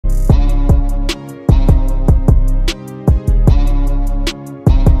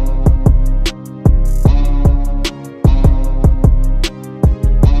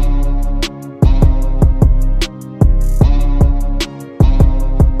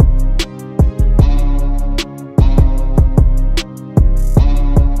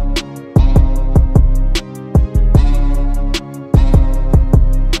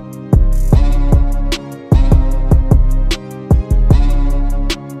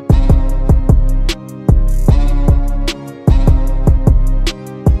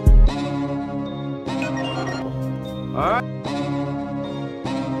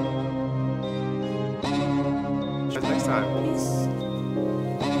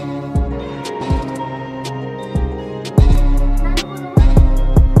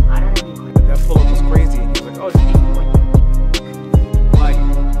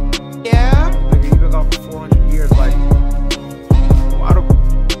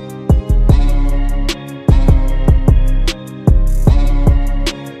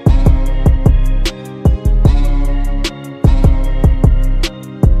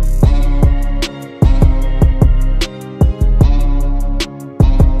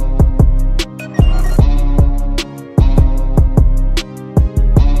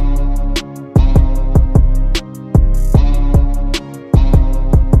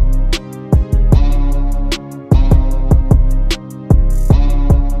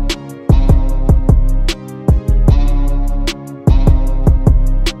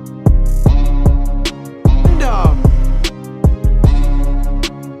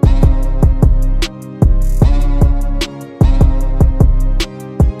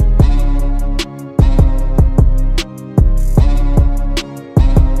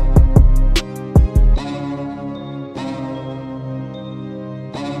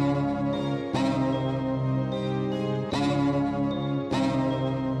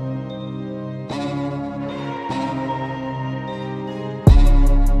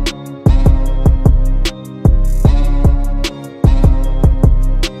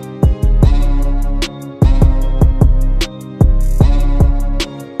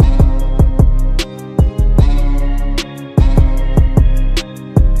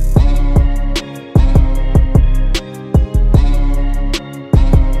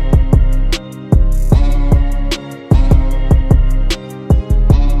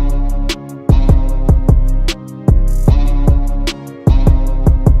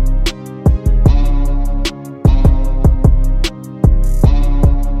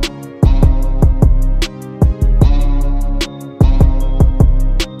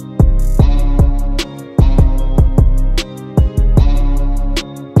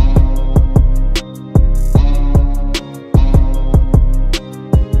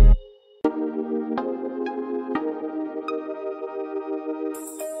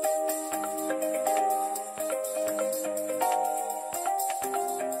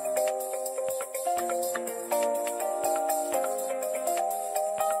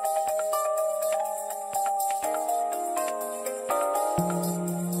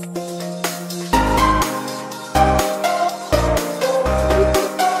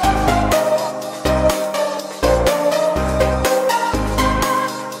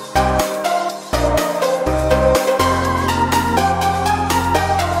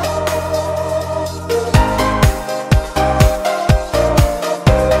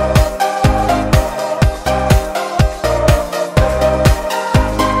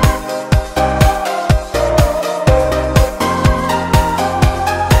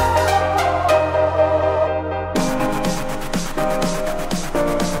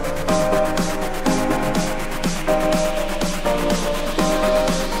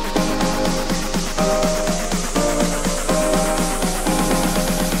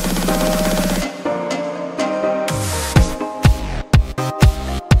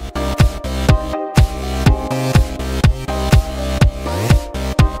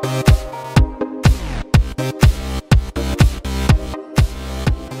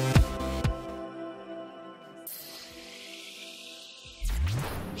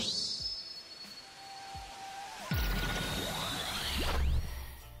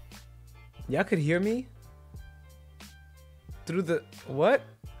Y'all could hear me through the what?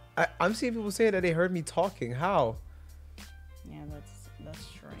 I'm seeing people say that they heard me talking. How? Yeah, that's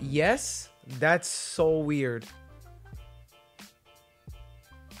strange. Yes, that's so weird.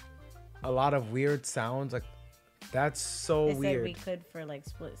 A lot of weird sounds. Like that's so They weird. said we could for like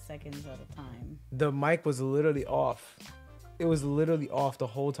split seconds at a time. The mic was literally off. It was literally off the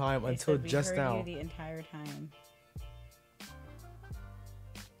whole time They until said we just heard now. you the entire time.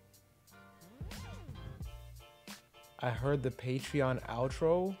 I heard the Patreon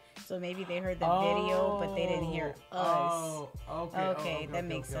outro. So maybe they heard the video, but they didn't hear us. Okay, that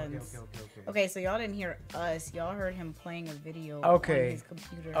makes sense. Okay, so y'all didn't hear us. Y'all heard him playing a video on his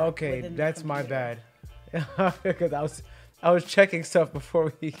computer. Okay, that's my bad. Because I was checking stuff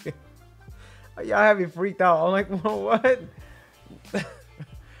before we. Y'all have me freaked out. I'm like, well, what?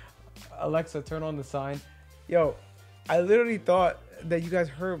 Alexa, turn on the sign. Yo, I literally thought that you guys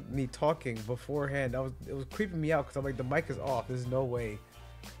heard me talking beforehand. It was creeping me out because I'm like, the mic is off. There's no way.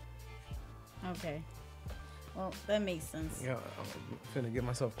 Okay. Well, that makes sense. Yeah, I'm finna get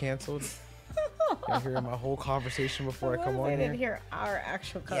myself canceled. Y'all hearing my whole conversation before I come on They here? didn't hear our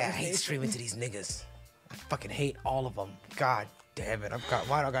actual conversation. Yeah, I hate streaming to these niggas. I fucking hate all of them. God damn it!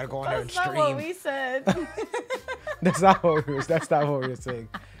 Why do I gotta go on there and That's stream? not what we said. That's not what we were saying.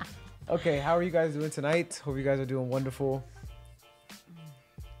 Okay, how are you guys doing tonight? Hope you guys are doing wonderful.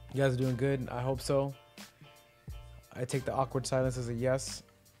 You guys are doing good. I hope so. I take the awkward silence as a yes.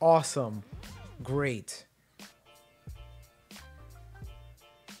 Awesome. Great.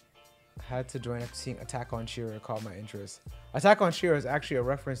 Had to join after seeing Attack on Shearer caught my interest. Attack on Shearer is actually a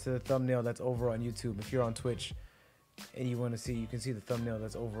reference to the thumbnail that's over on YouTube. If you're on Twitch and you want to see, you can see the thumbnail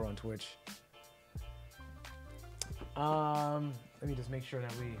that's over on Twitch. Let me just make sure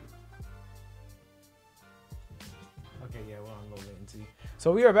that we... Okay, yeah, we're on low latency.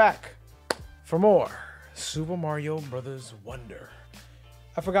 So we are back for more Super Mario Brothers Wonder.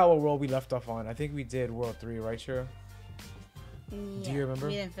 I forgot what world we left off on. I think we did World 3, right, Shira? Yeah, do you remember?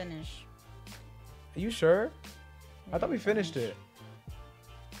 We didn't finish. Are you sure? I thought we finished it.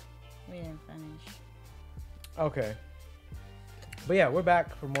 We didn't finish. Okay. But yeah, we're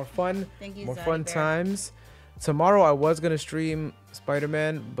back for more fun. Thank you, more Zaddy fun Bear. times. Tomorrow I was going to stream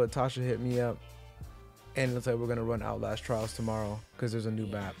Spider-Man, but Tasha hit me up. And it looks like we're going to run Outlast Trials tomorrow because there's a new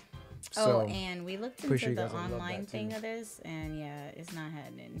map. So, and we looked pretty into sure you the guys will love online that thing too. of this, and yeah, it's not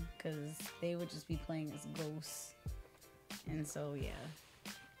happening because they would just be playing as ghosts, and so yeah,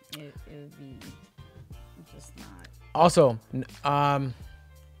 it would be just not Also, not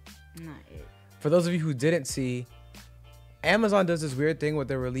it. for those of you who didn't see, Amazon does this weird thing with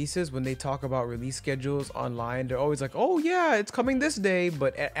their releases. When they talk about release schedules online, they're always like, oh yeah, it's coming this day,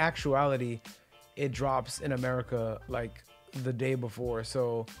 but in actuality, it drops in America like the day before.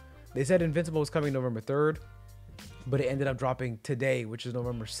 So they said Invincible was coming November 3rd, but it ended up dropping today, which is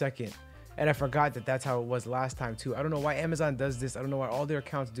November 2nd. And I forgot that that's how it was last time too. I don't know why Amazon does this. I don't know why all their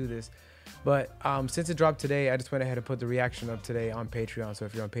accounts do this. But since it dropped today, I just went ahead and put the reaction up today on Patreon. So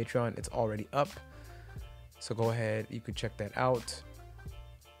if you're on Patreon, it's already up. So go ahead, you can check that out.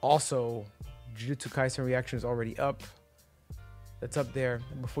 Also, Jujutsu Kaisen reaction is already up. That's up there.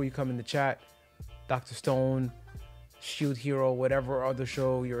 Before you come in the chat, Dr. Stone, Shield Hero, whatever other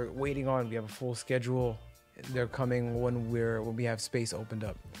show you're waiting on, we have a full schedule. They're coming when we have space opened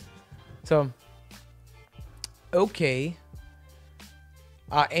up. So, okay.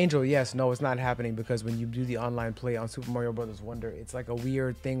 Angel, yes, no, it's not happening because when you do the online play on Super Mario Brothers Wonder, it's like a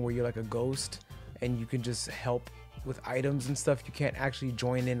weird thing where you're like a ghost and you can just help with items and stuff, you can't actually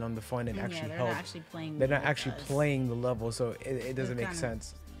join in on the fun and actually help. Not actually playing. They're not actually playing the level, so it doesn't make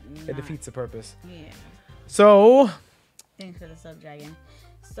sense. It defeats the purpose. Yeah. So. Thanks for the sub, Dragon.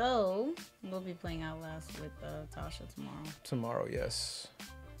 So we'll be playing Outlast with Tasha tomorrow. Tomorrow, yes.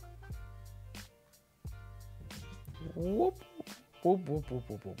 Whoop, whoop, whoop, whoop,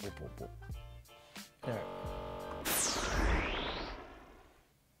 whoop, whoop, whoop, whoop. All right.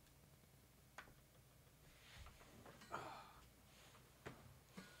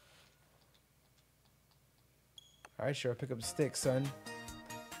 All right, sure. Pick up the stick, son.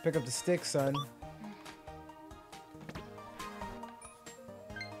 Pick up the stick, son.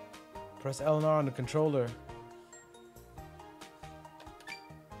 Press L and R on the controller.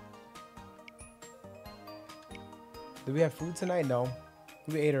 Did we have food tonight? No.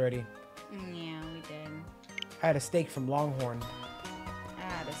 We ate already. Yeah, we did. I had a steak from Longhorn. I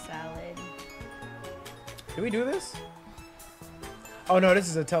had a salad. Did we do this? Oh no, this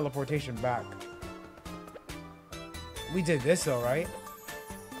is a teleportation back. We did this though, right?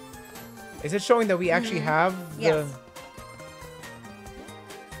 Is it showing that we actually have the... Yes.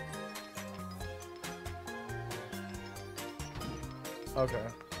 Okay.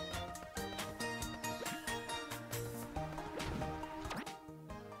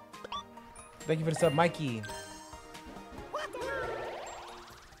 Thank you for the sub, Mikey.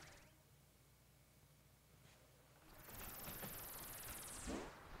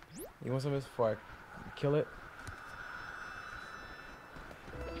 You want some of this before I kill it?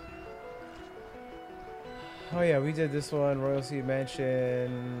 Oh yeah, we did this one, Royal Sea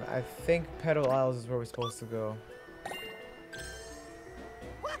Mansion. I think Petal Isles is where we're supposed to go.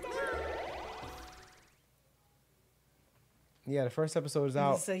 Yeah, the first episode is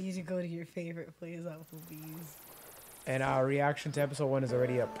out. So you should go to your favorite place out for bees. And our reaction to episode 1 is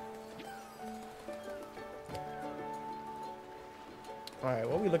already up. Alright,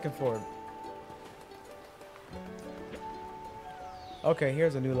 what are we looking for? Okay,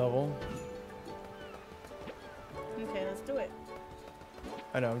 here's a new level. Okay, let's do it.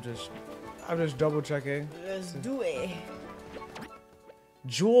 I know, I'm just double checking. Let's do it.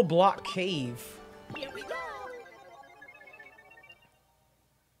 Jewel Block Cave. Here we go.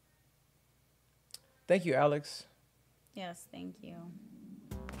 Thank you, Alex. Yes, thank you.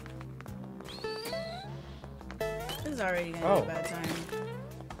 This is already gonna be a bad time.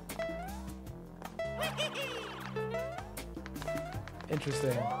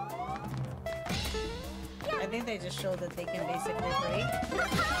 Interesting. I think they just showed that they can basically break.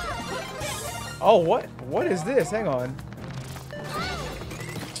 Oh, what? What is this? Hang on.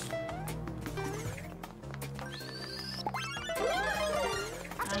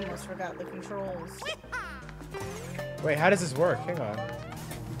 I almost forgot the controls. Wait, how does this work? Hang on.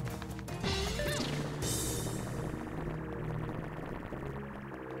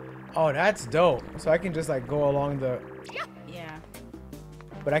 Oh, that's dope. So I can just like go along the... Yeah.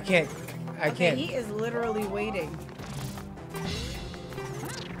 But I can't... I can't... He is literally waiting.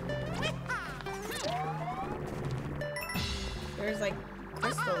 There's like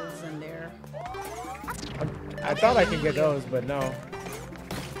crystals in there. I thought I could get those, but no.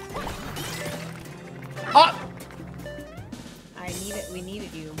 Ah! We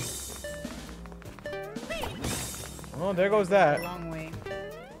needed you. Oh, there goes that. A long way.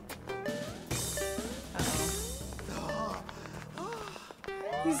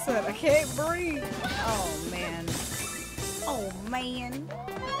 He said, I can't breathe. Oh, man. Oh, man.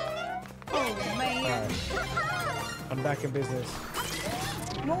 Oh, man. Right. I'm back in business.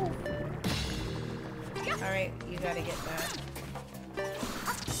 Move. Alright, you gotta get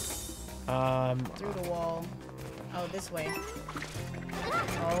that. Through the wall. Oh, this way.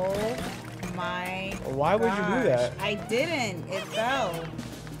 Oh my Why would you do that? I didn't. It fell.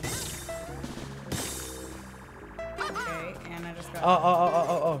 Okay, and I just got...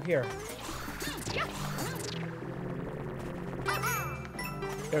 Oh, here.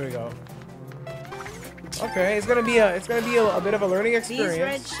 There we go. Okay, it's gonna be a bit of a learning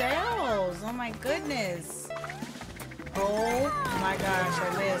experience. These red shells. Oh my goodness. Oh my gosh, I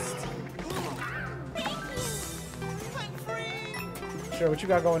missed. Sure, what you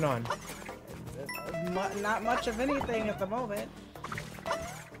got going on? Not much of anything at the moment.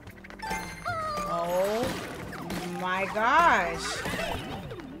 Oh my gosh.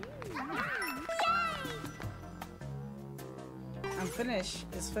 I'm finished.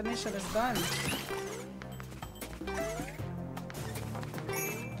 It's finished and it's done.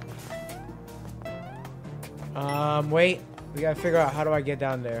 Wait. We gotta figure out how do I get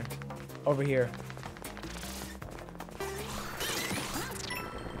down there. Over here.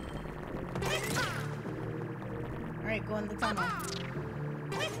 in the tunnel.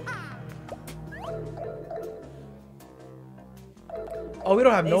 Oh, we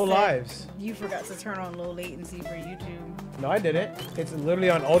don't have no lives. You forgot to turn on low latency for YouTube. No, I didn't. It's literally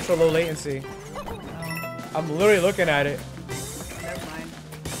on ultra low latency. Oh. I'm literally looking at it. Never mind.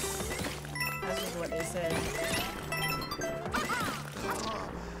 That's just what they said.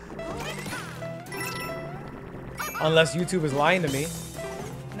 Unless YouTube is lying to me.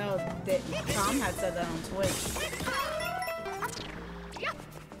 No, Tom had said that on Twitch.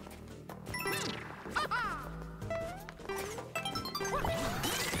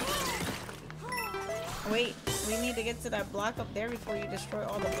 Wait, we need to get to that block up there before you destroy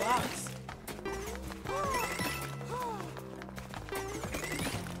all the blocks.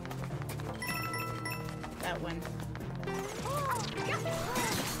 That one.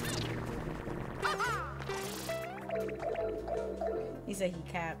 He said he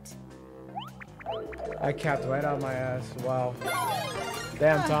capped. I capped right out my ass. Wow.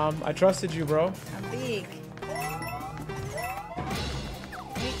 Damn, Tom. I trusted you, bro. I'm big.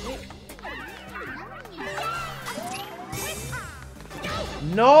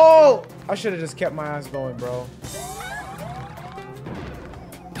 No! I should have just kept my ass going, bro.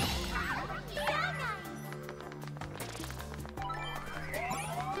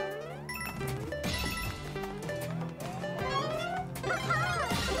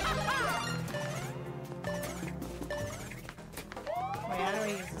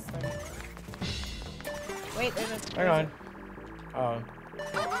 Wait, there's a... Hang on.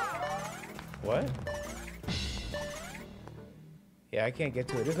 What? Yeah, I can't get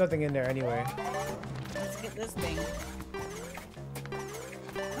to it. There's nothing in there anyway. Let's get this thing.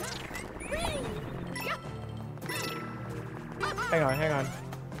 Hang on, hang on.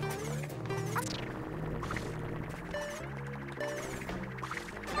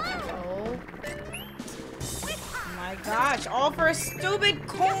 Oh. My gosh, all for a stupid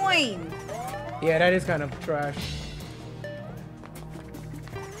coin! Yeah, that is kind of trash.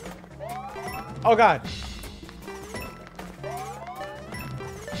 Oh god.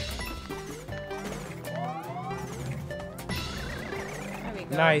 There we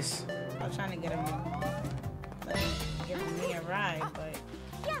go. Nice. I was trying to get him give me a ride, but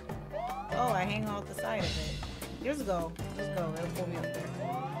oh, I hang off the side of it. Just go. Just go. It'll pull me up there.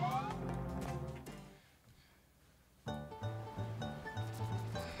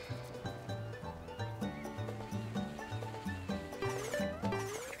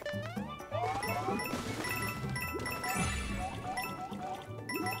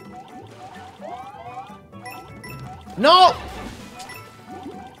 No!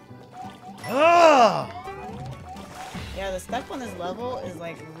 Ugh! Yeah, the stuff on this level is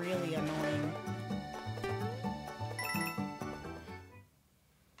like really annoying.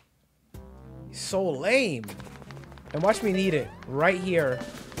 So lame. And watch me need it right here.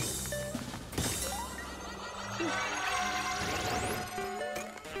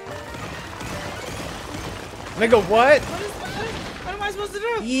 Nigga, what? What am I supposed to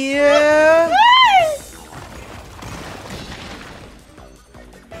do? Yeah.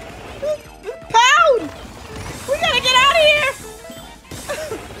 Pound! We gotta get out of here!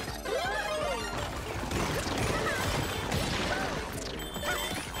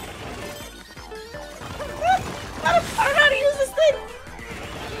 I don't know how to use this thing!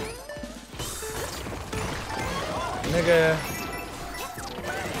 Nigga.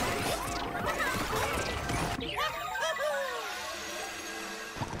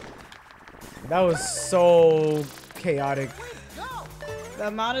 That was so chaotic. The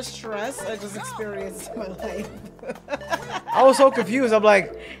amount of stress I just experienced in my life. I was so confused. I'm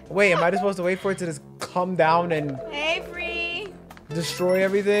like, wait, am I just supposed to wait for it to just come down and Hey, Free! destroy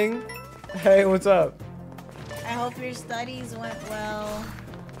everything? Hey, what's up? I hope your studies went well.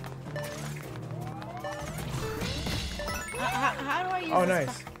 How do I use Oh, this?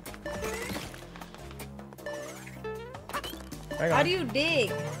 nice. Hang on. How do you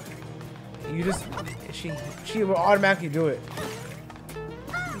dig? You just, she will automatically do it.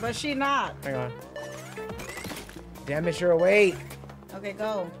 But she not. Hang on. Damn it, sure, wait. Okay,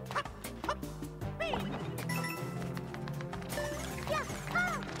 go.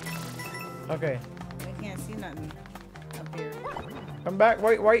 Okay. We can't see nothing up here. Come back.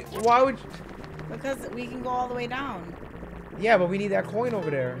 Wait, why would... Because we can go all the way down. Yeah, but we need that coin over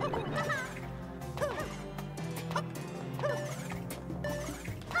there.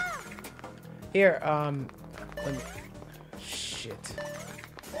 Here, let me... Shit.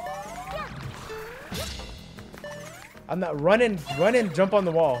 I'm not... Run and jump on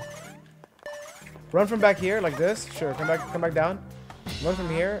the wall. Run from back here, like this. Sure, come back down. Run from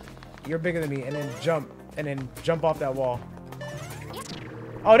here. You're bigger than me, and then jump and then jump off that wall.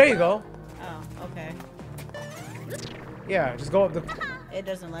 Oh, there you go. Oh, okay. Yeah, just go up the... It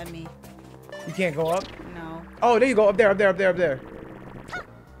doesn't let me. You can't go up? No. Oh, there you go. Up there, up there, up there, up there.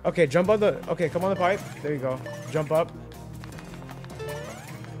 Okay, jump on the... Okay, come on the pipe. There you go. Jump up.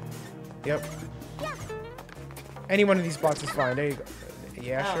 Yep. Any one of these spots is fine. There you go.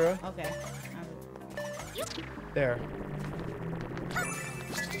 Yeah, sure. Okay. There.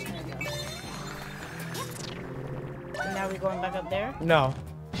 And now we're going back up there? No.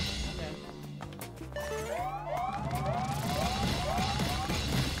 Okay.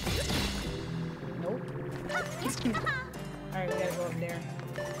 Nope. Alright, we gotta go up there.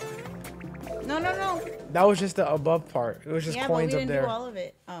 No, no, no. That was just the above part. It was just coins up there. Yeah, but we didn't do all of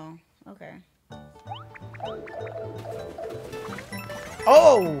it. Oh, okay.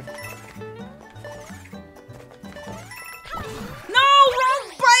 Oh! No, wrong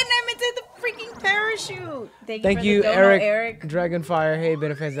button. I meant to hit the freaking parachute. Thank you, Eric. Dragonfire. Hey,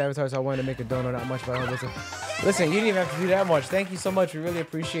 been a fan of Avatar, so I wanted to make a donut. Not much, but I don't listen. Listen, you didn't even have to do that much. Thank you so much. We really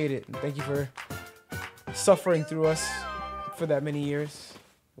appreciate it. And thank you for suffering through us for that many years.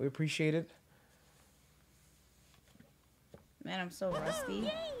 We appreciate it. Man, I'm so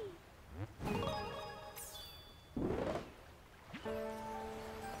rusty.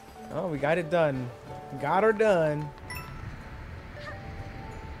 Oh, we got it done. Got her done.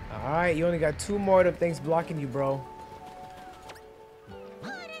 Alright, you only got 2 more of them things blocking you, bro.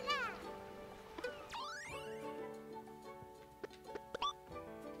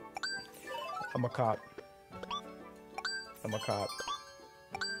 I'm a cop. I'm a cop.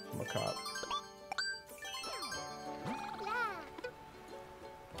 I'm a cop.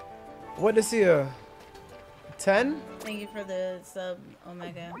 What is here? 10? Thank you for the sub,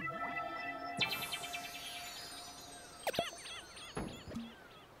 Omega.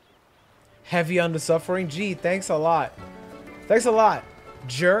 Heavy on the suffering. Gee, thanks a lot. Thanks a lot,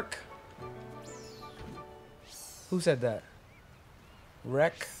 jerk. Who said that?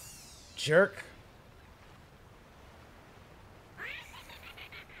 Wreck? Jerk?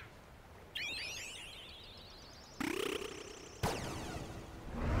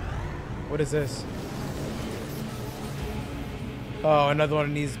 What is this? Oh, another one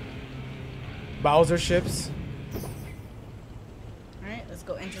of these Bowser ships. Alright, let's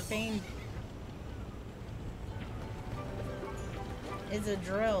go enter fame. It's a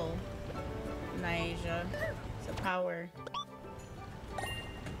drill, Naija. It's a power.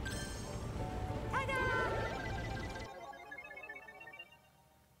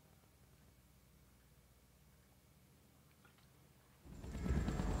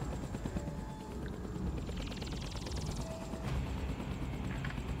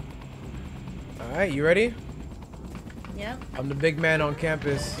 Alright, you ready? Yep. I'm the big man on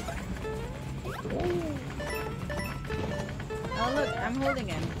campus. Oh look, I'm holding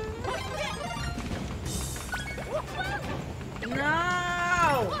him.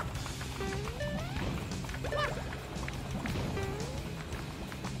 No!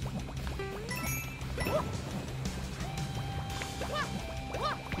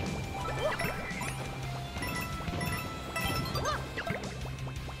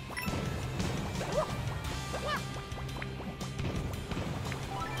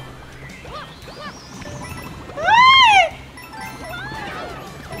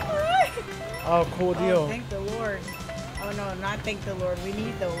 Oh, cool deal. Oh, thank the Lord. Oh no, not thank the Lord. We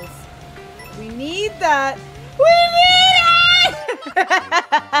need those. We need that. We need it!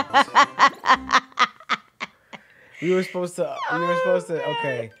 We were supposed to,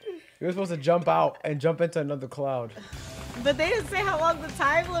 okay. We were supposed to jump out and jump into another cloud. But they didn't say how long the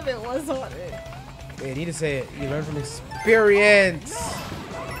time limit was on it. Yeah, you need to say it. You learn from experience.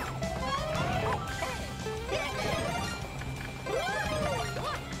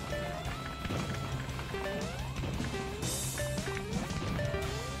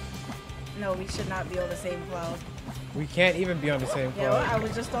 No, we should not be on the same cloud. We can't even be on the same Yeah, cloud. well, I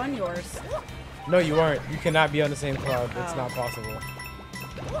was just on yours. No, you weren't. You cannot be on the same cloud. It's Oh. not possible.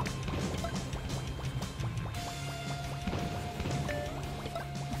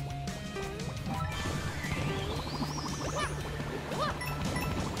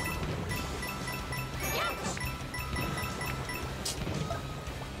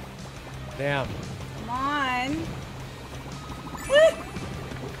 Damn. Come on.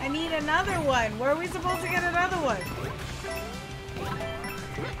 I need another one. Where are we supposed to get another one?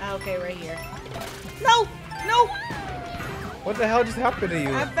 Okay, right here. No! No! What the hell just happened to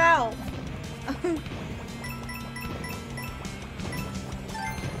you? I fell.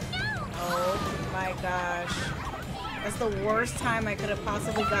 Oh my gosh. That's the worst time I could have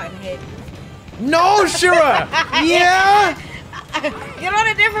possibly gotten hit. No, Shira! Yeah! Get on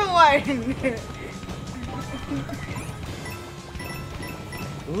a different one!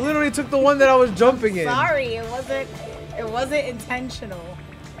 Literally took the one that I was jumping in. Sorry, it wasn't intentional.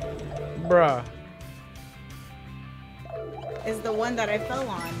 Bruh. It's the one that I fell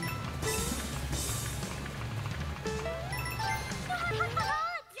on.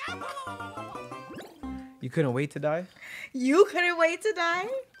 You couldn't wait to die? You couldn't wait to die?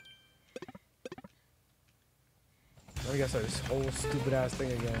 Now we gotta start this whole stupid ass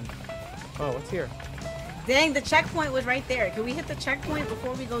thing again. Oh, what's here? Dang, the checkpoint was right there. Can we hit the checkpoint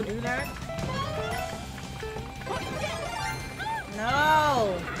before we go do that?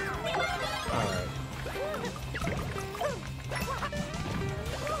 No! Alright.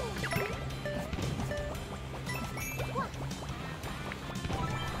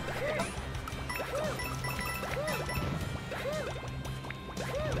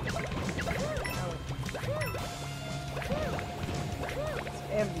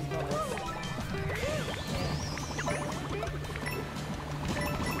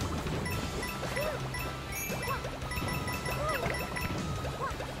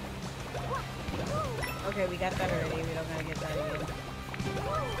 Okay, we got that already. We don't gotta get that again.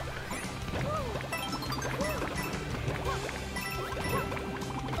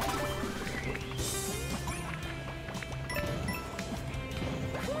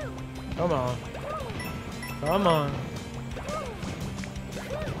 Come on. Come on.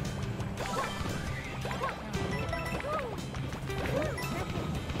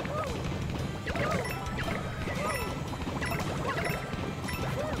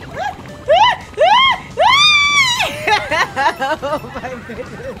 Oh my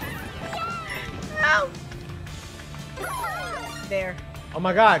goodness. Ow. There. Oh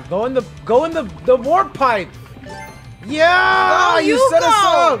my god, go in the warp pipe. Yeah, Go, you you set us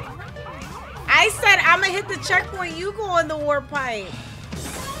go. up. I said I'm gonna hit the checkpoint, you go in the warp pipe.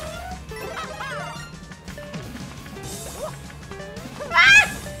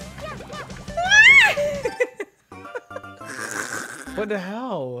 What the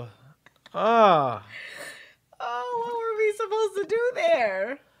hell? Ah. Oh, what were we supposed to do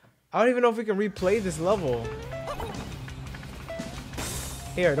there? I don't even know if we can replay this level.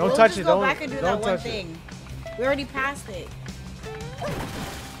 Here, don't We'll touch just it. go Don't back and do don't that one touch it. thing. We already passed it.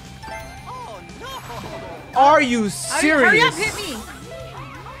 Are you serious? Hurry up, hit me.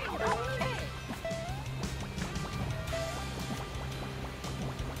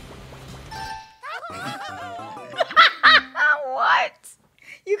 What?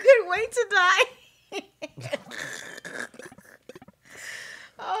 You couldn't wait to die?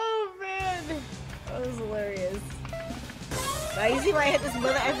 Oh man, that was hilarious. Now you see why I hit this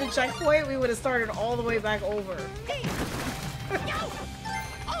mother effing checkpoint? We would have started all the way back over.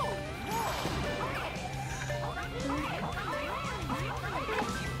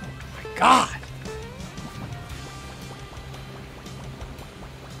 God.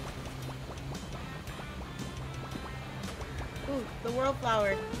 Ooh, the world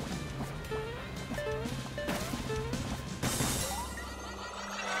flower.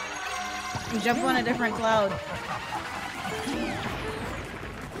 You jump on a different cloud.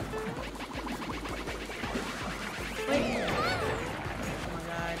 Wait. Oh my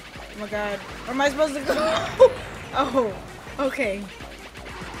god. Oh my god. Where am I supposed to go? Oh, okay.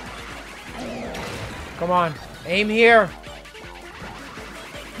 Come on. Aim here.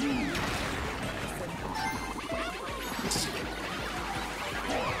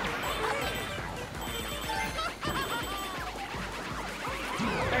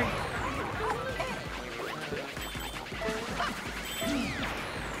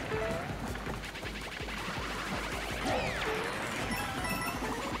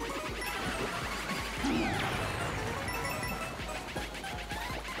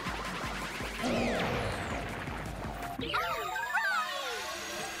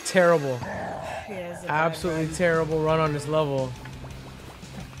 Terrible. Yeah, Absolutely terrible run on this level.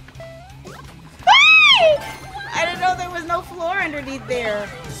 I didn't know there was no floor underneath there.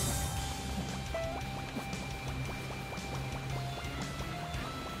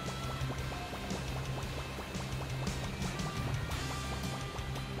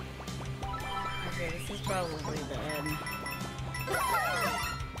 Okay, this is probably the end.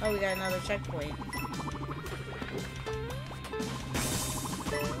 Oh, we got another checkpoint.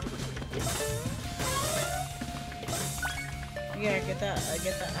 Yeah, get that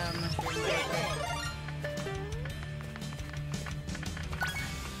mushroom right there.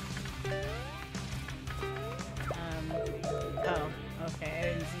 Oh, okay, I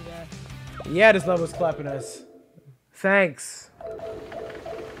didn't see that. Yeah, this level's clapping us. Thanks.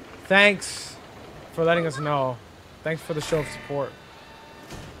 Thanks. for letting us know. Thanks for the show of support.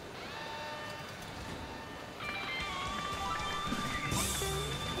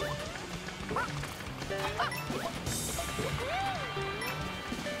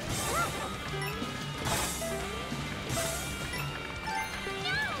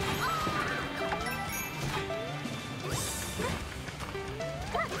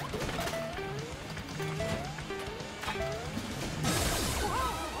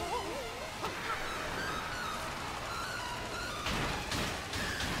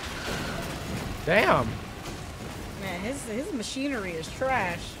 Damn. Man, his machinery is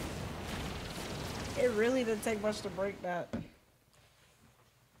trash. It really didn't take much to break that.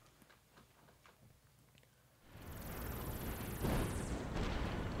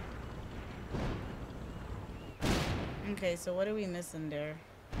 Okay, so what are we missing there?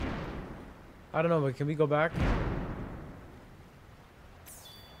 I don't know, but can we go back?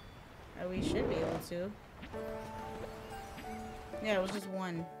 We should be able to. Yeah, it was just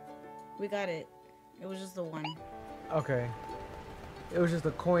one. We got it. It was just the one. Okay. It was just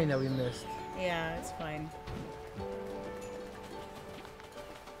a coin that we missed. Yeah, it's fine.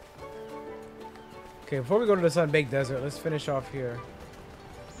 Okay, before we go to the Sun-Baked Desert, let's finish off here.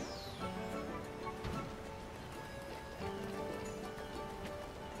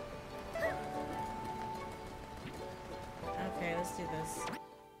 Okay, let's do this.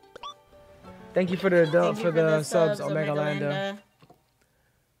 Thank you for the subs, Omega Landa.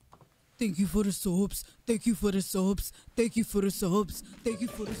 Thank you for the subs. Thank you for the subs. Thank you for the subs. Thank you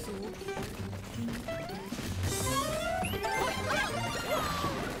for the subs.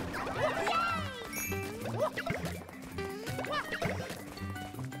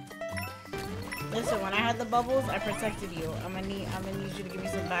 Listen, when I had the bubbles, I protected you. I'm gonna need you to give me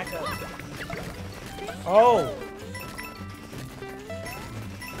some backup. Oh.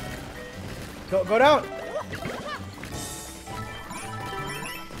 Go down.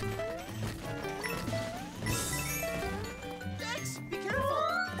 Dex, be careful.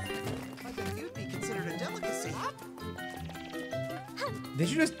 I think you'd be considered a delicacy. Did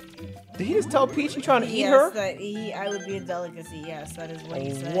he just tell Peach he's trying to eat her? Yes, I would be a delicacy. Yes, that is what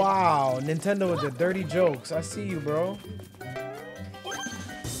he said. Wow, Nintendo with the dirty jokes. I see you, bro.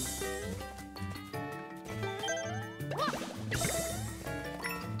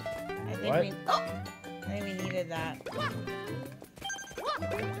 I think we needed that.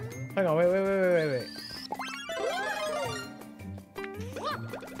 Hang on, wait.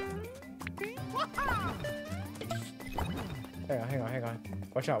 Hang on.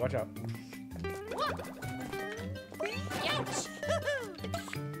 Watch out.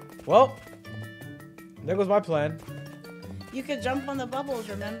 Well, there goes my plan. You could jump on the bubbles,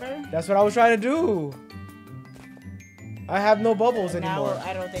 remember? That's what I was trying to do. I have no bubbles anymore. Now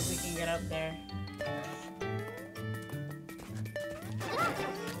I don't think we can get up there.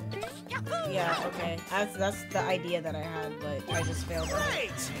 Yeah, okay. That's the idea that I had, but I just failed.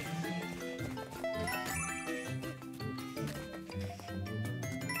 Great.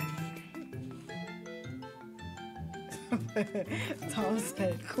 Tom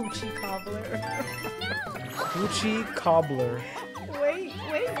said coochie cobbler. Coochie cobbler. Wait.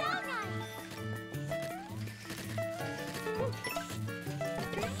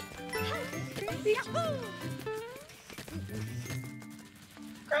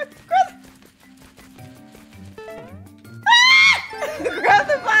 Grab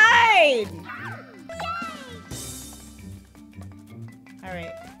the vine!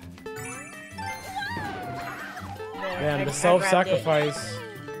 Alright. Damn, the self-sacrifice.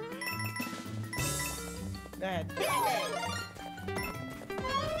 Go ahead.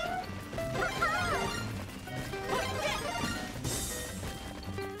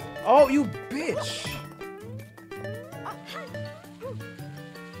 Oh, you bitch!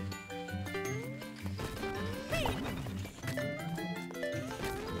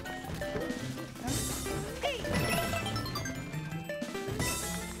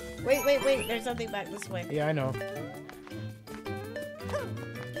 Wait. There's something back this way. Yeah, I know.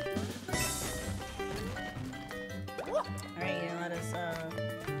 Alright, you can let us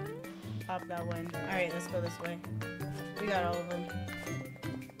pop that one. Alright, let's go this way. We got all of them.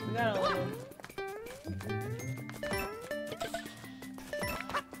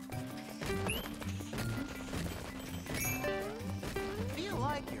 Feel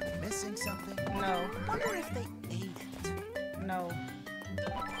like you're missing something? No. Wonder if they ate it. No.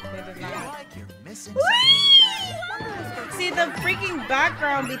 They did Feel not. like you're missing something? Wonder if they See, the freaking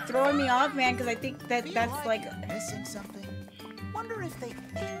background be throwing me off, man, because I think that feel that's like... you're missing something? Wonder if they ate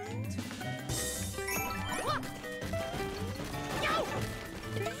it.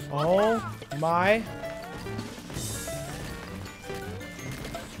 Oh my.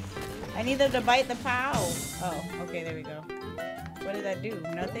 I need them to bite the POW. Oh, okay, there we go. What did that do?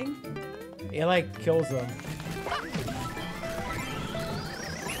 Nothing? It like kills them.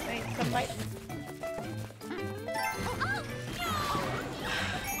 Hey, come bite.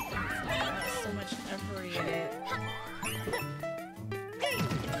 So much effort in it.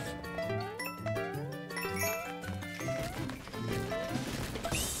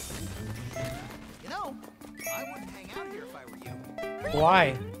 You know, I wouldn't hang out here if I were you.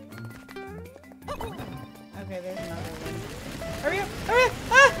 Why? Okay, there's another one. Hurry up! Hurry up!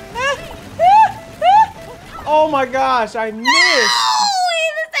 Oh my gosh, I missed! Oh,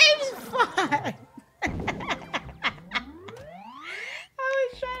 in the same spot! I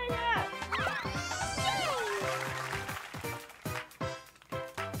was trying that.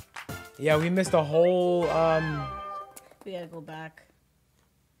 Yeah, we missed a whole, We gotta go back.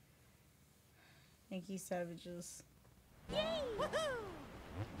 Thank you, savages.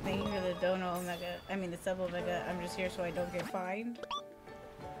 Thank you for the dono omega. I mean the sub omega. I'm just here so I don't get fined.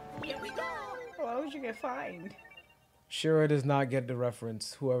 Here we go. Why would you get fined? Shira does not get the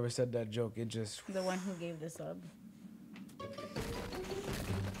reference. Whoever said that joke, it just... The one who gave the sub.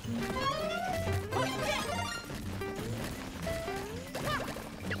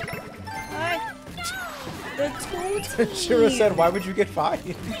 What? The two Shira said, why would you get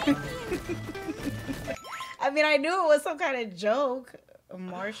fined? I mean, I knew it was some kind of joke.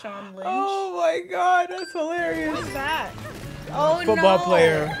 Marshawn Lynch. Oh my god, that's hilarious. What's that? Oh, Football no.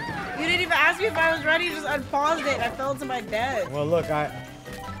 player. You didn't even ask me if I was ready. You just unpaused it. I fell to my death. Well, look,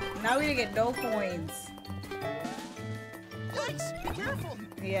 Now we get no coins. Yikes! Be careful.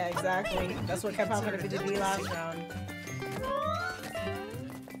 Yeah, exactly. That's what kept happening to me last round.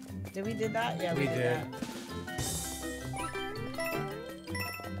 Did we did that? Yeah, we did. did. That.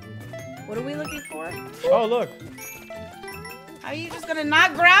 What are we looking for? Oh, look. Are you just gonna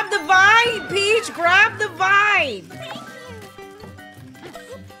not grab the vine, Peach? Grab the vine!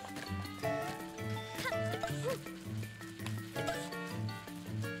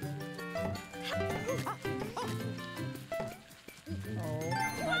 Oh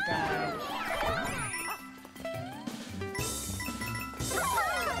my god.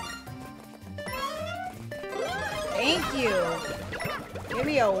 Thank you. Give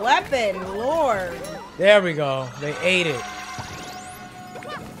me a weapon, Lord. There we go. They ate it.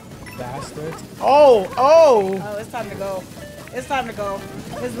 Bastards. Oh, oh! Oh, it's time to go. It's time to go.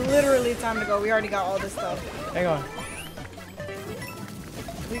 It's literally time to go. We already got all this stuff. Hang on.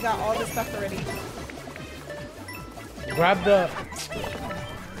 We got all this stuff already. Grab the...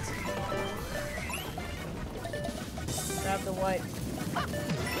 Grab the what?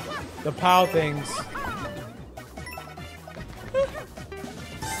 The POW things.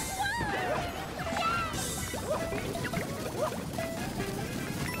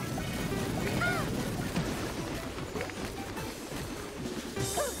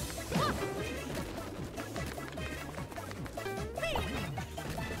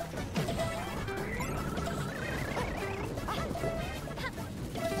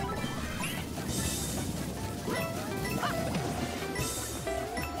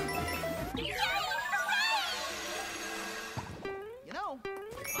 You know,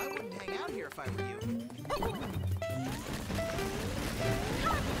 I wouldn't hang out here if I were you.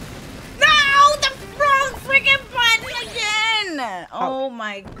 No! The wrong freaking button again! Oh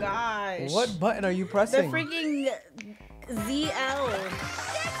my gosh. What button are you The pressing? freaking ZL.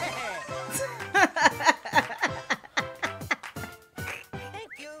 Thank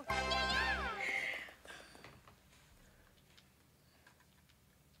you.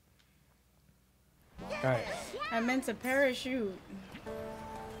 Alright. I meant to parachute.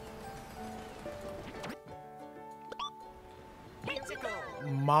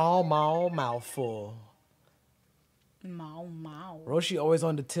 Mouthful. Mow mow. Roshi always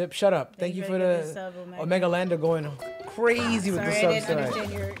on the tip. Shut up. Thank you for the the sub, Omega Lander going crazy with the Sorry, I subs didn't tonight.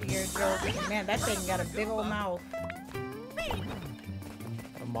 understand your joke. Man, that thing got a big old mouth.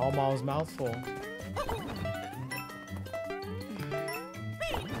 Mau's mouthful.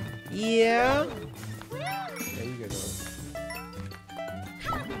 Yeah. There you go.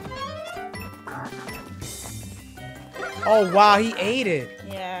 Oh wow, he ate it.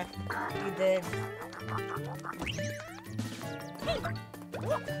 Yeah, you did.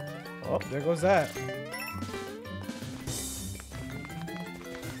 Oh, there goes that.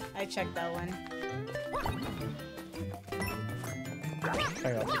 I checked that one.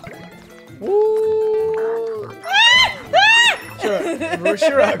 Hang on. Woo!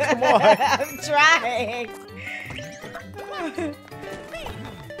 Shira, come on. I'm trying.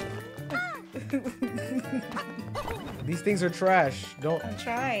 These things are trash. Don't. I'm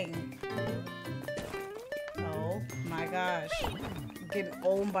trying. Oh my gosh. I'm getting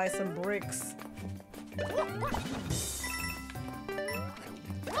owned by some bricks. Are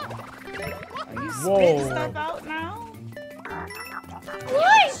you spitting stuff out now?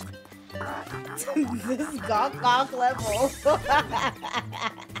 What? This is gawk level.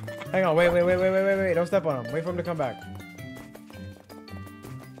 Hang on, wait. Don't step on him. Wait for him to come back.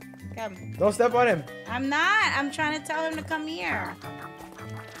 Come. Don't step on him. I'm not. I'm trying to tell him to come here.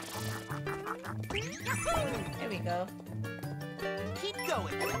 There we go. Keep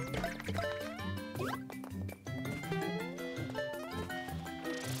going.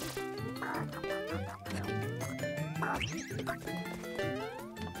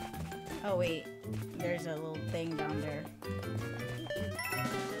 Oh wait, there's a little thing down there.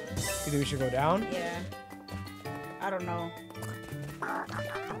 You think we should go down? Yeah. I don't know.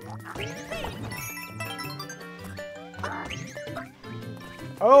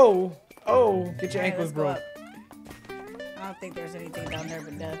 Oh, get your ankles broke. I don't think there's anything down there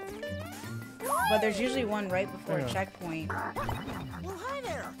but death. But there's usually one right before a checkpoint. Well, hi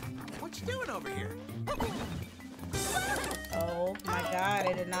there. What you doing over here? Oh my god,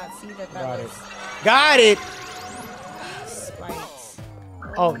 I did not see that was... Got it! Spikes.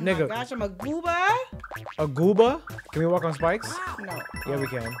 Oh, my nigga. Gosh, I'm a gooba. A gooba? Can we walk on spikes? No. Yeah, we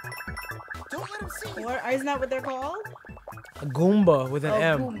can. Don't let him see you. What? Isn't that what they're called? A goomba with an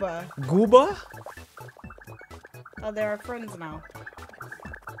M. Goomba. Gooba? Oh, they're our friends now.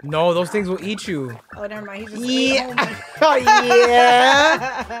 No, those things will eat you. Oh, never mind. He just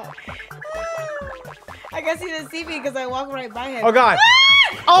Yeah. I guess he didn't see me because I walked right by him. Oh god.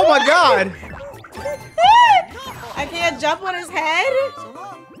 Oh my god. I can't jump on his head. So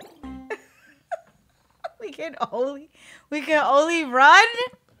long. we can only run.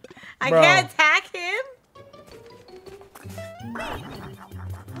 I Bro. can't attack him.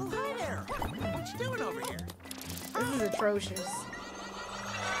 Oh, hi there. What you doing over here? This is atrocious.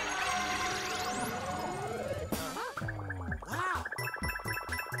 Wow.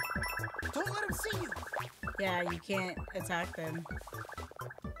 Don't let him see you. Yeah, you can't attack them.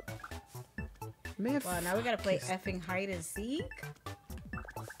 Man, Well, now we gotta play effing hide and seek.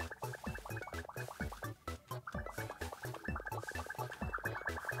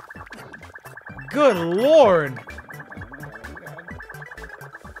 good lord.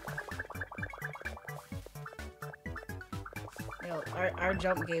 Yo, our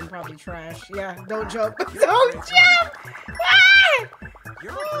jump game probably trash. Yeah, don't jump. Don't jump! Ah!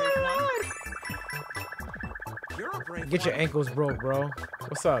 You're a Oh brave my one. god! You're a brave Get your one. ankles broke, bro.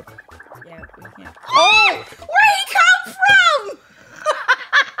 What's up? Yeah, we can't. Oh! Where'd he come from?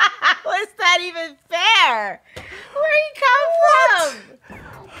 What's that even fair? Where'd he come from?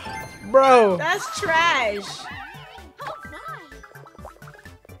 Bro, That's trash.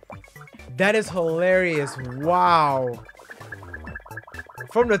 that is hilarious. Wow.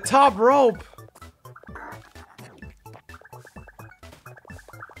 From the top rope.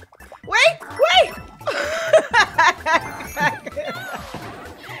 Wait!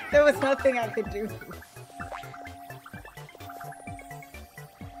 There was nothing I could do.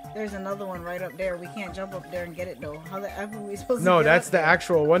 There's another one right up there. We can't jump up there and get it though. How the F are we supposed to No, get that's up the there?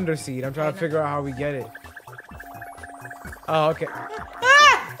 actual Wonder Seed. I'm trying to figure out how we get it. Oh, okay.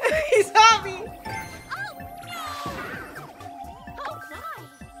 Ah! He saw me!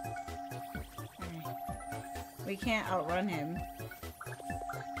 We can't outrun him.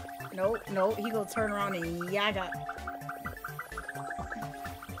 Nope, he gonna turn around and yaga.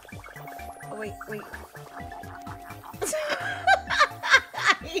 Oh, wait.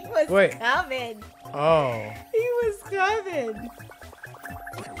 He was coming. Oh. He was coming.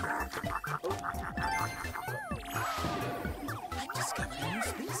 I discovered a new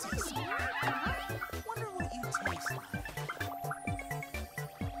species. Wonder what you taste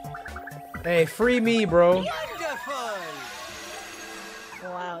like. Hey, free me, bro. Wonderful!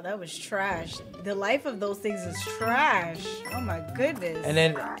 Wow, that was trash. The life of those things is trash. Oh my goodness. And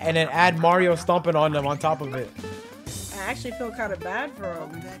then add Mario stomping on them on top of it. I actually feel kind of bad for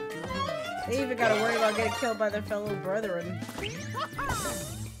them. That good. They even gotta worry about getting killed by their fellow brethren.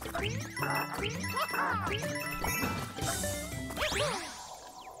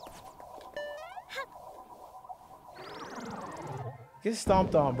 Get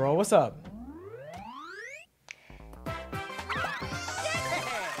stomped on, bro. What's up?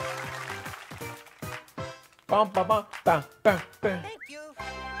 Bum, bum, bum, bum, bum, bum. Thank you.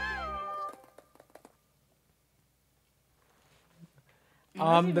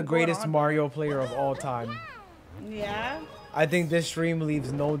 I'm the greatest Mario player of all time. Yeah? I think this stream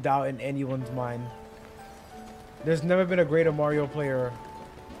leaves no doubt in anyone's mind. There's never been a greater Mario player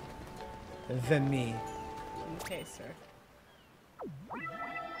than me. Okay, sir.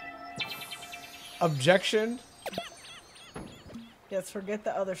 Objection? Yes, forget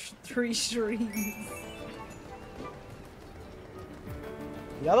the other 3 streams.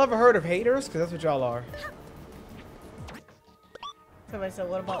 Y'all ever heard of haters? Because that's what y'all are. Somebody said,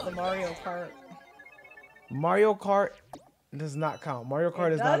 what about the Mario Kart? Mario Kart does not count. Mario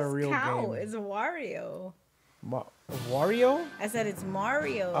Kart is not a real game. It's Wario. Wario? I said it's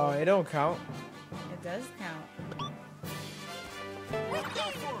Mario. Oh, it don't count. It does count.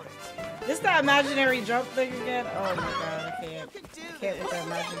 This the imaginary jump thing again? Oh my god, I can't. I can't with the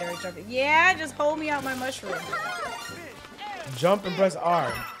imaginary jump. Yeah, just hold me out my mushroom. Jump and press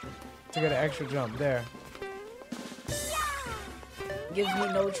R to get an extra jump. There. Gives me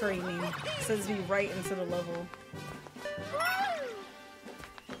no training. Sends me right into the level.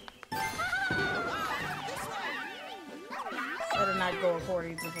 Better not go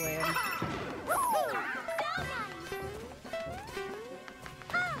according to plan.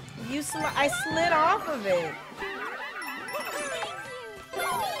 I slid off of it.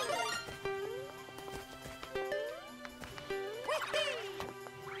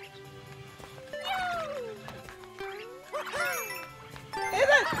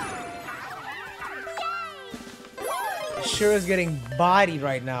 Sure is getting bodied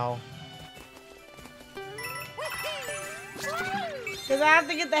right now. Because I have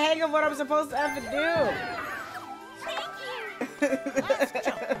to get the hang of what I'm supposed to have to do.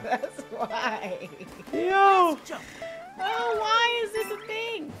 That's why. Yo! Oh, why is this a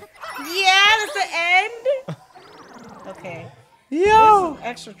thing? Yeah, that's the end? Okay. Yo! This is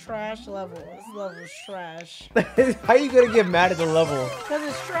extra trash level. This level is trash. How you gonna get mad at the level? Because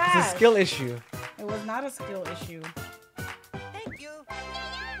it's trash. It's a skill issue. It was not a skill issue. Thank you.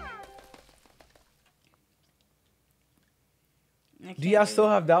 Do y'all still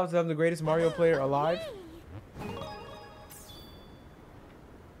have doubts that I'm the greatest Mario player alive?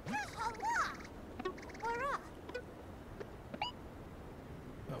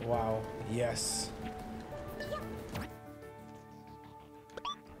 Wow. Yes.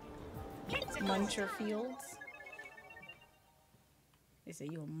 Muncher Fields. They say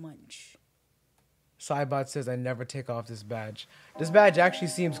you're a munch. Cybot says I never take off this badge. This badge actually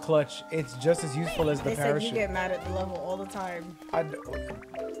seems clutch. It's just as useful as the they parachute. Said you get mad at the level all the time.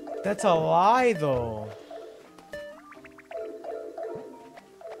 That's a lie, though.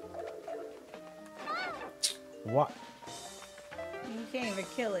 What? You can't even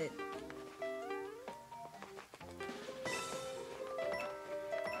kill it.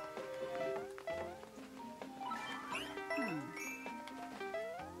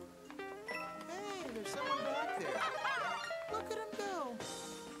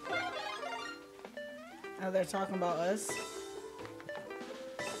 Oh, they're talking about us?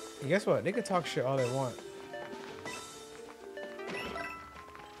 Guess what? They can talk shit all they want.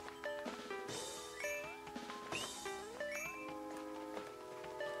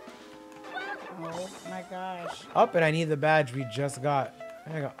 Oh my gosh. Up, and I need the badge we just got.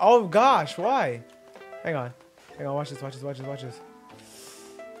 Hang on. Oh gosh, why? Hang on. Hang on, watch this, watch this, watch this, watch this.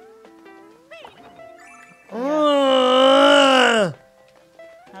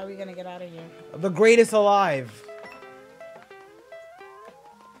 How are we gonna get out of here? The greatest alive.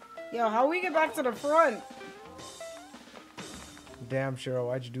 Yo, how we get back to the front? Damn, Cheryl,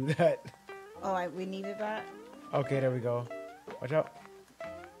 why'd you do that? Oh, we needed that? Okay, there we go. Watch out.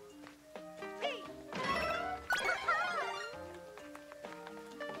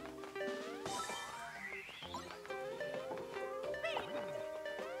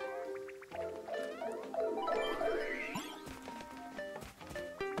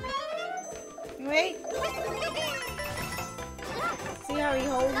 Wait. See how he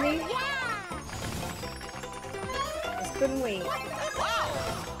holds me? Just couldn't wait.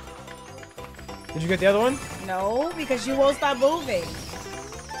 Did you get the other one? No, because you won't stop moving.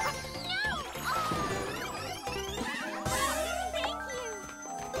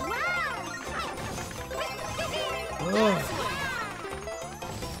 Ugh.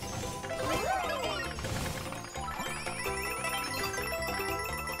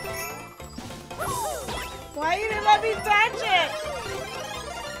 Why you didn't let me touch it?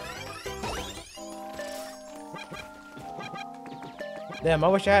 Damn, I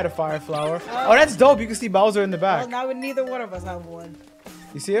wish I had a fire flower. Oh, that's dope. You can see Bowser in the back. Well, now neither one of us have one.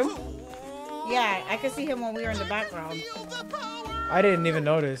 You see him? Yeah, I could see him when we were in the background. I didn't even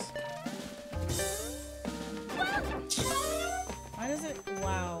notice. Why does it?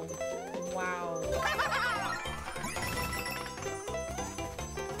 Wow. Wow.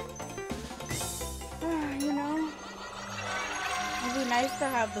 be nice to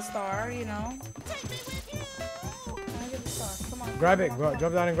have the star, you know. Can I get the star? Come on. Grab it. Come on.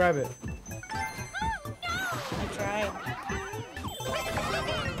 Drop down and grab it. I tried.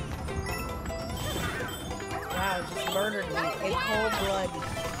 Wow, it just murdered me in cold blood.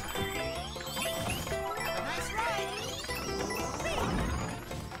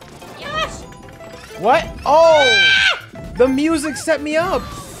 Yes! What? Oh! The music set me up.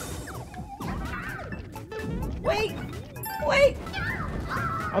 Wait! Wait!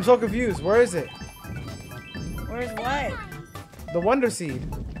 I'm so confused. Where is it? Where's what? The Wonder Seed.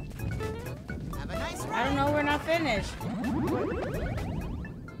 I don't know, we're not finished.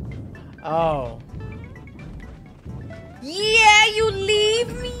 Oh. Yeah, you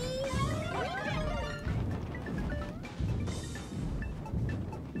leave me?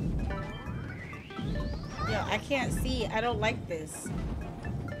 Yo, I can't see. I don't like this.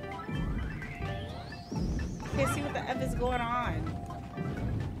 I can't see what the F is going on.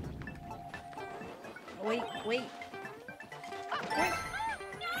 Wait, wait. Wait.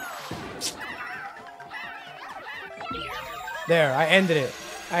 There, I ended it.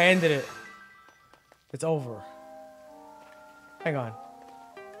 I ended it. It's over. Hang on.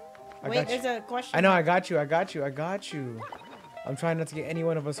 Wait, there's a question. I know, I got you. I got you. I got you. I'm trying not to get any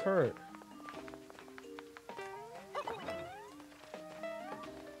one of us hurt.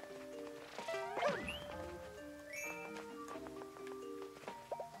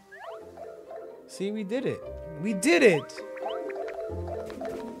 See, we did it. We did it.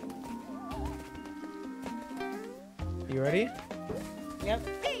 You ready? Yep.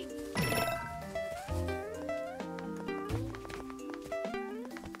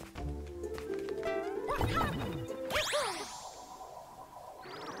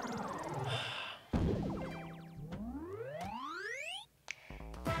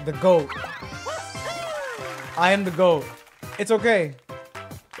 The GOAT. I am the GOAT. It's okay.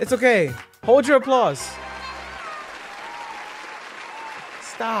 It's okay. Hold your applause.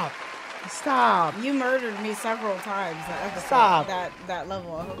 Stop. Stop. You murdered me several times. That episode, Stop. That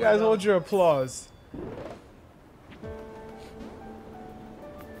level. I hope You guys you hold your applause.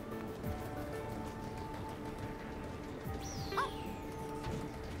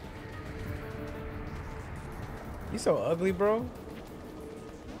 You so ugly, bro.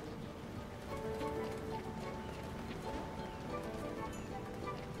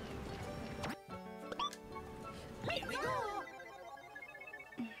 Here we go.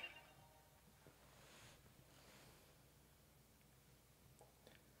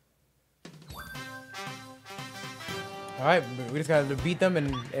 All right, we just gotta beat them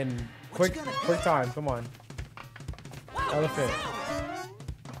in quick time. Come on. Elephant.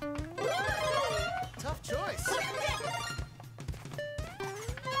 Tough choice.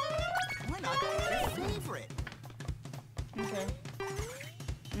 Why not your favorite? Okay.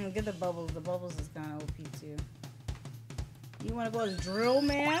 Get the bubbles. The bubbles is kind of OP too. You want to go as Drill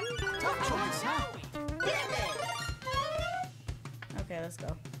Man? Tough choice, huh? Okay, let's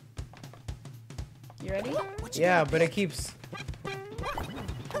go. You ready? Yeah, but it keeps.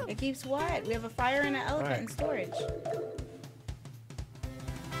 It keeps what? We have a fire and an elephant Alright. in storage.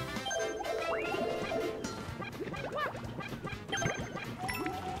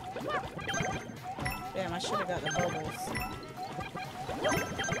 Damn, I should have got the bubbles.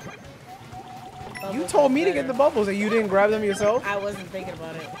 You told me to get the bubbles and you didn't grab them yourself? I wasn't thinking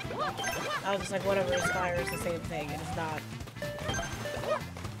about it. I was just like, whatever, it's fire, it's the same thing, and it's not.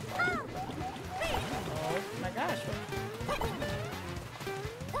 Oh my gosh.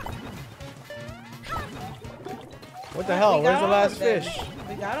 What the hell? We got Where's the all last of them. fish?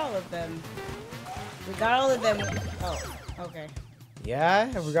 We got all of them. We got all of them. Oh, okay. Yeah,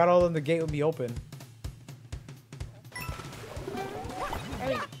 if we got all of them, the gate would be open.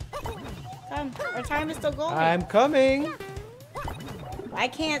 Hurry. Come. Our time is still going. I'm coming. I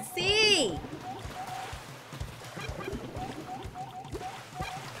can't see.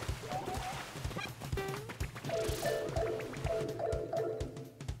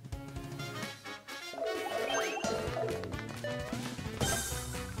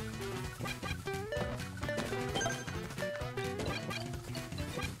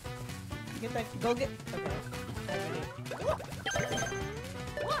 Get that. Go get. Okay. I get it.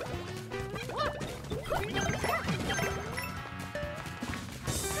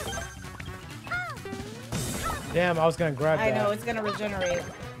 Damn, I was gonna grab that. I know, it's gonna regenerate.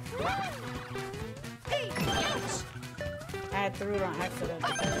 I had threw it on accident.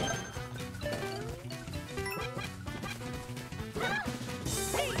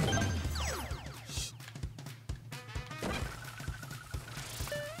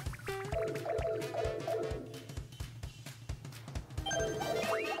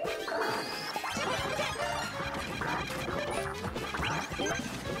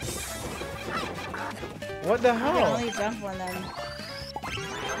 What the You hell? can only jump one then.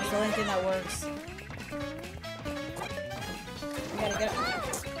 It's the only thing that works. You gotta get up.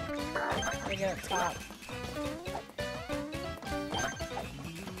 Gotta get up top.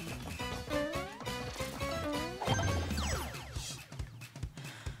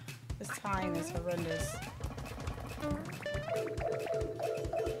 This time is horrendous.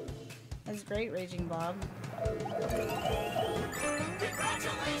 That's great, Raging Bob.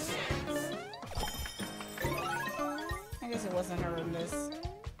 I guess it wasn't horrendous.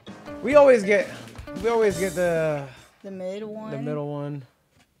 We always get the mid one. The middle one.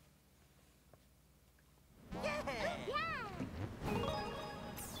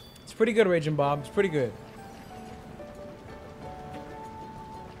 It's pretty good, Raging Bob. It's pretty good.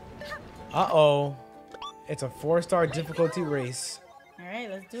 Uh-oh. It's a 4-star difficulty race. Alright,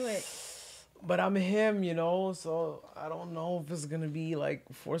 let's do it. But I'm him, you know, so I don't know if it's gonna be like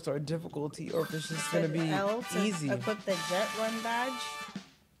 4-star difficulty or if it's just gonna be L to easy. Equip the jet run badge.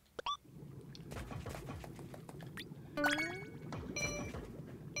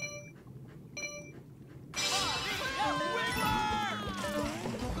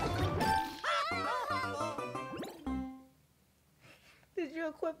 Did you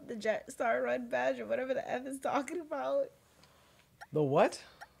equip the jet star run badge or whatever the F is talking about? The what?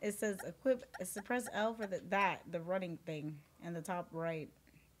 It says equip. Press L for the running thing in the top right.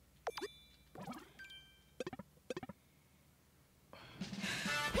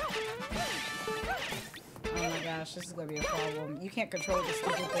 Oh my gosh, this is gonna be a problem. You can't control this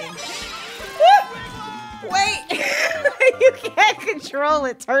stupid thing. Wait, you can't control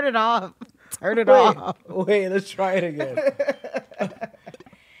it. Turn it off. Turn it off. Wait, let's try it again.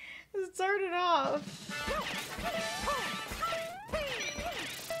 Just turn it off.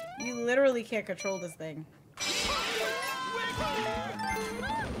 You literally can't control this thing.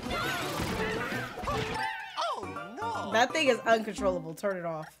 Oh no! That thing is uncontrollable. Turn it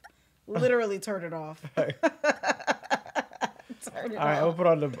off. Literally turn it off. Turn it All right, off. we'll put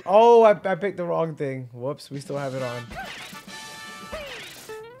on the. Oh, I picked the wrong thing. Whoops, we still have it on.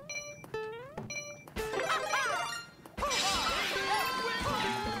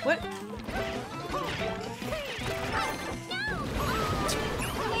 What?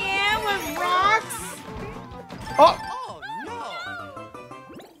 Yeah, with rocks. Oh! Oh no!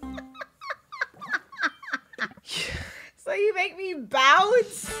 So you make me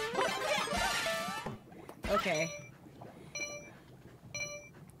bounce? Okay.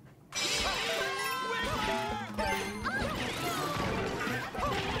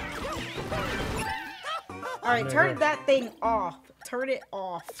 All right, turn that thing off. Turn it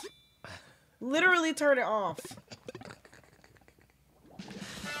off. Literally turn it off.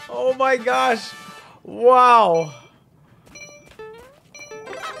 Oh my gosh! Wow!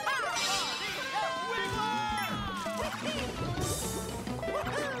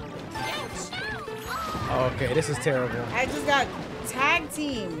 Okay, this is terrible. I just got tag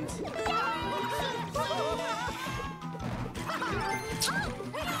teamed.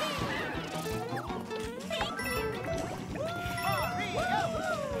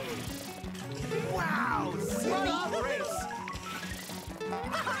 Wow! Smooth race.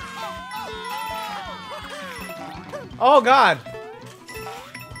 Oh God!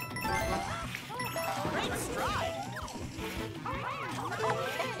 Great stride.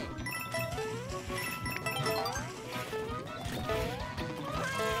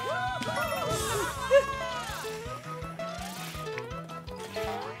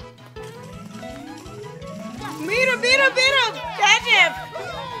 Beat him, beat him, beat him! Catch him!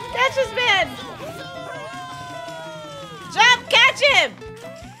 Catch this man! Jump, catch him!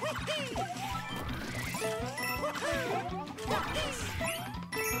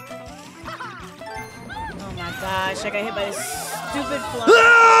 Oh my gosh, I got hit by this stupid fly.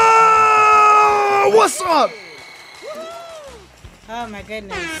 Ah, what's up? Oh my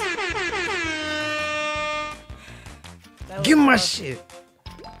goodness. That was Give me my rough. shit.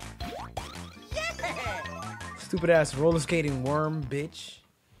 Stupid ass roller skating worm, bitch.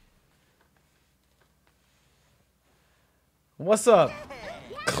 What's up?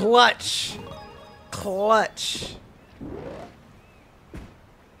 Clutch. Clutch.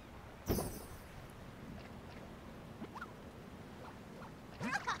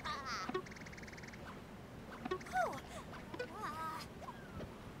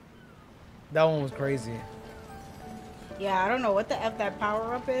 That one was crazy. Yeah, I don't know what the F that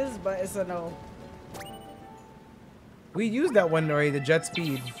power up is, but it's a no. We used that one already, the jet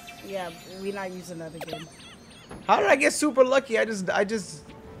speed. Yeah, we're not using that again. How did I get super lucky? I just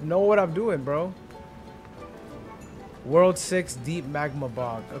know what I'm doing, bro. World 6 Deep Magma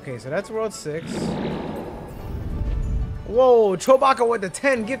Bog. Okay, so that's World 6. Whoa, Chewbacca with the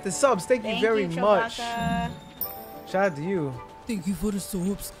 10 gifted subs. Thank you very Chewbacca. much. Shout out to you. Thank you for the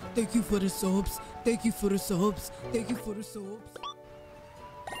subs. Thank you for the subs. Thank you for the subs. Thank you for the subs.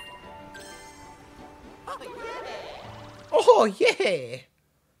 Oh, yeah.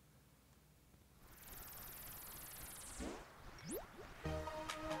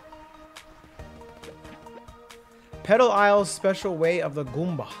 Pedal Isle's special way of the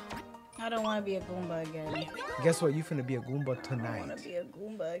Goomba. I don't want to be a Goomba again. Guess what? You finna be a Goomba tonight. I want to be a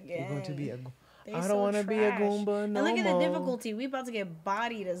Goomba again. You're going to be a They I so don't want to be a trash. Goomba no And look at the more. difficulty. We about to get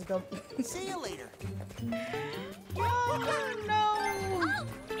bodied as go. See you later. Oh,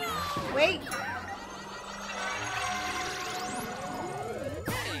 no. Wait.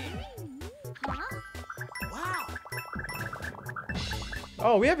 Wow.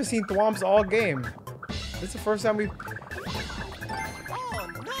 Oh, we haven't seen Thwomps all game. This is the first time we've... Oh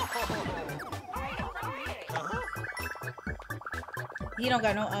no. He don't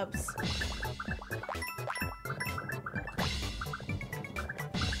got no ups.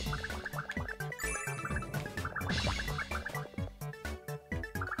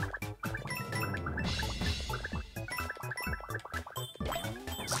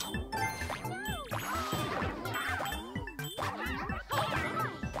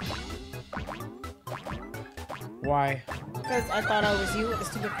 Why? Because I thought I was you with the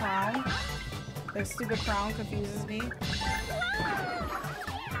stupid crown. The stupid crown confuses me.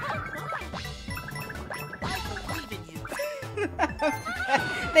 I believe in you.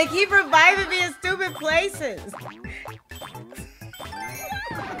 They keep reviving me in stupid places.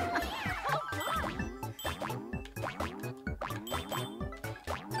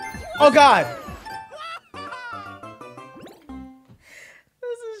 Oh, God!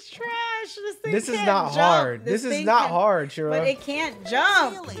 This is trash. This thing This is can't not jump. hard. This is thing not can't- hard, Shira. But it can't See you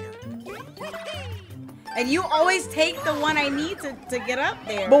jump. later. And you always take the one I need to get up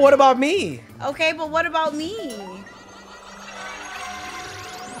there. But what about me? Okay, but what about me?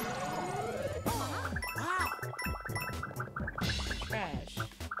 Trash.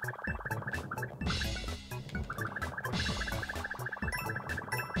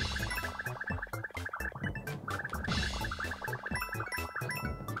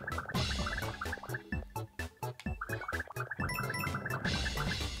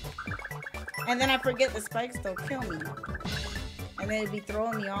 And then I forget the spikes don't kill me. And then it'd be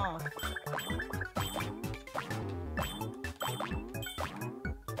throwing me off.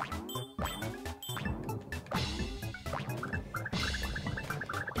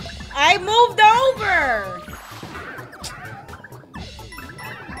 I moved over!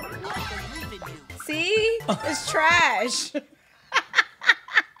 I believe in you. See? It's trash.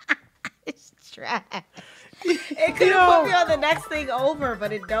 It's trash. It could have put me on the next thing over,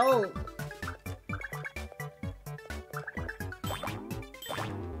 but it don't.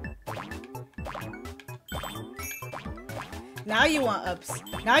 Now you want ups.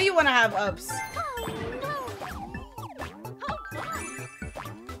 Now you want to have ups.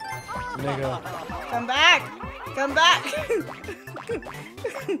 Nigga. Come back. Come back.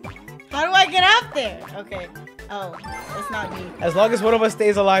 How do I get up there? Okay. Oh, that's not me. As long as one of us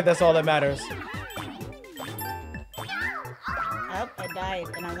stays alive, that's all that matters. Oh, I died,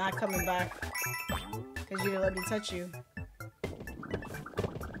 and I'm not coming back. Because you didn't let me touch you.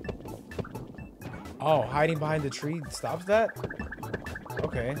 Oh, hiding behind the tree stops that?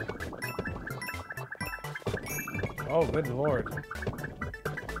 Okay. Oh, good lord.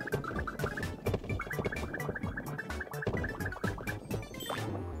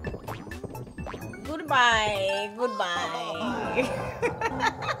 Goodbye. Goodbye.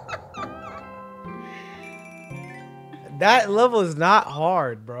 That level is not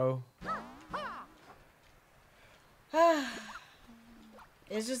hard, bro.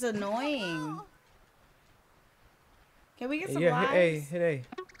 It's just annoying. Can we get some Yeah, lives? hit A.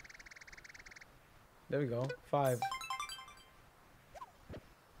 There we go. 5.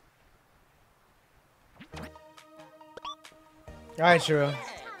 Alright, Shira.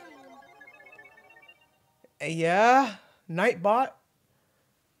 Yeah? Nightbot?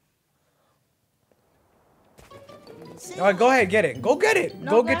 Alright, go ahead, get it. Go get it.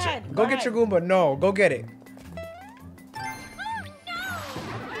 No, go go get ahead, your go go get your ahead. Goomba. No, go get it.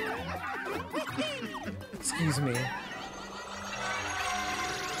 Excuse me.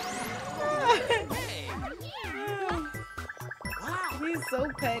 He's so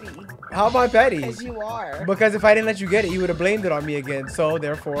petty. How am I petty? As you are. Because if I didn't let you get it, you would have blamed it on me again. So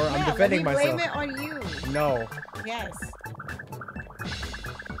therefore, I'm Yeah, defending let me myself. blame it on you. No. Yes.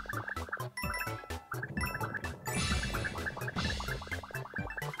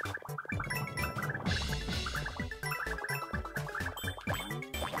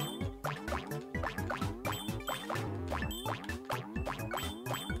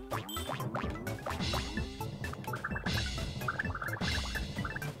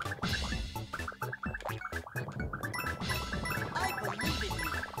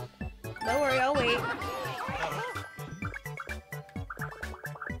 Don't worry, I'll wait.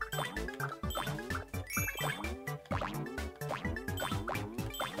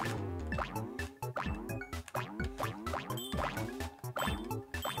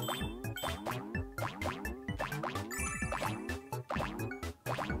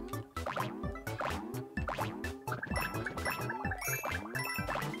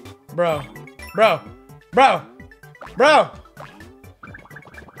 Bro. Bro. Bro. Bro.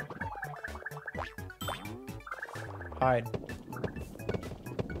 Hide.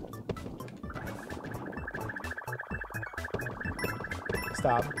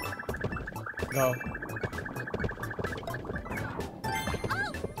 Stop. Go.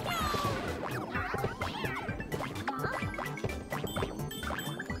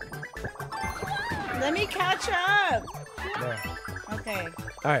 Let me catch up. There. Okay.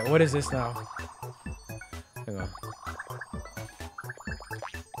 All right, what is this now? Hang on.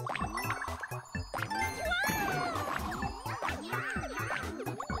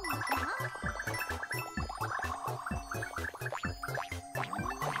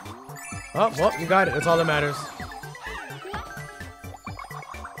 Oh, well, you got it. That's all that matters.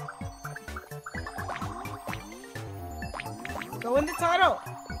 Go in the tunnel.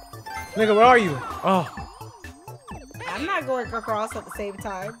 Nigga, where are you? Oh, I'm not going across at the same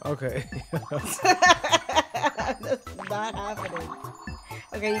time. okay. That's not happening.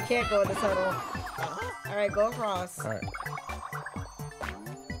 Okay, you can't go in the tunnel. All right, go across. All right.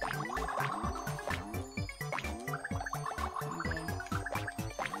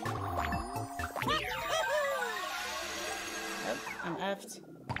 I'm effed.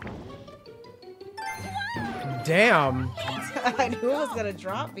 Damn. I knew it was gonna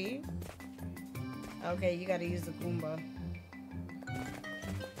drop me. Okay, you gotta use the Goomba.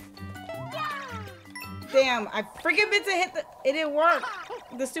 Damn, I freaking meant to hit the. It didn't work.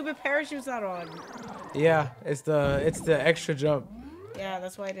 The stupid parachute's not on. Yeah, it's the extra jump. Yeah,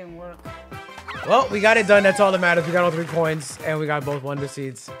 that's why it didn't work. Well, we got it done. That's all that matters. We got all 3 coins, and we got both Wonder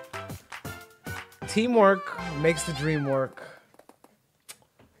Seeds. Teamwork makes the dream work.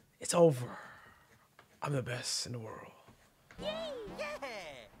 It's over. I'm the best in the world.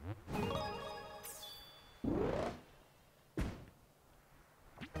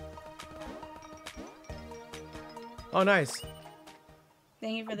 Oh, nice.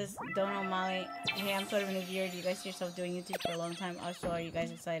 Thank you for this, Dono Molly. Hey, I'm sort of a new viewer. Do you guys see yourself doing YouTube for a long time? Also, are you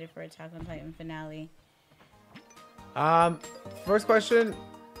guys excited for Attack on Titan finale? First question.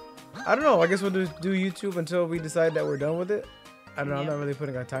 I don't know. I guess we'll do YouTube until we decide that we're done with it. I don't know. I'm not really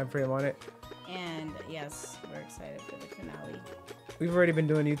putting a time frame on it. And yes, we're excited for the finale. We've already been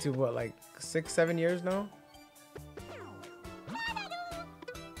doing YouTube, what, like 6-7 years now?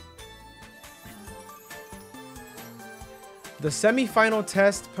 The semi-final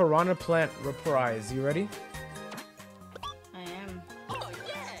test Piranha Plant reprise. You ready? I am.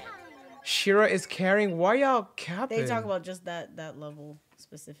 Shira is carrying. Why y'all capping? They talk about just that level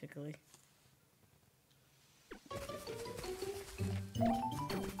specifically.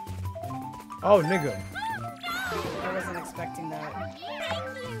 Oh, nigga. I wasn't expecting that.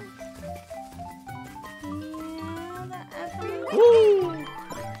 Woo!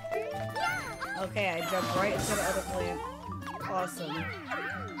 Okay, I jumped right into the other plant. Awesome.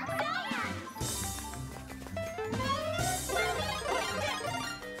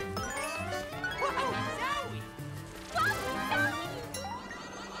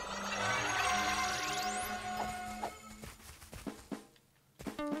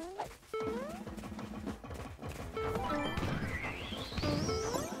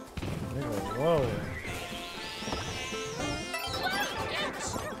 Whoa.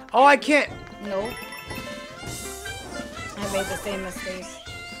 Oh, I can't. Nope. I made the same mistake.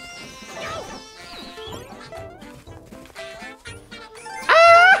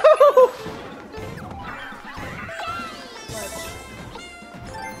 Ow!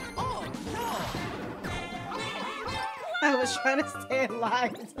 I was trying to stay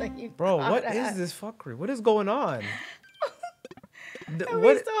alive until you. Bro, what is this fuckery? What is going on? And What?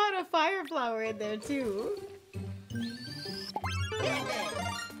 we still had a fire flower in there too.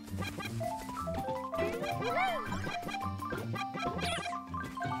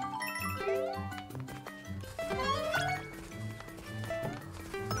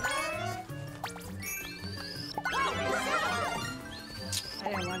 I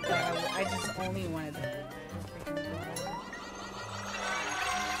didn't want that. I just only wanted the freaking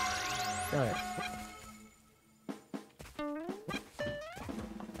All right.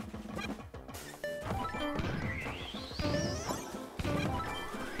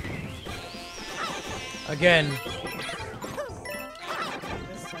 Again.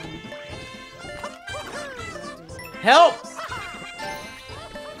 this time. Help!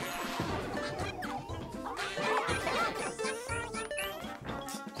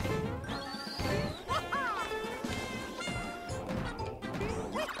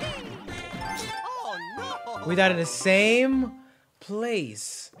 We died in the same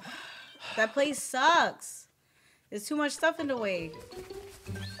place. That place sucks. There's too much stuff in the way.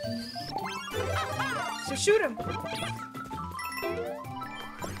 So shoot him.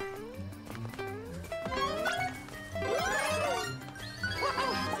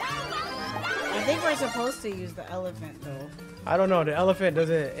 I think we're supposed to use the elephant though. I don't know. The elephant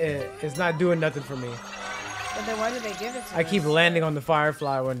doesn't. It's not doing nothing for me. But then why did they give it to us? I keep landing on the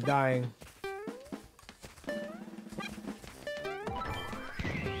firefly when dying.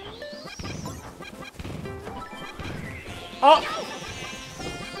 Oh!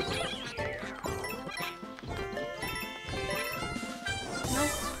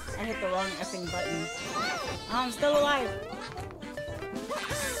 Nope. I hit the wrong effing button. I'm still alive.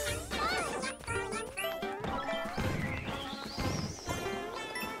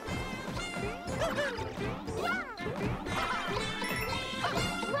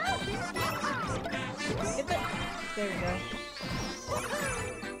 There we go.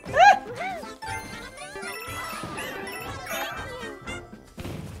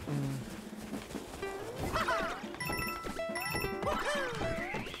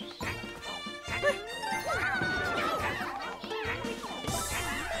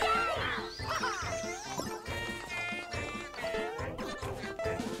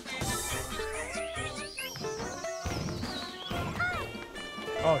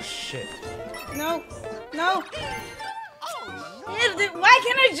 Oh shit! No, no. Why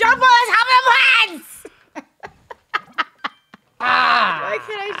can't I jump on the top of the plants? Why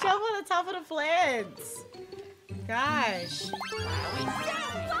can't I jump on the top of the plants? Gosh.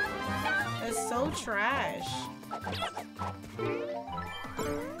 That's so trash.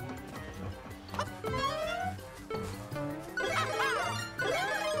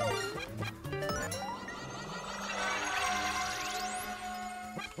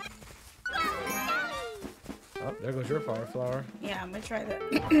 Oh, there goes your fire flower. Yeah, I'm gonna try the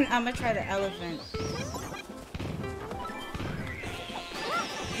I'm gonna try the elephant.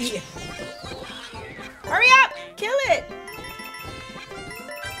 Yeah. Hurry up! Kill it!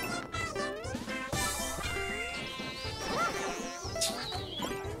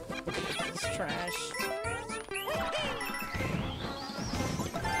 It's trash.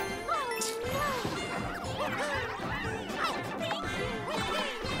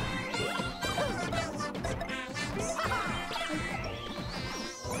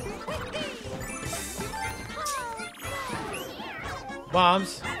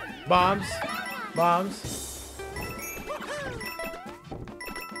 Bombs, bombs, bombs.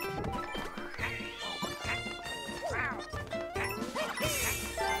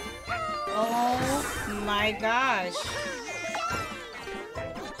 Oh my gosh.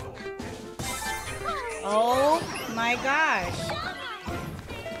 Oh my gosh.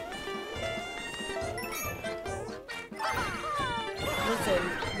 Listen,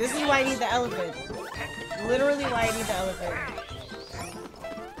 this is why I need the elephant. Literally why I need the elephant.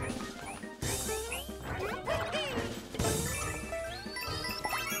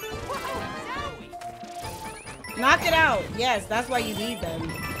 Knock it out. Yes, that's why you need them.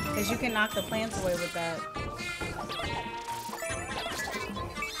 Because you can knock the plants away with that.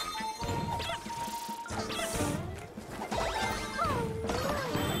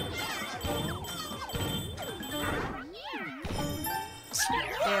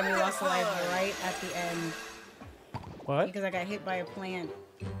 Damn, we lost a life right at the end. What? Because I got hit by a plant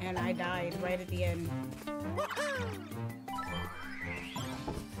and I died right at the end.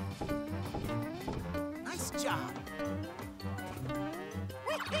 Nice job.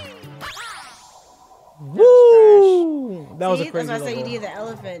 Woo! That was a crazy That's why I said you level. needed the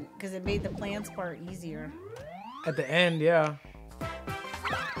elephant, because it made the plants part easier. At the end, yeah.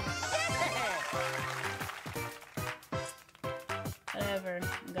 Whatever.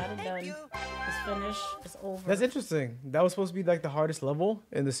 Got it done. It's finished. It's over. That's interesting. That was supposed to be like the hardest level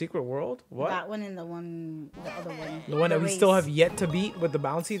in the secret world? What? That one and the other one. The one that we race. still have yet to beat with the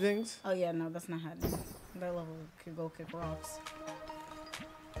bouncy things? Oh yeah, no, that's not happening. That level could go kick rocks.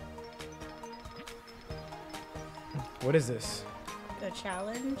 What is this? The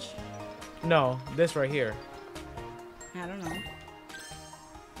challenge? No, this right here. I don't know.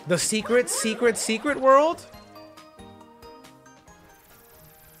 The secret world?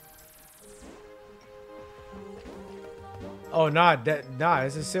 Oh, nah,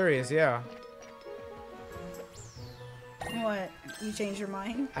 this is serious, yeah. What? You changed your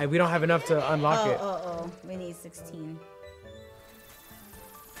mind? We don't have enough to unlock it. Oh. We need 16.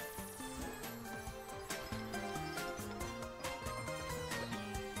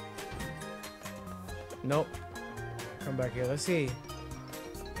 Nope. Come back here. Let's see.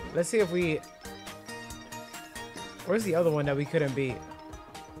 Let's see if we... Where's the other one that we couldn't beat?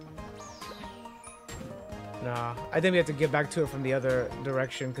 Nah. I think we have to get back to it from the other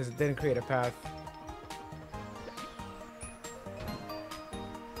direction because it didn't create a path.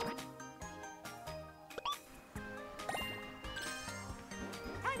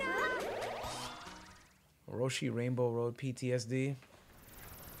 Roshi Rainbow Road PTSD.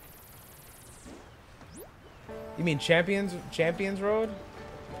 You mean Champions Road?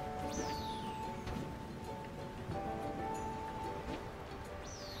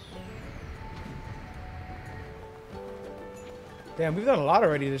 Damn, we've done a lot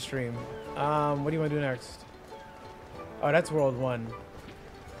already this stream. What do you want to do next? Oh, that's World 1.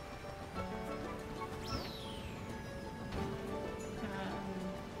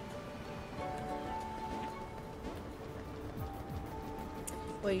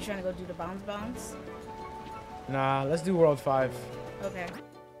 Wait, you trying to go do the bounce? Nah, let's do World 5. Okay.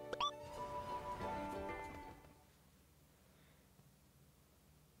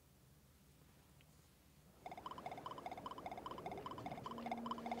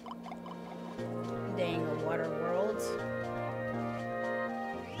 Dang, a water world.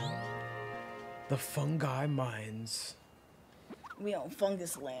 The Fungi Mines. We on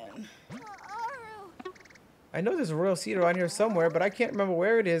Fungus Land. I know there's a royal seed around here somewhere, but I can't remember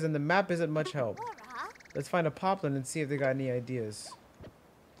where it is, and the map isn't much help. Let's find a poplin and see if they got any ideas.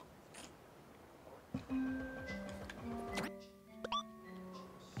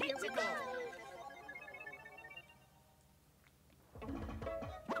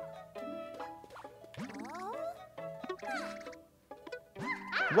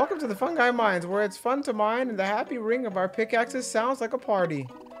 Welcome to the Fungi Mines, where it's fun to mine and the happy ring of our pickaxes sounds like a party.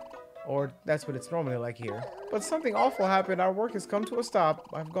 Or that's what it's normally like here. But something awful happened. Our work has come to a stop.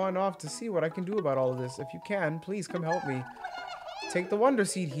 I've gone off to see what I can do about all of this. If you can, please come help me. Take the Wonder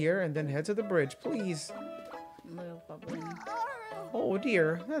Seed here and then head to the bridge, please. Oh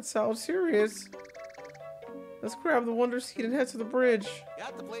dear, that sounds serious. Let's grab the Wonder Seed and head to the bridge.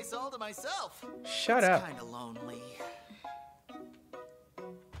 Got the place all to myself. Shut up. Kinda lonely.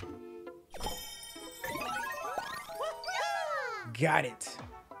 Got it.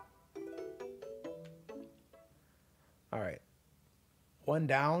 All right. One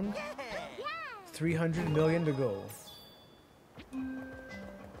down. 300 million to go.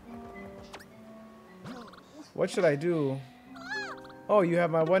 What should I do? Oh, you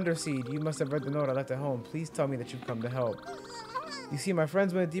have my Wonder Seed. You must have read the note I left at home. Please tell me that you've come to help. You see, my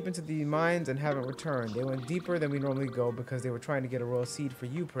friends went deep into the mines and haven't returned. They went deeper than we normally go because they were trying to get a royal seed for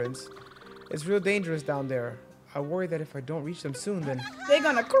you, Prince. It's real dangerous down there. I worry that if I don't reach them soon, then... They're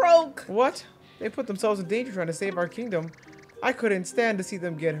gonna croak! What? They put themselves in danger trying to save our kingdom. I couldn't stand to see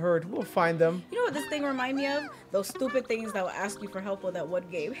them get hurt. We'll find them. You know what this thing remind me of? Those stupid things that will ask you for help with that one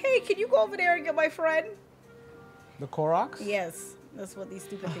game. Hey, can you go over there and get my friend? The Koroks? Yes. That's what these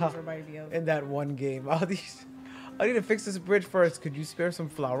stupid things remind me of. In that one game. I need to fix this bridge first. Could you spare some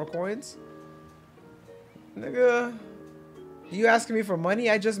flower coins? Nigga. You asking me for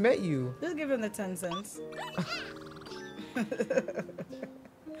money? I just met you. Just give him the 10 cents.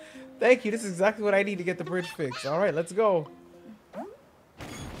 Thank you. This is exactly what I need to get the bridge fixed. All right, let's go.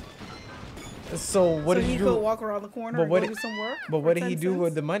 So what did you do? So he could walk around the corner and go do some work? But what did he do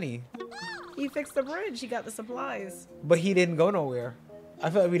with the money? He fixed the bridge. He got the supplies. But he didn't go nowhere. I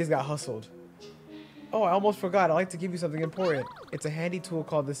feel like we just got hustled. Oh, I almost forgot. I'd like to give you something important. It's a handy tool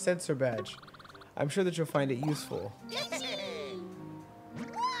called the sensor badge. I'm sure that you'll find it useful.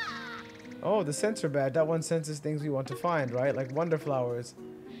 Oh, the sensor badge. That one senses things we want to find, right? Like wonder flowers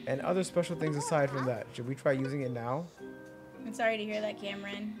and other special things aside from that. Should we try using it now? I'm sorry to hear that,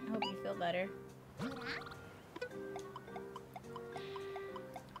 Cameron. I hope you feel better.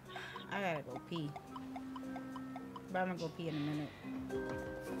 I gotta go pee. But I'm gonna go pee in a minute.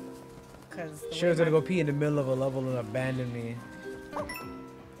 Cause Cher's gonna go pee in the middle of a level and abandon me.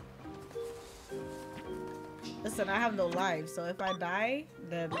 Listen, I have no lives, so if I die,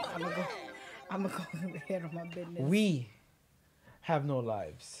 then I'm gonna go handle my business. We have no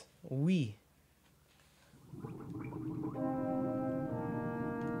lives. We.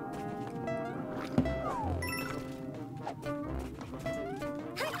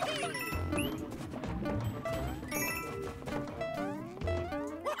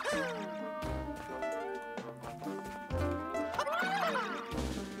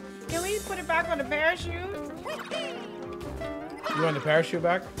 Can we put it back on the parachute? You want the parachute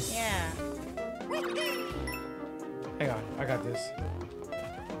back? Yeah. Hang on, I got this.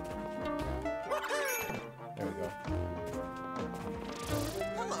 There we go.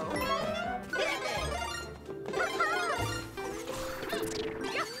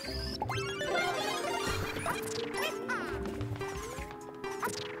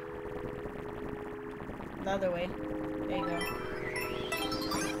 The other way. There you go.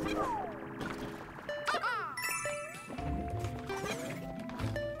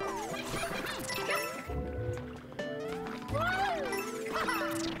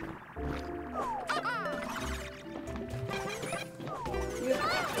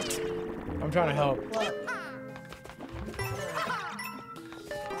 I'm trying to help. Look.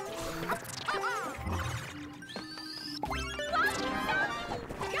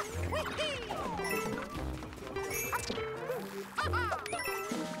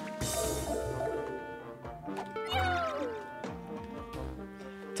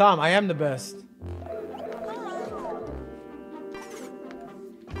 Tom, I am the best.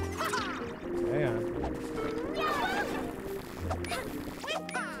 Hang on.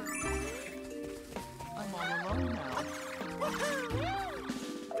 I'm all alone now.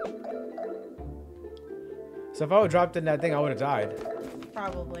 So if I would dropped in that thing, I would have died.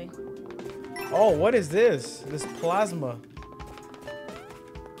 Probably. Oh, what is this? This plasma.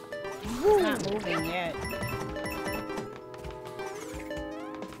 It's not moving yet.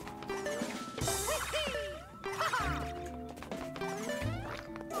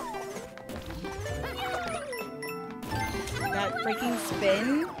 That freaking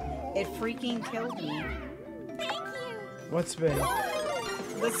spin, it freaking killed me. What spin?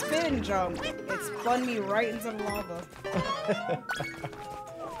 The spin jump, it spun me right into the lava.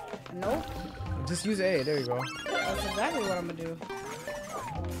 Nope. Just use A. There you go. That's exactly what I'm gonna do.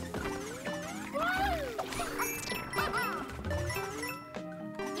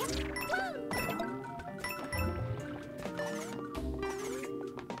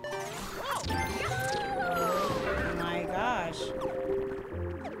 Oh my gosh.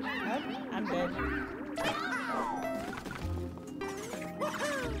 Nope, I'm dead.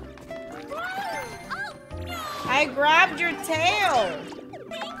 I grabbed your tail!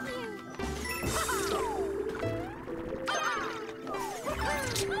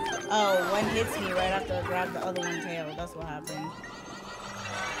 Oh, one hits me right after I grab the other one's tail. That's what happened.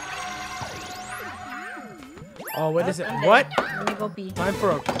 Oh, what is it? I'm dead. What? Let me go pee. Time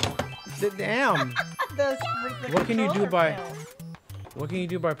for a... Damn. The What can you do controller by... fell. What can you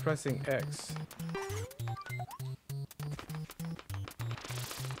do by pressing X?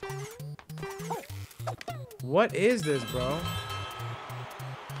 What is this, bro?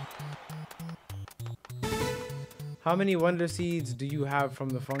 How many wonder seeds do you have from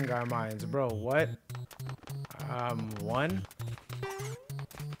the fungi mines? Bro, what? One?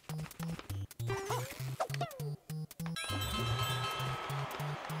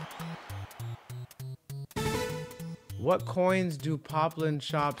 What coins do poplin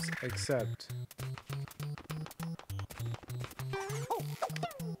shops accept?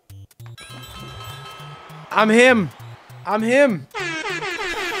 I'm him! I'm him!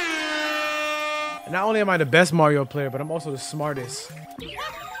 Not only am I the best Mario player, but I'm also the smartest.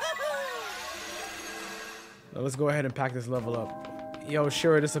 Now let's go ahead and pack this level up. Yo,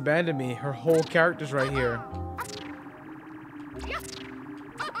 Shira just abandoned me. Her whole character's right here.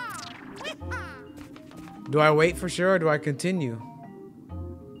 Do I wait for Shira or do I continue?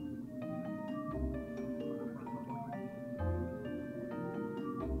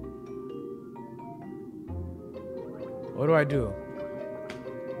 What do I do?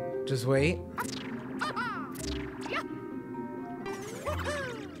 Just wait?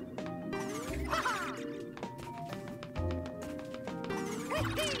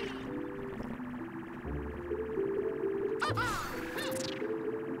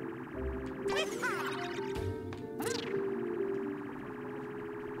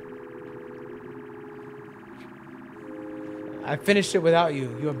 I finished it without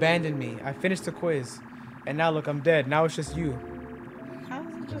you. You abandoned me. I finished the quiz. And now look, I'm dead. Now it's just you. How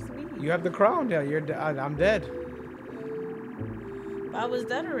is it just me? You have the crown now. I'm dead. I was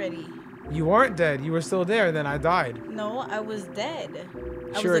dead already. You weren't dead. You were still there. Then I died. No, I was dead.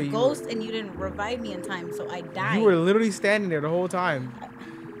 I Sure, was a you ghost and you didn't revive me in time, so I died. You were literally standing there the whole time.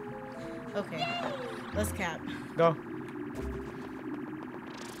 Okay, let's cap. Go.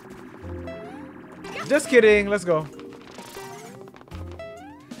 Just kidding. Let's go.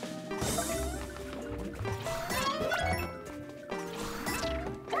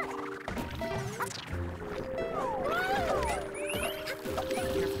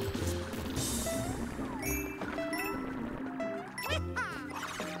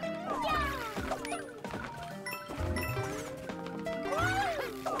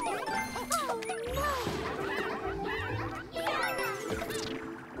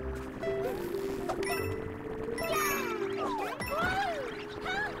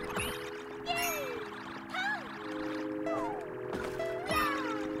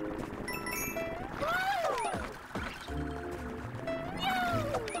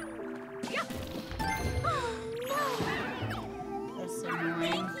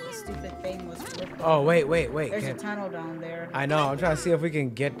 Oh, wait. There's a tunnel down there. I know. I'm trying to see if we can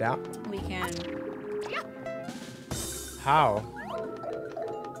get down. We can. How?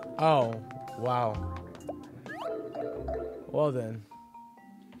 Oh, wow. Well then.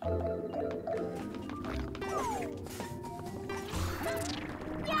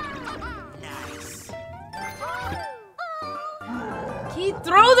 Nice. He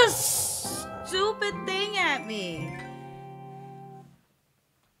threw the stupid thing at me.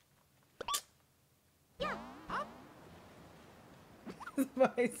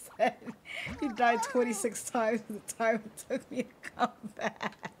 What I said. He died 26 times the time it took me to come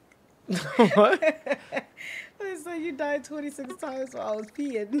back. What? I said you died 26 times while I was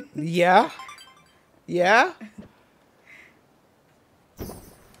peeing. Yeah? Yeah?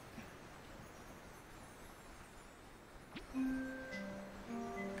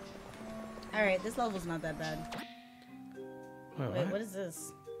 Alright, this level's not that bad. Wait, what is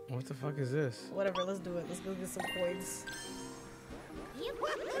this? What the fuck is this? Whatever, let's do it. Let's go get some coins.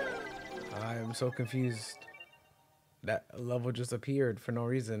 I am so confused. That level just appeared for no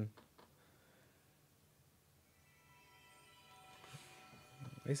reason.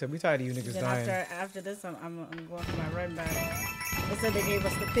 They said we tired of you niggas Then dying. after this, I'm going for my run back. They said they gave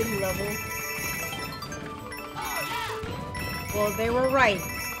us the pity level. Well, they were right.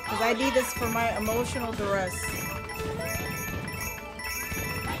 Because I need this for my emotional duress.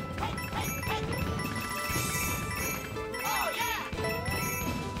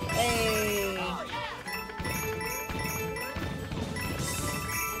 Hey.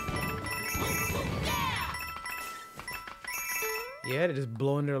 Yeah, they're just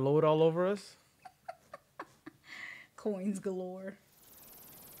blowing their load all over us. Coins galore.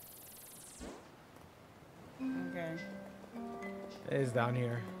 Okay. It is down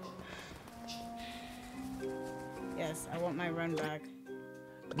here. Yes, I want my run back.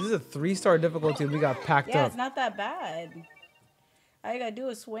 This is a 3-star difficulty and we got packed Yeah, up. it's not that bad. All you gotta do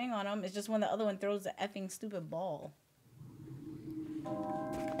is swing on them. It's just when the other one throws the effing stupid ball.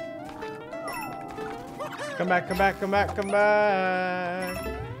 Come back, come back, come back, come back.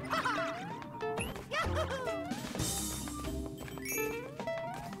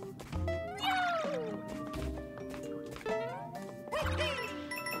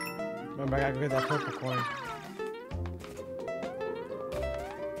 Remember, I gotta go get that purple coin.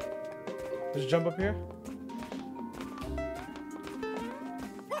 Just jump up here.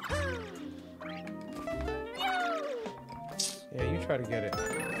 Yeah, you try to get it.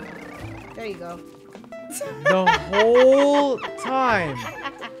 There you go. The whole time.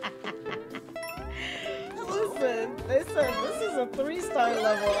 Listen, they said this is a 3-star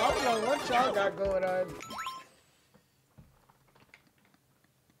level. I don't know what y'all got going on.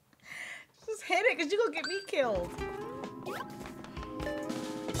 Just hit it, because you're going to get me killed.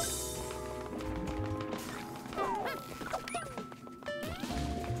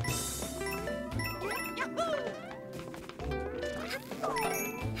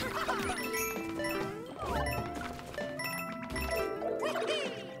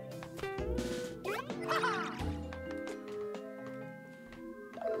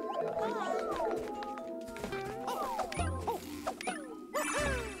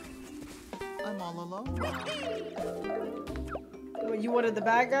 I'm all alone now. What, you wanted the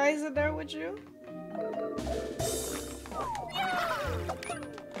bad guys in there with you?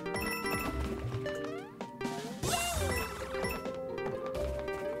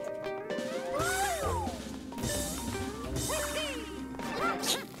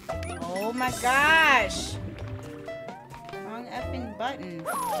 Oh my gosh! Wrong effing button.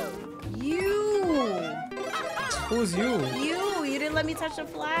 You! Who's you? You didn't let me touch the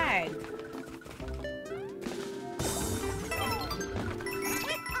flag.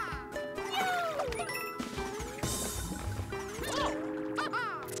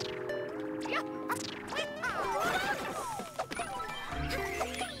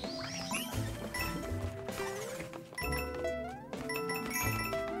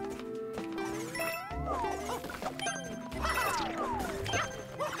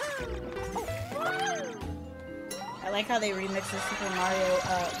 I like how they remix the Super Mario,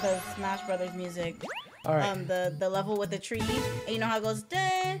 the Smash Brothers music. All right. The level with the tree, and you know how it goes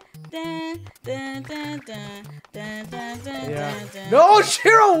dun dun dun dun dun dun dun dun Yeah. dun dun. No,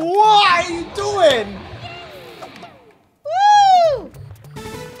 Shiro, what are you doing? Woo!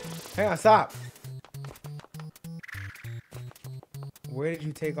 Hang on, stop. Where did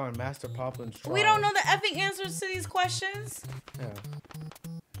you take on Master Poplin's trial? We don't know the effing answers to these questions. Yeah.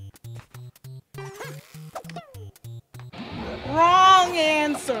 Wrong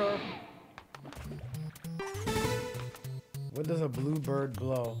answer. What does a blue bird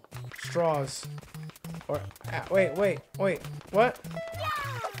blow? Straws. Or wait, what?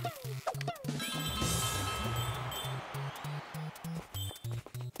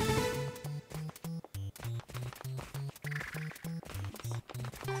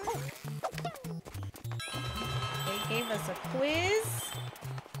 They gave us a quiz.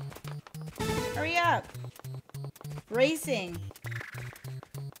 Hurry up. Racing.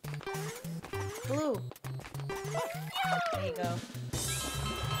 Blue. There you go.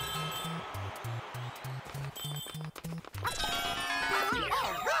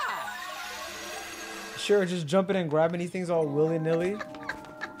 Sure, just jumping and grabbing these things all willy-nilly.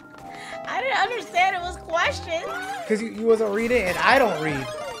 I didn't understand it was questions. Because you wasn't reading and I don't read.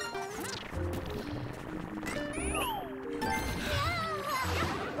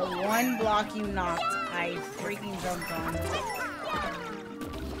 The one block you knocked, I freaking jumped on.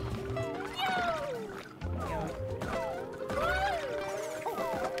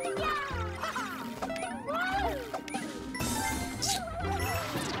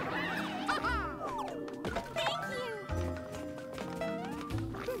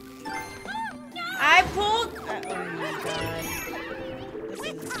 I pulled. Oh my god. This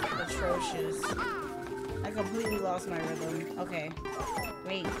is atrocious. I completely lost my rhythm. Okay.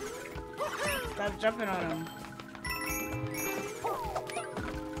 Wait. Stop jumping on him.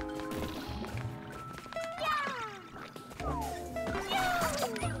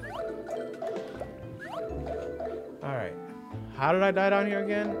 Alright. How did I die down here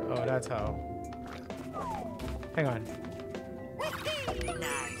again? Oh, that's how. Hang on.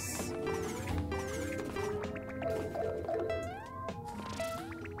 Nice.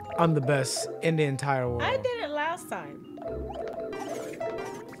 I'm the best in the entire world. I did it last time.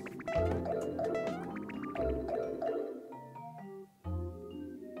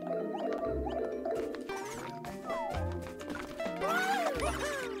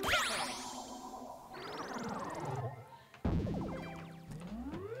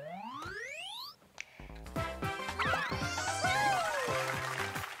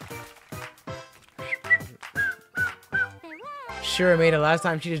 Sure made it last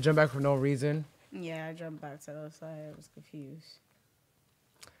time. She just jumped back for no reason. Yeah, I jumped back to the other side. I was confused.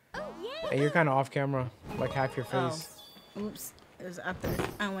 Hey, you're kind of off camera, like half your face. Oh, oops. It was after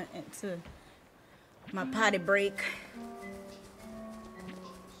I went into my potty break.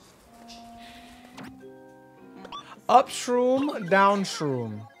 Up shroom, down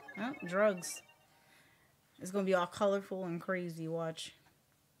shroom. Oh, drugs. It's gonna be all colorful and crazy. Watch.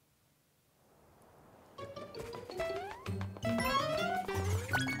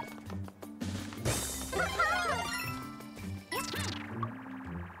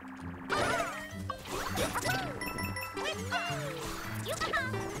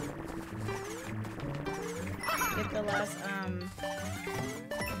 Get the last,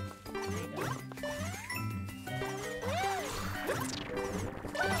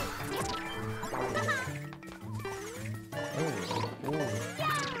 there you go.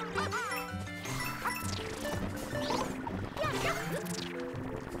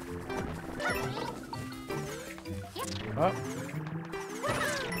 Up.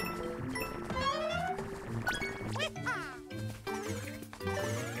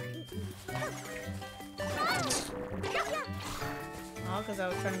 Oh, because I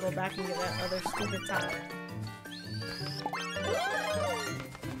was trying to go back and get that other stupid tire.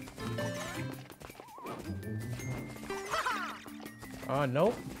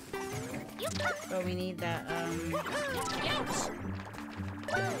 Nope. So we need that, I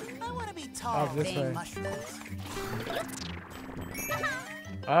want to be tall. Up this way. Mushrooms.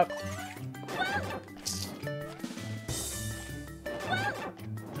 Up.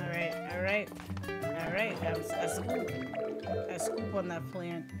 Alright. A scoop on that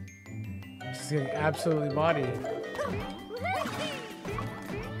plant. She's getting absolutely bodied.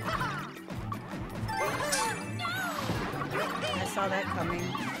 I saw that coming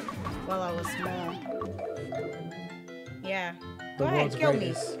while I was small. Yeah. Go ahead, kill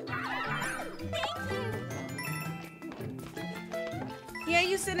me. Yeah,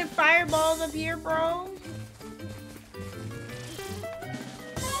 you sending fireballs up here, bro?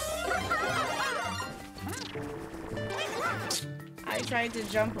 I tried to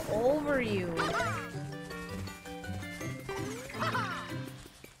jump over you.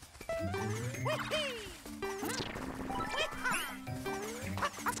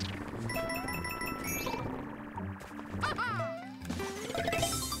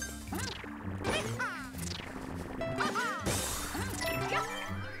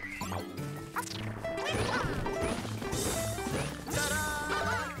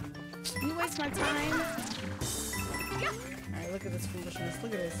 You waste my time. Alright, look at this foolishness.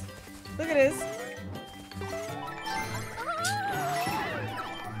 Look at this. Look at this.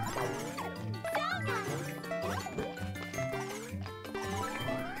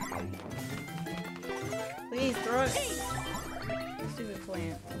 Destroy. Stupid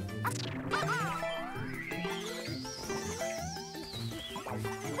plant.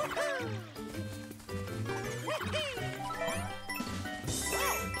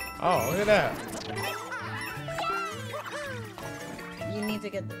 Oh, look at that. You need to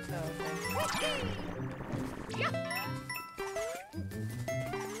get the. Oh, okay.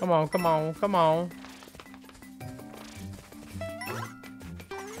 Come on, come on, come on.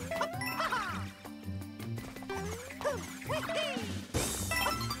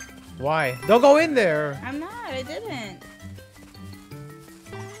 Why? Don't go in there. I'm not. I didn't.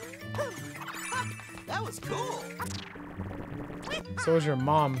 That was cool. So was your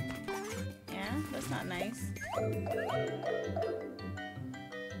mom. Yeah, that's not nice.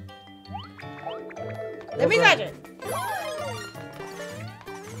 Let me touch it.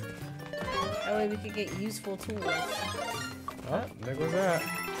 That way we could get useful tools. Oh, there goes that.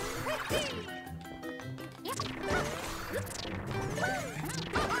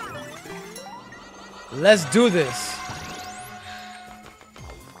 Let's do this.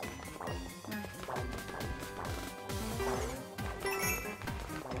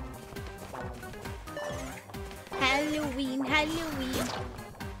 Halloween, Halloween.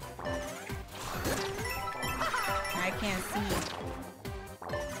 I can't see.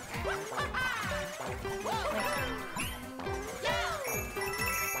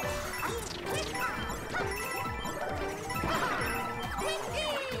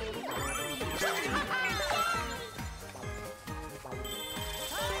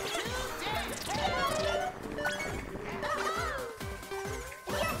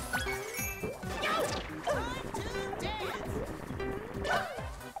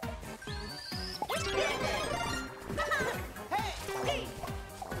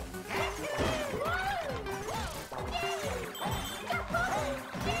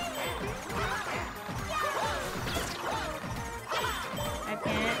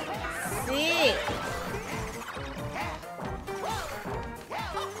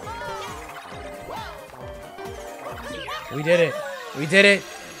 We did it. We did it.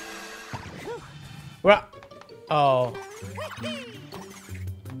 Well, oh.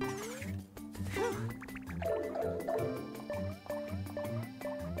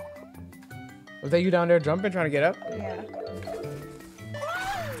 Was that you down there jumping, trying to get up? Yeah.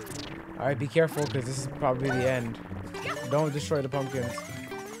 All right, be careful, because this is probably the end. Don't destroy the pumpkins.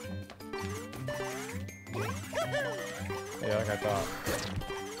 Yeah, like I thought.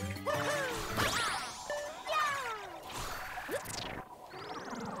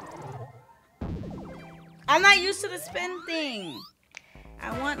 I'm not used to the spin thing.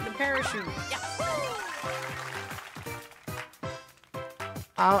 I want the parachute.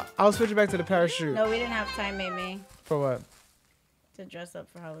 I'll switch it back to the parachute. No, we didn't have time, Mei. For what? To dress up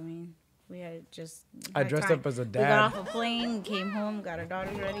for Halloween. We had just. I dressed up as a dad. We got off a plane, came home, got our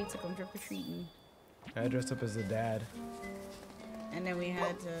daughters ready, took them trick or treating. I dressed up as a dad. And then we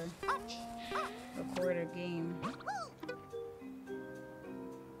had to record a game.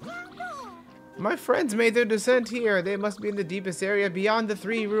 My friends made their descent here. They must be in the deepest area beyond the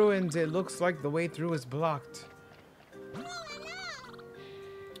 3 ruins. It looks like the way through is blocked.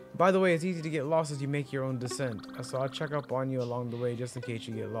 By the way, it's easy to get lost as you make your own descent. So I'll check up on you along the way just in case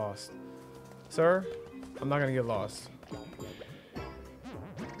you get lost. Sir, I'm not gonna get lost.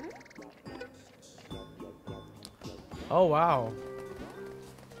 Oh, wow.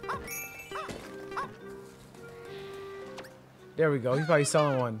 There we go. He's probably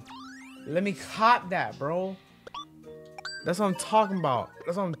selling one. Let me cop that, bro. That's what I'm talking about.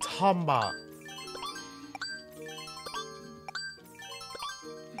 That's what I'm talking about.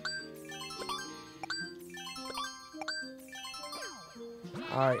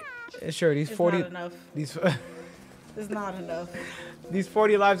 All right. Sure, these 40. Not enough. These. It's not enough. These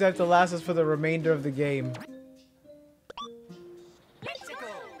 40 lives have to last us for the remainder of the game.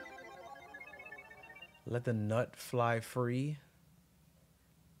 Let the nut fly free.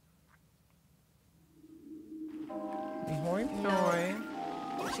 No.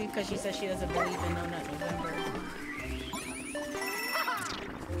 Because she said she doesn't believe in No Nut November.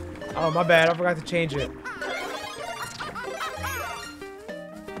 Oh, my bad. I forgot to change it.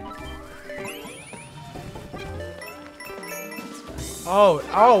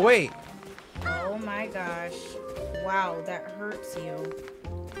 Oh, wait. Oh my gosh. Wow, that hurts you.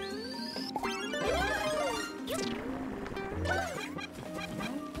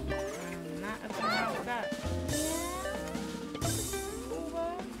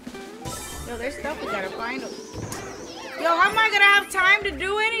 Yo, there's stuff we gotta find. Yo, how am I gonna have time to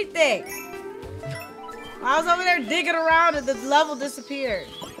do anything? I was over there digging around and the level disappeared.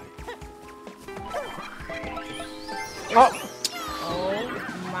 Oh!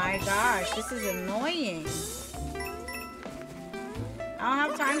 Oh my gosh, this is annoying. I don't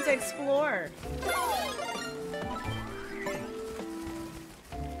have time to explore.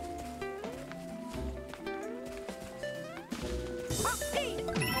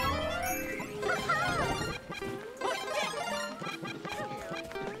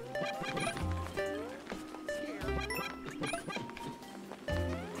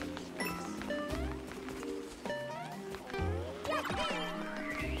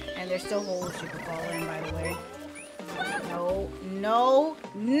 And there's still holes you can fall in, by the way. No, no,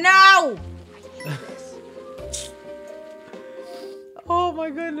 no! Oh my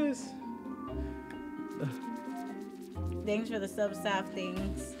goodness. Thanks for the sub-staff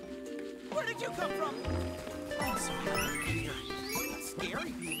things. Where did you come from? I'm sorry, Peter. It's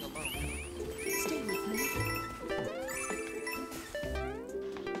scary being alone. Stay with me.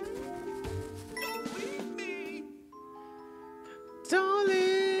 Don't leave me. Don't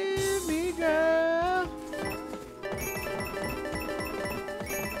leave me, girl.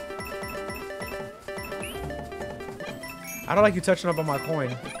 I don't like you touching up on my coin.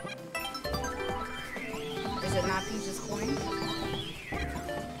 Is it not Peach's coin?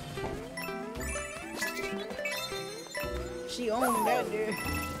 She owned that, dude.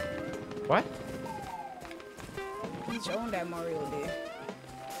 What? Peach owned that Mario, dude.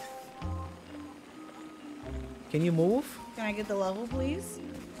 Can you move? Can I get the level, please?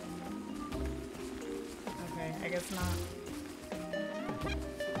 Okay, I guess not.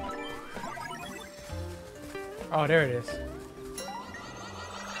 Oh, there it is.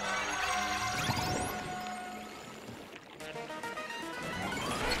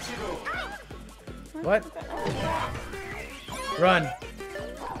 What? Run.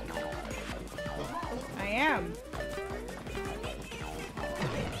 I am.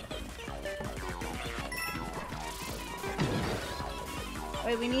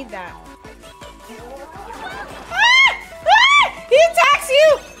 Wait, we need that. Ah! Ah! He attacks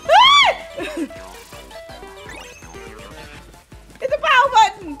you! Ah! Hit the power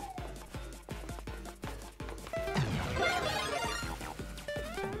button!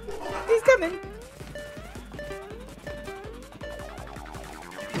 He's coming.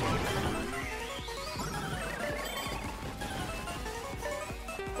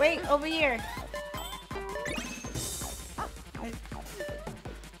 Wait, over here.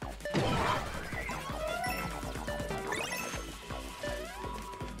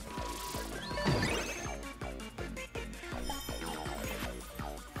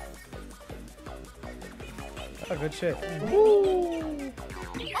 Oh, good shit. Woo!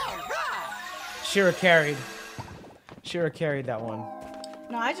 Shira carried. Shira carried that one.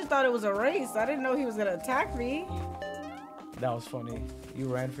 No, I just thought it was a race. I didn't know he was gonna attack me. That was funny. You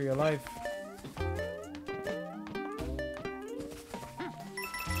ran for your life.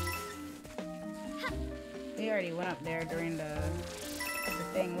 We already went up there during the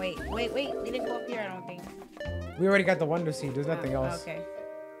thing. Wait. We didn't go up here, I don't think. We already got the Wonder Seed. There's nothing else. Okay.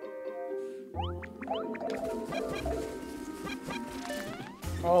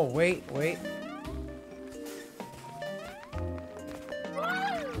 Oh, wait. I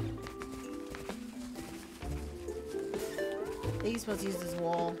think he's supposed to use this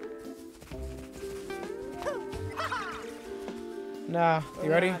wall. Nah. But You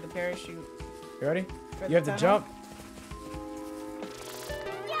we ready? don't have the parachute. You ready? For You have the to tunnel? jump.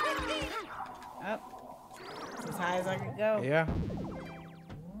 Up. As high as I could go. Yeah.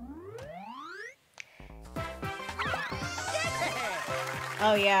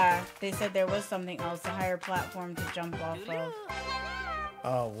 Oh yeah, they said there was something else, a higher platform to jump off of.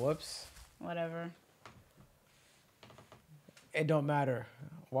 Oh, whoops. Whatever. It don't matter.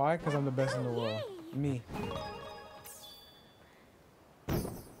 Why? Because I'm the best in the world. Me.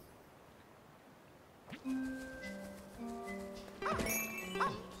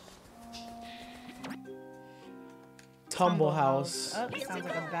 Tumble House. Oh, sounds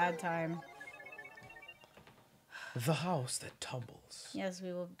like a bad time. The house that tumbles. Yes,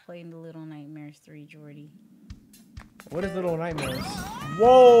 we will be playing the Little Nightmares 3, Jordy. What is Little Nightmares?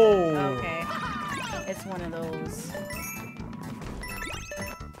 Whoa! Okay. It's one of those.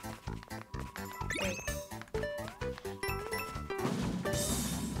 Wait.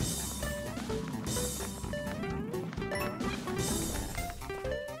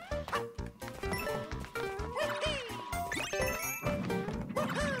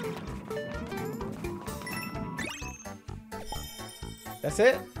 That's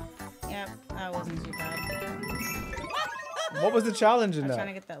it? Yep, that wasn't too bad. What was the challenge in I'm trying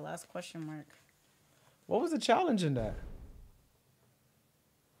to that? get that last question mark. What was the challenge in that?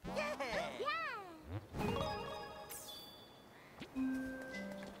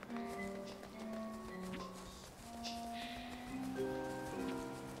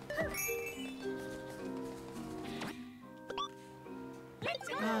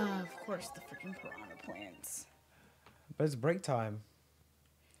 course, the freaking piranha plants. But it's break time.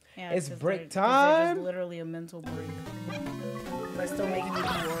 Yeah, it's break they're time. just literally a mental break. But still making me do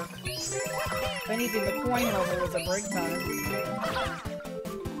work. If anything, the coin level is a break time.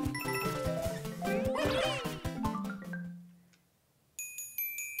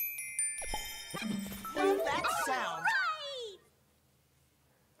 That sound.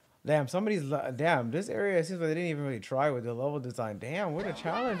 Damn, damn, this area seems like they didn't even really try with the level design. Damn, where the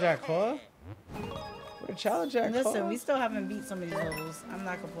challenge at, Club? Where the challenge at, Club? Listen, we still haven't beat some of these levels. I'm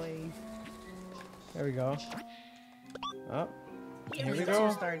not complaining. There we go. Oh, here we It's go.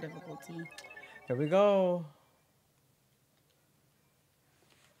 2-star difficulty. Here we go.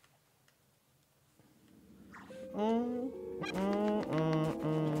 Oh,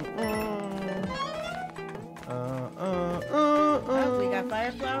 we got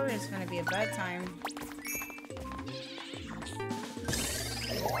fire flower. It's gonna be a bad time.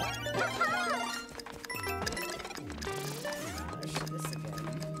 This again.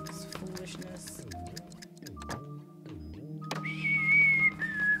 This foolishness.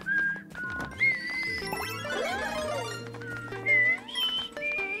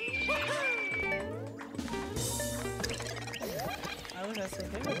 Why was that so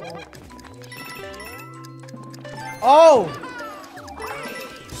difficult? Oh!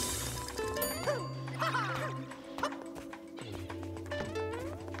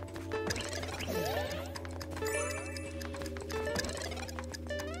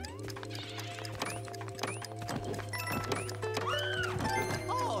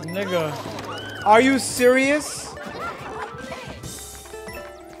 Nigga, are you serious? All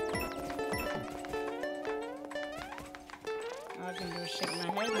I can do is shake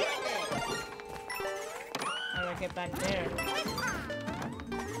my head. How do I get back there?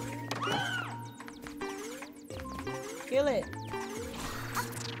 Kill it.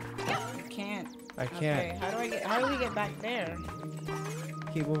 You can't. I can't. Okay, how do we get back there?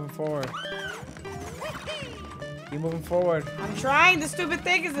 Keep moving forward. Keep moving forward. I'm trying. The stupid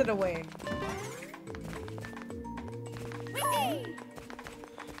thing is in the way.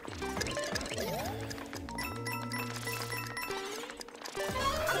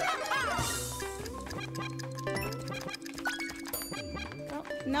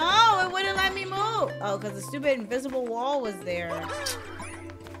 No, it wouldn't let me move. Oh, because the stupid invisible wall was there.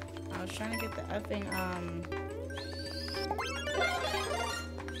 I was trying to get the effing,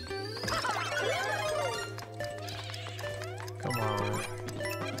 Come on.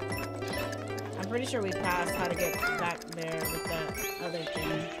 I'm pretty sure we passed how to get back there with that other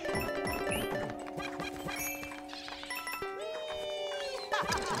thing.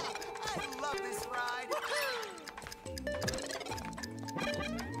 I love this ride.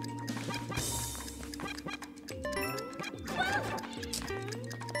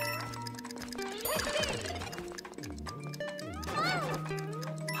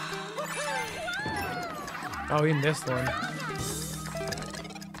 Oh, we missed one.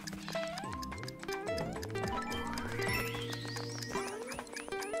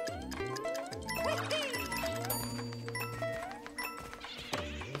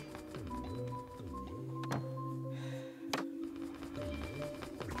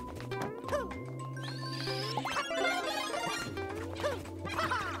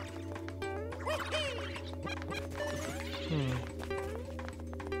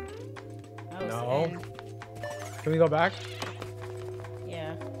 No. Can we go back?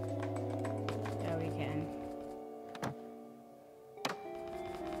 Yeah. Yeah, we can.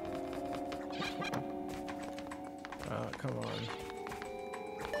 Come on.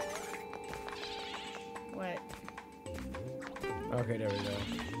 What? Okay, there we go.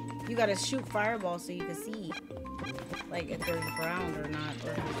 You gotta shoot fireballs so you can see, like, if there's ground or not,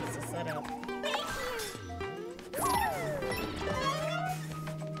 or if it's a setup.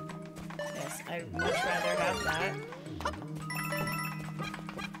 Yes, I'd much rather have that.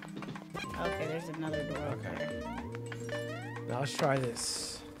 Okay, there's another door. Okay. Now let's try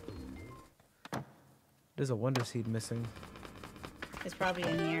this. There's a wonder seed missing. It's probably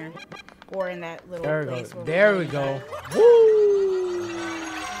in here, or in that little There we place. go. Where There we're we going go. back. Woo!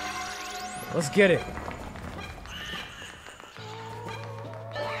 Let's get it.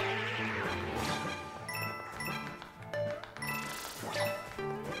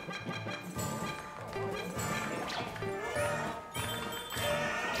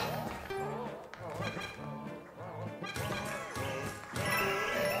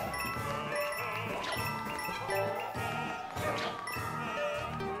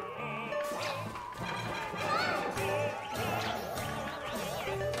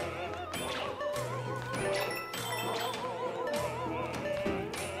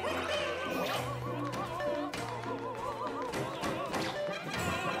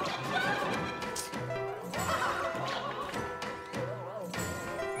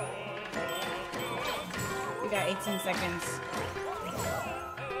 got 18 seconds.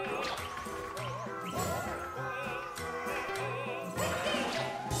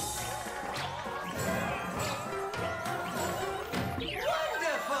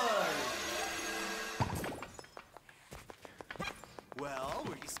 Well,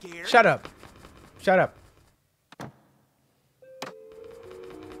 were you scared? Shut up. Shut up.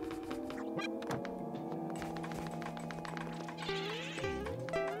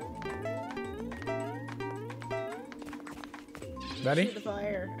 Ready? Shoot the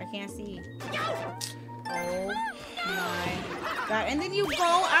fire. I can't see. Oh my god. And then you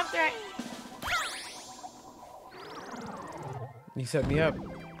go after I... You set me up.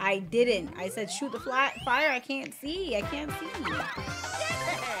 I didn't. I said shoot the fire. I can't see. I can't see.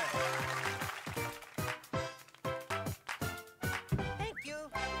 Thank you.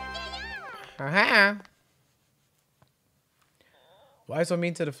 Uh-huh. Why so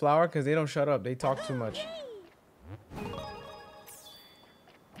mean to the flower? Because they don't shut up. They talk too much.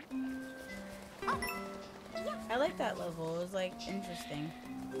 I like that level. It was like interesting.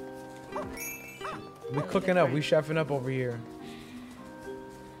 We cooking up. We chefing up over here.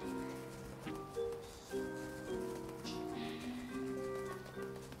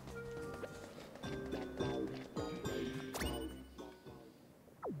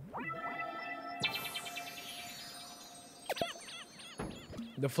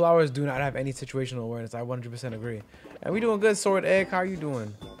 The flowers do not have any situational awareness. I 100% agree. And we doing good, Sword Egg. How are you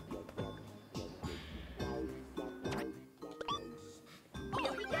doing?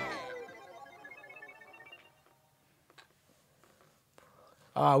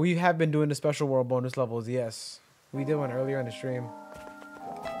 We have been doing the special world bonus levels. Yes, we did one earlier in the stream.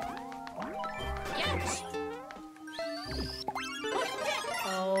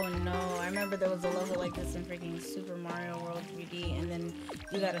 Oh no, I remember there was a level like this in freaking Super Mario World 3D, and then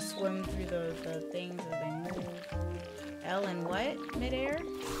you gotta swim through the things as they move. L and what? Midair?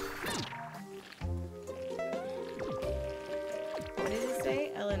 What did it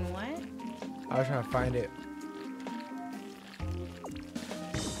say? L and what? I was trying to find it.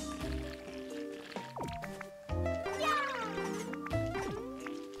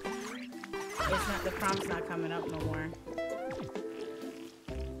 It's not, the prompt's not coming up no more.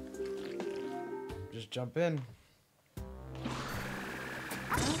 Just jump in.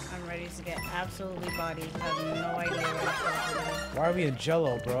 I'm ready to get absolutely bodied. I have no idea what I'm supposed to do. Why are we in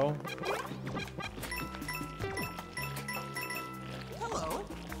Jello, bro? Hello.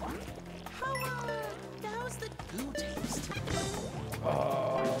 How's the goo taste?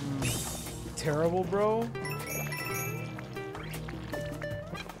 Terrible, bro.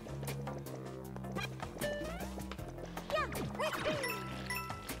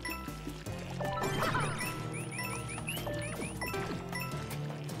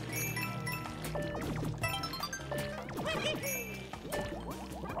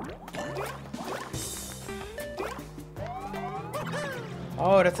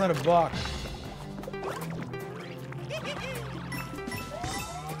 Oh, that's not a block.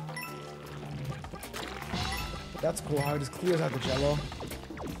 That's cool how it just clears out the Jello.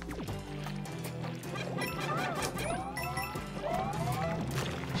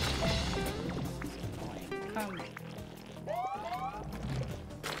 Come.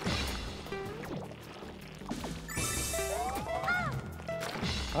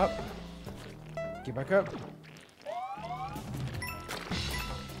 Up. Get back up.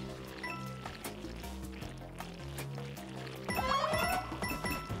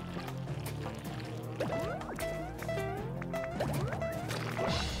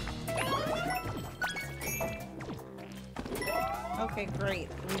 Okay, great.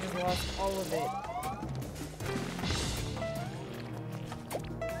 We just lost all of it.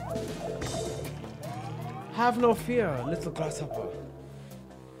 Have no fear, little grasshopper.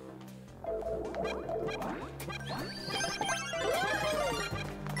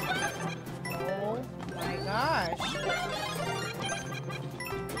 Oh my gosh.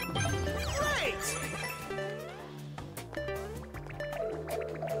 Great.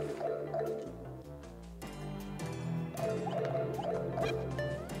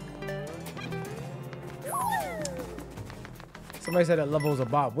 Somebody said that level was a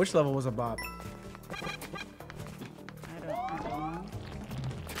bop. Which level was a bop? I don't know.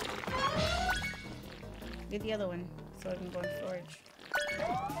 Get the other one so I can go in storage.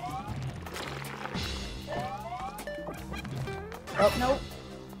 Oh, Nope. Nope.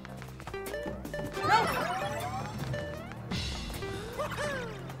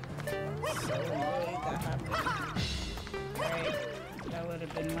 So annoyed that happened. Right. That would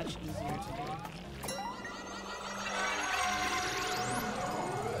have been much easier to do.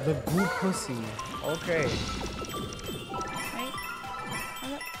 The goo pussy. Okay. Wait.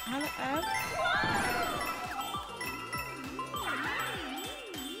 How the F?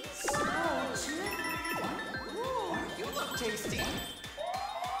 Ooh, you look tasty.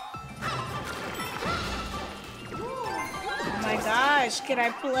 Oh my gosh, can I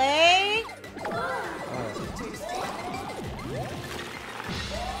play?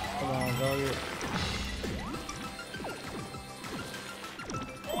 Come on, go.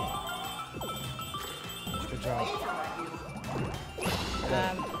 Good job.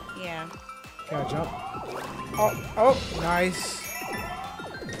 Yeah. Can I jump? Oh, nice.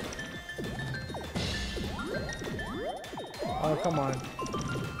 Oh, come on.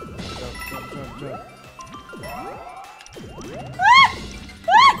 Jump.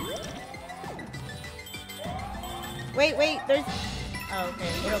 Wait, there's... Oh, okay,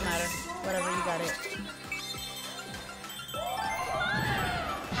 it don't matter. Whatever, you got it.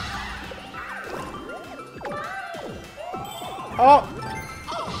 Oh!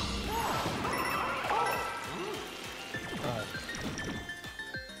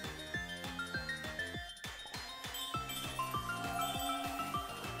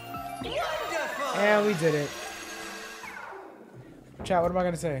 And we did it. Chat, what am I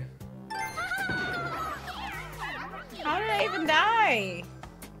gonna say? How did I even die?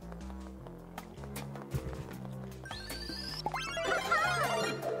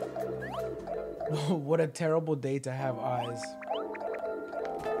 What a terrible day to have eyes.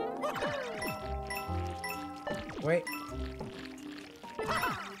 Wait.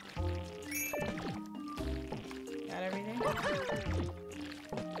 Got everything?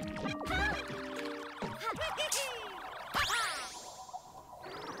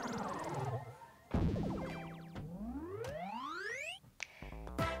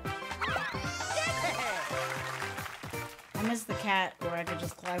 I miss the cat where I could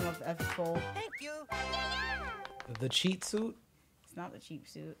just climb up the pole. Thank you. The cheat suit? It's not the cheap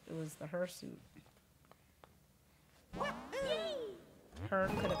suit. It was the her suit. Her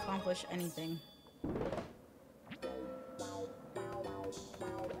could accomplish anything.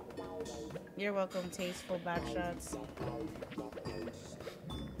 You're welcome, tasteful backshots.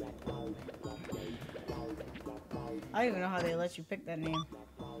 I don't even know how they let you pick that name.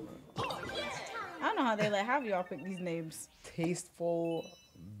 I don't know how they let have y'all pick these names. Tasteful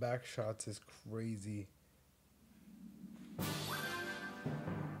backshots is crazy.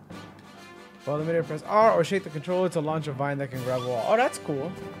 Well, the minute press R or shake the controller to launch a vine that can grab a wall. Oh, that's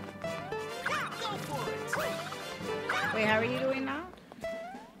cool. Go for it. Wait, how are you doing now?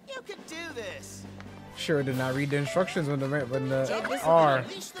 You can do this. Sure did not read the instructions when the Jump this R. and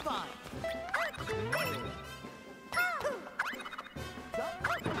unleash the vine.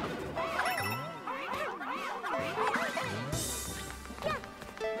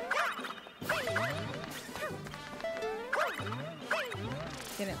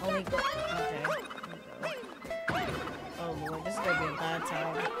 Can it only go? Okay. Oh lord, this is gonna be a bad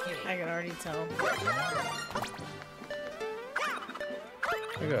time. I can already tell.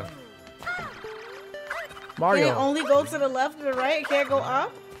 There you go. Can Mario. it only go to the left or the right? It can't go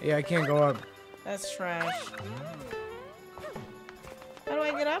up? Yeah, I can't go up. That's trash. How do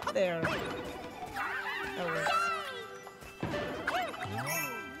I get up there? Oh, works.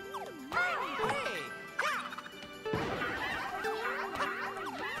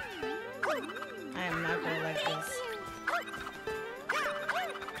 I am not gonna like this.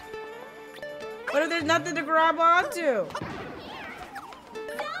 What if there's nothing to grab onto?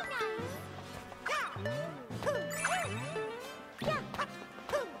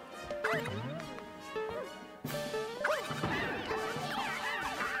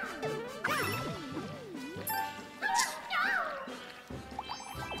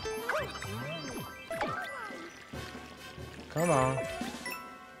 Come on.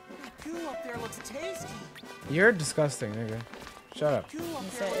 Goo up there looks tasty. You're disgusting, nigga. Shut up. Goo up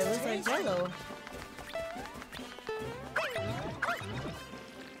You there said it looks like tasty. Jello.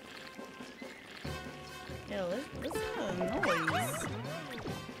 Yo, listen to the noise.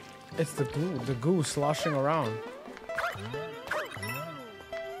 It's the goo sloshing around.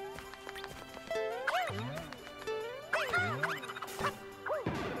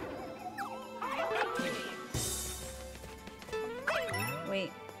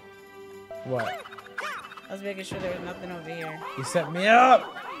 Wait, What? I was making sure there was nothing over here. You set me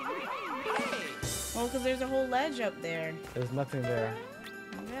up! Well, because there's a whole ledge up there. There's nothing there.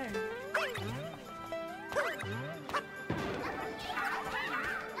 Okay.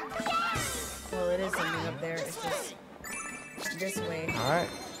 Well, it is something up there. It's just this way. Alright.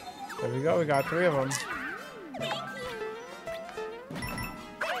 There we go. We got 3 of them.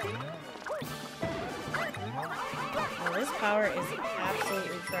 power is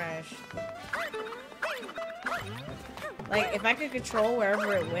absolutely trash. Like, if I could control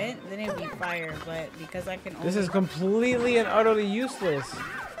wherever it went, then it'd be fire. But because I can only... This is completely and utterly useless.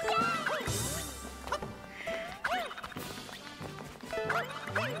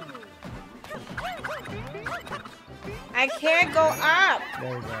 I can't go up.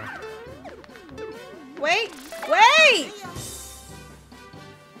 There we go. Wait, wait!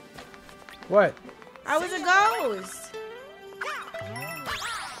 What? I was a ghost.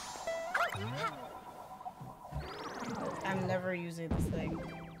 I'm never using this thing.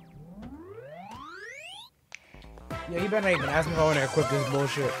 Yeah, you better not even ask me if I want to equip this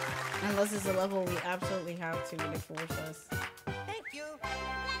bullshit. Unless it's a level we absolutely have to and they force us. Thank you.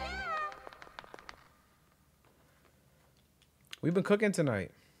 We've been cooking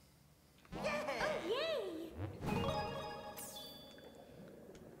tonight.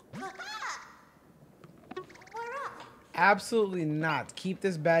 Absolutely not. Keep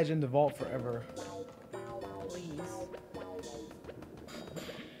this badge in the vault forever. Please.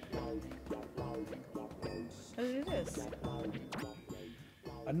 How do you do this?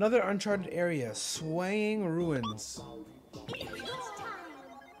 Another uncharted area. Swaying ruins.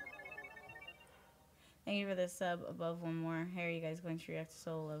 Thank you for the sub above one more. How are you guys going to react to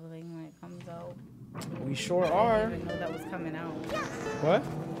solo leveling when it comes out? We sure I are. didn't even know that was coming out. What?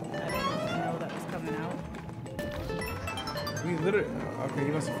 I didn't even know that was coming out. We literally... Okay,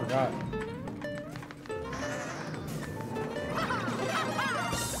 you must have forgot.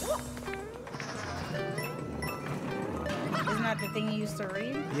 Isn't that the thing you used to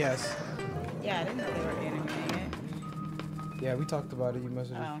read? Yes. Yeah, I didn't know they were animating it. Yeah, we talked about it. You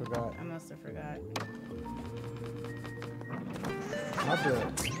must have just forgot. I must have forgot. Not good.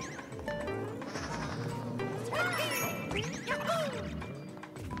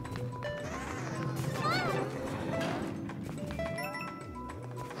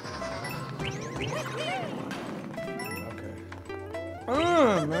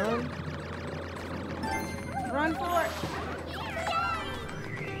 Man. Run for it.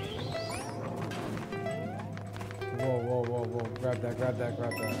 Whoa, whoa, whoa, whoa. Grab that, grab that,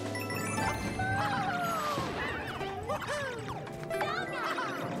 grab that.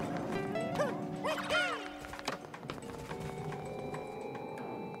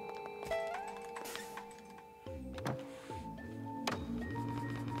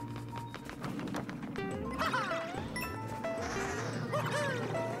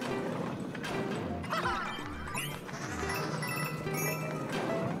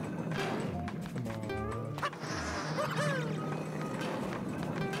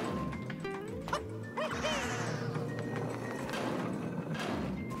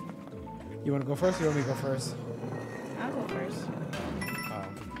 You want to go first or you want me to go first? I'll go first.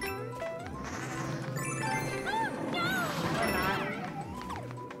 Or not.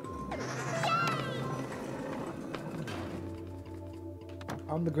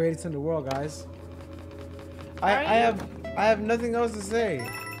 I'm the greatest in the world, guys. I have nothing else to say.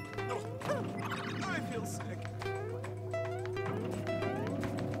 I feel sick.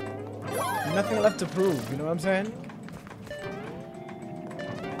 Nothing left to prove, you know what I'm saying?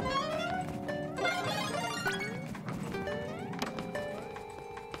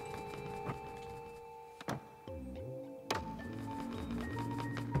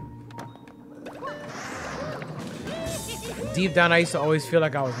 Deep down, I used to always feel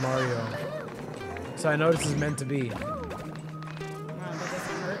like I was Mario. So I know this is meant to be. Wow, that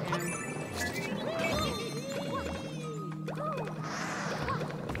doesn't hurt him.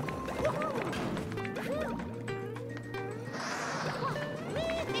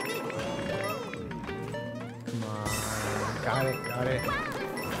 Come on. Got it, got it.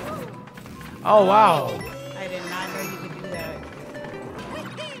 Oh, wow. I did not know you could do that.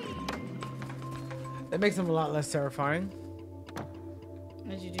 That makes him a lot less terrifying.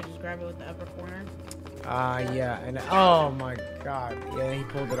 What did you do? Just grab it with the upper corner? Yeah, and oh my god. Yeah, he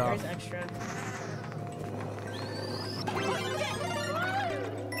pulled it off. There's extra.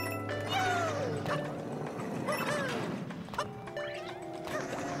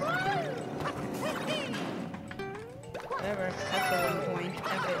 Whatever. That's the 1 point.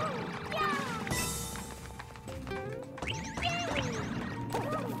 F it.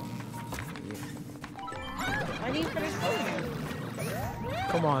 Why didn't you finish pulling it?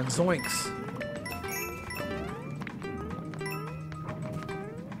 Come on, zoinks.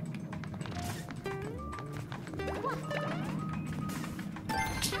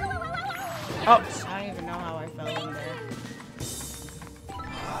 Oh! I don't even know how I fell in there.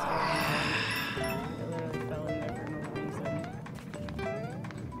 I literally fell in there for no reason.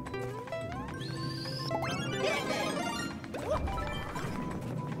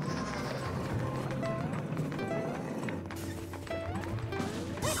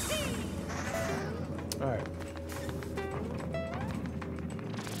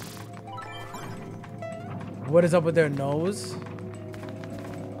 What is up with their nose?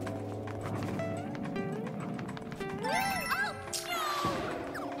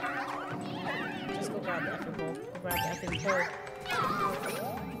 Just go grab the effing bowl. Go grab the effing bowl.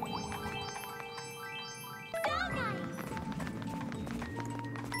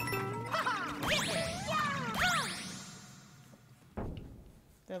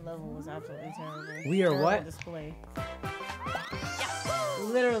 That level was absolutely terrible. We are Terrible what? Display.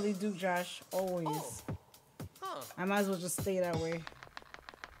 Literally, Duke Josh, always. I might as well just stay that way.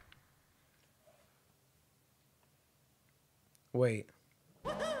 Wait.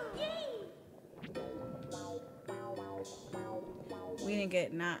 We didn't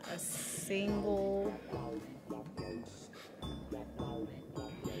get not a single.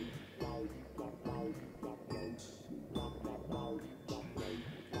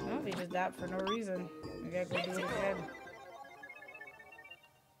 No, they just died for no reason. We gotta go do it again.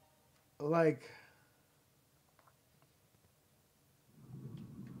 Like.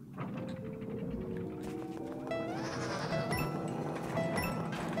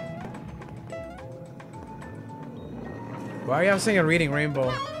 Why are y'all singing Reading Rainbow?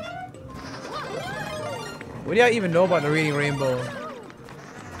 What do y'all even know about the Reading Rainbow?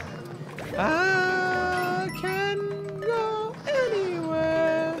 I can go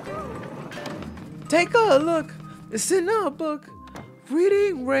anywhere. Take a look. It's in a book.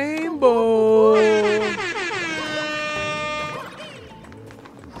 Reading Rainbow. Okay,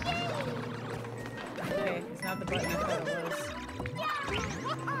 it's not the button I thought it was.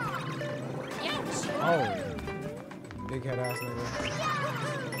 Oh. Big head ass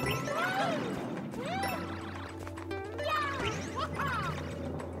nigga.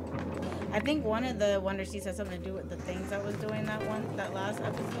 I think one of the Wonder Seeds had something to do with the things I was doing that last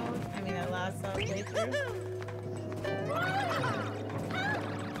episode. I mean, that last playthrough.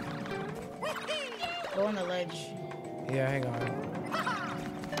 Go on the ledge. Yeah, hang on.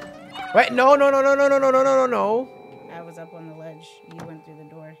 Wait, no. I was up on the ledge. You went through the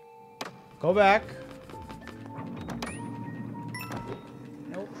door. Go back.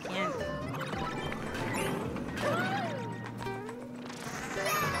 Nope, can't.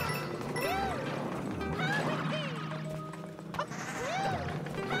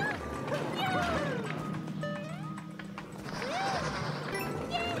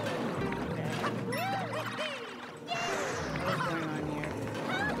 What's going on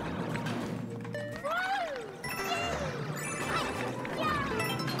here?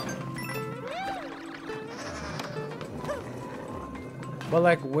 But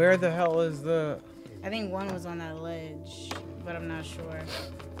like, where the hell is the? I think one was on that ledge, but I'm not sure.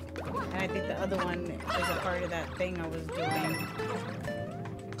 And I think the other one is a part of that thing I was doing.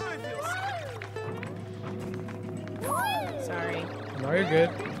 Sorry. No, you're good.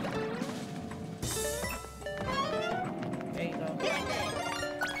 There you go.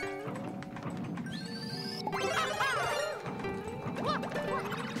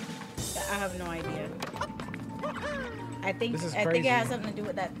 I have no idea. I think This is it crazy. has something to do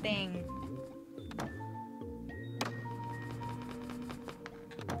with that thing.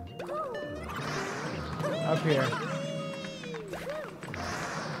 Up here.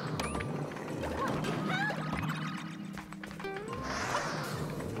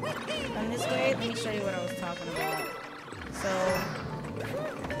 Come this way. Let me show you what I was talking about.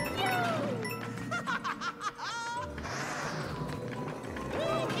 So.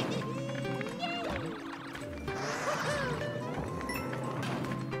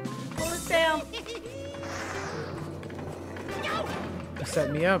 Pull it down. You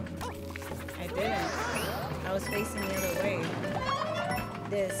set me up. I didn't. I was facing the other way.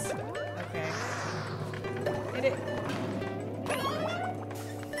 This. Okay. Hit it.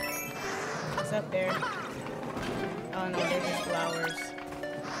 It's up there. Oh no, they're just flowers.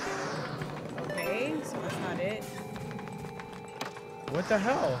 Okay, so that's not it. What the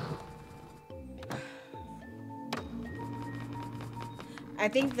hell? I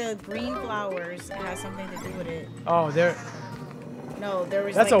think the green flowers has something to do with it. Oh, there. No, there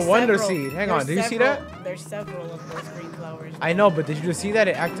was That's like a wonder several- seed. Hang there's on, do you see several- that? There's several of those green flowers. I know, but did you just see that?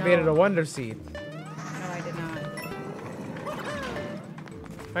 It activated No. a wonder seed. No, I did not.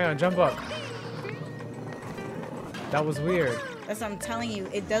 Hang on, jump up. That was weird. That's what I'm telling you.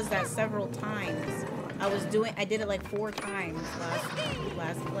 It does that several times. I did it like 4 times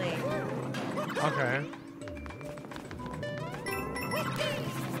last play. Okay.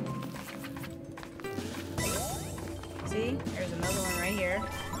 See? There's another one right here.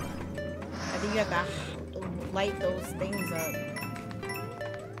 I think you have to light those things up.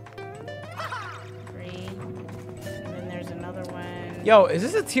 3. And then there's another one. Yo, is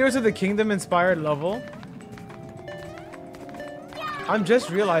this a Tears of the Kingdom inspired level? I'm just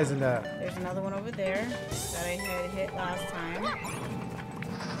realizing that. There's another one over there that I had hit last time.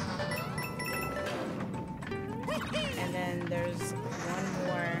 And then there's one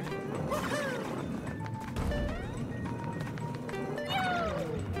more.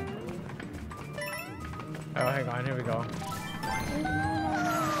 Oh, hang on. Here we go.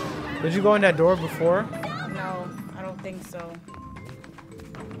 Did you go in that door before? No, I don't think so.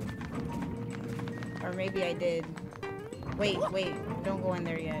 Or maybe I did. Wait, don't go in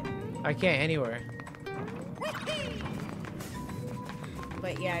there yet. I can't anywhere.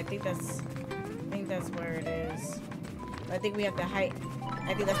 But yeah, I think that's where it is. I think we have to hide.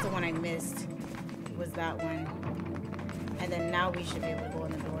 I think that's the one I missed. Was that one? And then now we should be able to go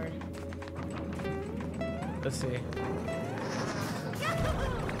in the door. Let's see.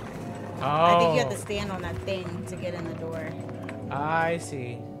 Oh. I think you have to stand on that thing to get in the door. I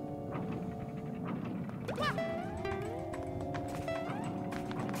see.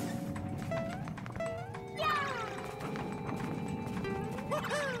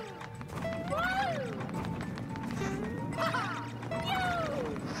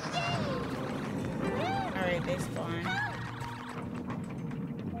 Alright, they spawn.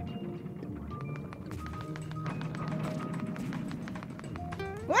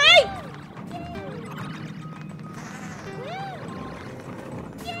 Wait!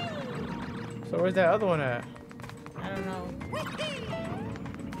 So where's that other one at? I don't know.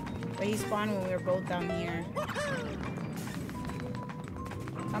 But he spawned when we were both down here.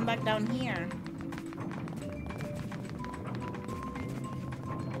 Come back down here.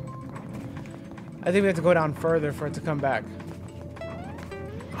 I think we have to go down further for it to come back.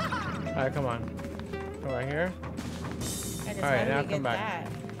 Alright, come on. Come right here. All right, now come back.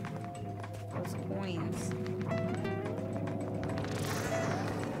 That? Those coins.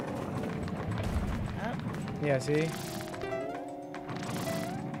 Up. Yeah, see?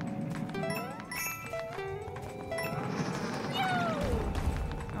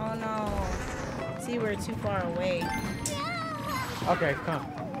 Oh no. See, we're too far away. Okay, come.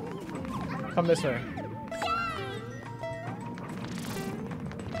 Come this way.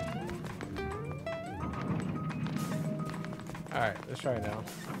 Alright, let's try it now.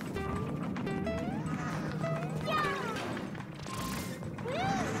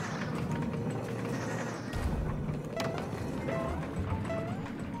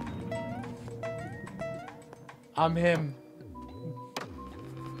 I'm him.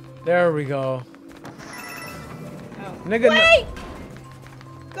 There we go. Oh. Nigga, wait!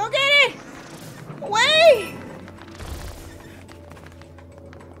 Go get it! Wait!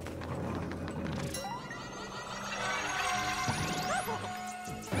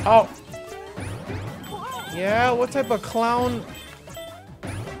 Oh. Yeah, what type of clown?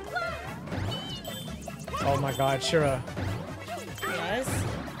 Oh my god, Shira. Yes.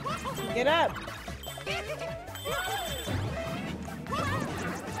 Get up.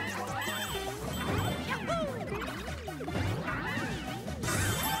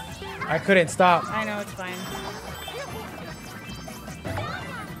 I couldn't stop. I know, it's fine.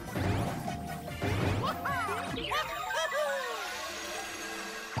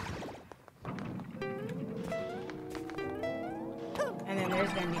 And then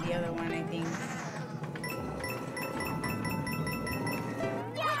there's gonna be the other one, I think.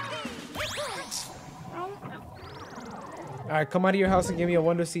 Alright, come out of your house and give me a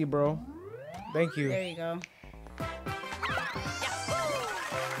one to see, bro. Thank you. There you go.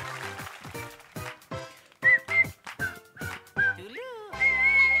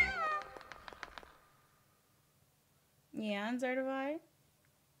 Yeah, uncertified.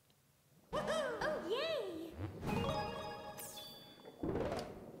 Oh, yay!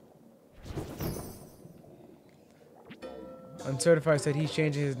 Uncertified said he's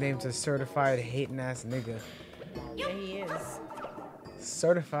changing his name to certified hating ass nigga. Yeah, he is.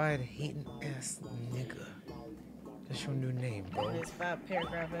 Certified hating ass nigga. That's your new name, bro. This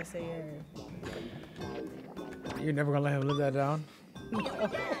 5-paragraph essay. You're never gonna let him live that down?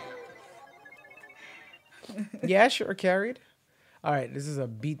 Yeah, sure, carried. All right, this is a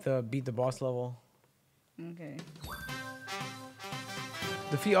beat the boss level. Okay.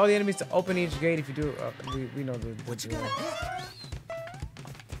 Defeat all the enemies to open each gate. If you do, we know the drill.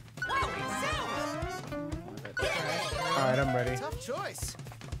 All right, I'm ready. Tough choice.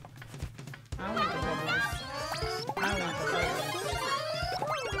 I want the bubbles. I want the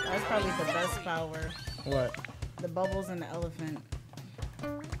bubbles. That's probably the best power. What? The bubbles and the elephant.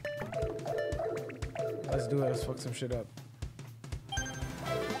 Let's do it. Let's fuck some shit up.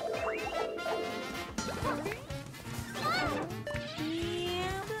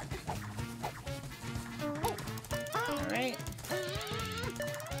 Alright.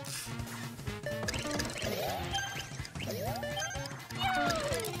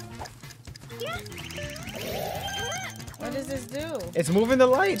 do? It's moving the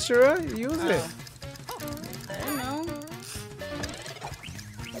light, Shura. Use it. I don't know.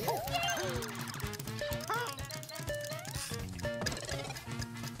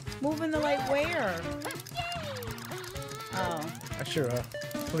 Moving the light where? Oh. Shura,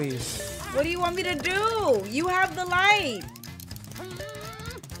 please. What do you want me to do? You have the light.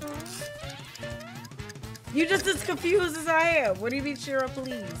 You just as confused as I am. What do you mean, Shira,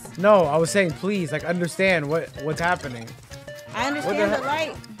 please? No, I was saying please, like understand what's happening. I understand the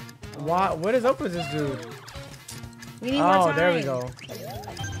heck? light. What is up with this dude? We need more time. Oh, there we go.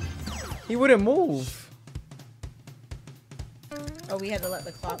 He wouldn't move. Oh, we had to let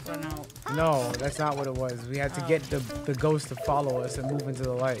the clock run out. No, that's not what it was. We had to get the ghost to follow us and move into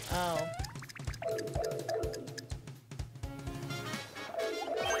the light. Oh.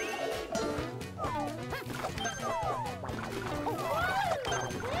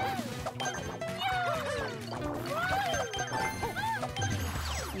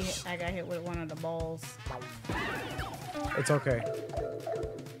 I got hit with one of the balls. It's okay.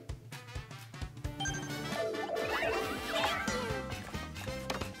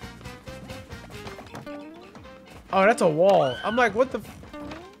 Oh, that's a wall. I'm like, what the f—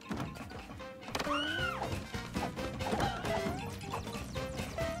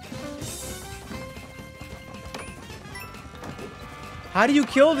 How do you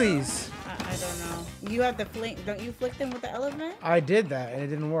kill these? I don't know. You have to flick. Don't you flick them with the elephant? I did that and it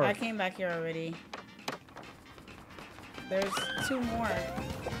didn't work. I came back here already. There's 2 more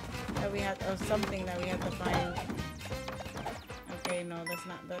that we have, or something that we have to find. Okay, no, that's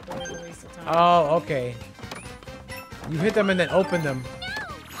not. That door is a waste of time. Oh, okay. You hit them and then open them.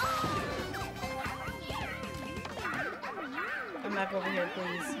 Come back over here,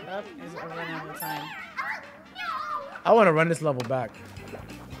 please. Up is running out of time. I want to run this level back.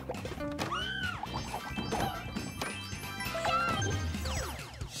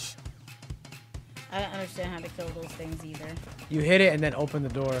 I don't understand how to kill those things either. You hit it and then open the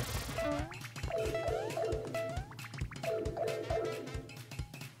door.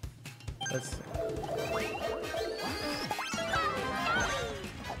 Let's see.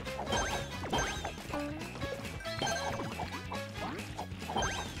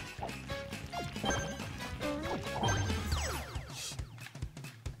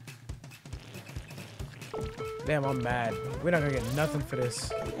 Damn, I'm mad. We're not gonna get nothing for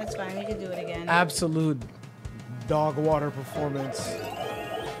this. That's fine. We can do it again. Absolute dog water performance.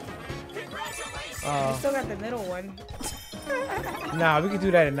 We still got the middle one. Nah, we can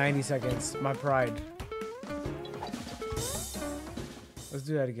do that in 90 seconds. My pride. Let's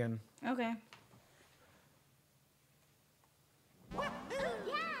do that again. Okay.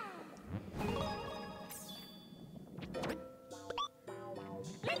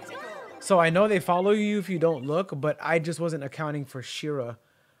 So I know they follow you if you don't look, but I just wasn't accounting for Shira.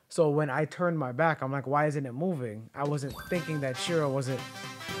 So when I turned my back, I'm like, why isn't it moving? I wasn't thinking that Shira wasn't,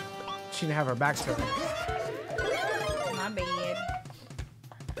 she didn't have her back turned. My bad.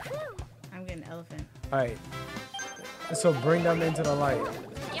 I'm getting elephant. All right. So bring them into the light.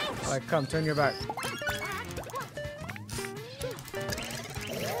 Like, come, turn your back.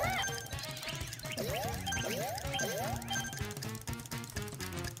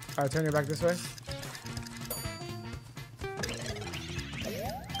 All right, turn your back this way.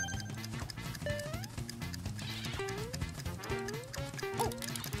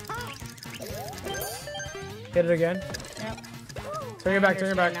 Hit it again. Yep. Turn your back, turn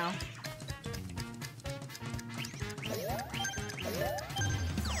your back. Now.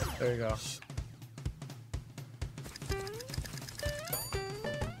 There you go.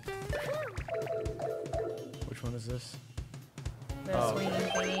 Which one is this? The swinging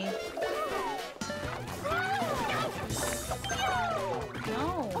thingy. No.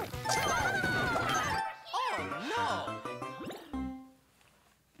 Oh no!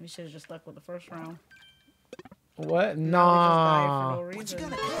 We should have just stuck with the first round. What? We Nah. just died for no What you reason.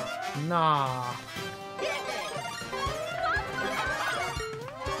 gonna do? Nah.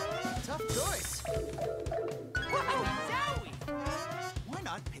 Tough choice. Wow, Zowie! Why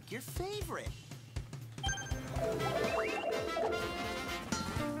not pick your favorite?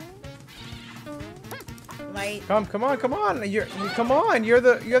 Light. Come on, come on. Come on. You're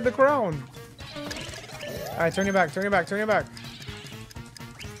the crown. All right, turn your back, turn your back, turn your back.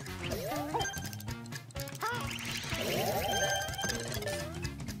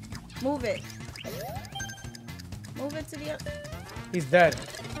 Move it. Move it to the other. He's dead.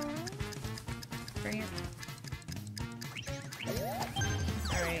 Bring it.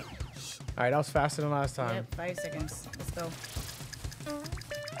 All right. All right, that was faster than last time. Yep. 5 seconds. Let's go.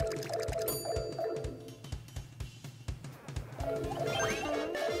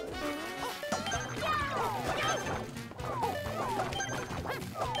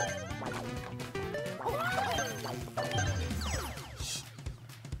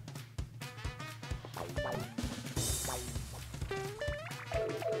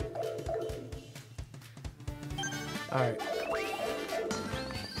 All right.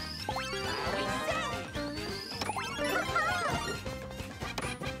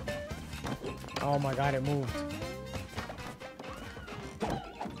 Oh my god, it moved.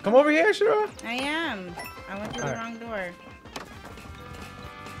 Come over here, Shira. I am. I went through the wrong door.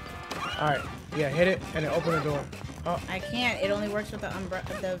 Alright. Yeah, hit it and then open the door. Oh. I can't. It only works with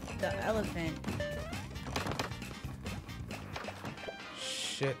the the elephant.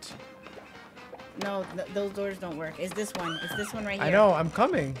 Shit. No, those doors don't work. It's this one. It's this one right here. I know, I'm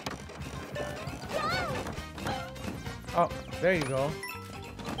coming. Oh, there you go.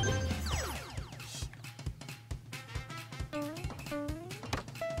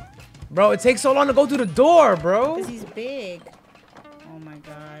 Bro, it takes so long to go through the door, bro. Because he's big. Oh my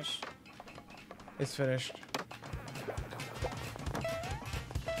gosh. It's finished.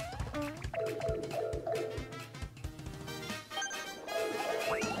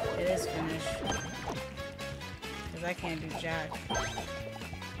 It is finished. Because I can't do jack.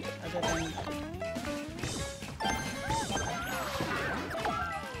 Other than...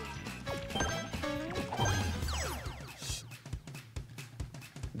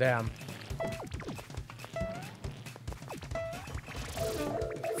 Damn.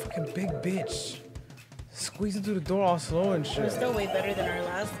 Fucking big bitch. Squeezing through the door all slow and It was shit. still way better than our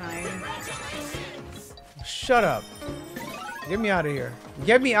last time. Shut up. Get me out of here.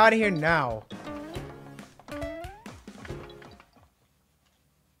 Get me out of here now.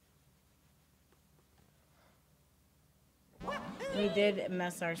 We did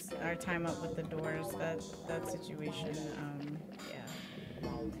mess our time up with the doors. That situation. Yeah.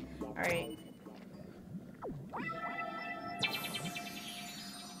 All right.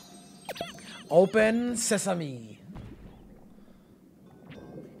 Open sesame.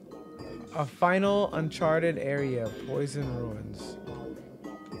 A final uncharted area. Poison ruins.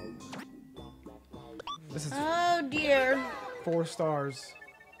 This is Oh dear. 4 stars.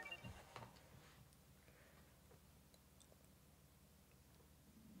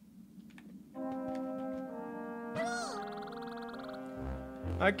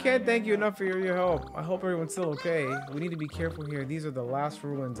 I can't thank you enough for your help. I hope everyone's still okay. We need to be careful here. These are the last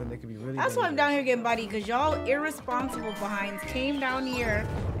ruins and they could be really That's why I'm down dangerous. here getting buddy, because y'all irresponsible behinds came down here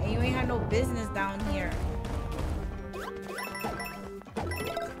and you ain't had no business down here.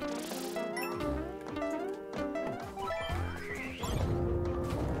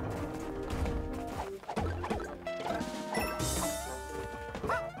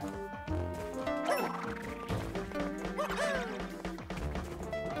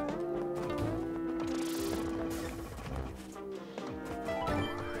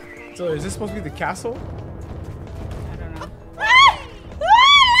 So is this supposed to be the castle? I don't know.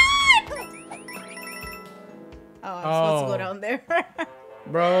 Oh, I'm supposed to go down there.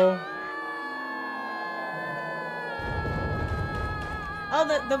 Bro. Oh,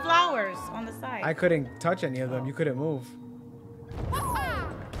 the flowers on the side. I couldn't touch any of them. You couldn't move.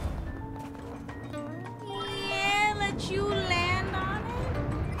 Yeah, let you land on it.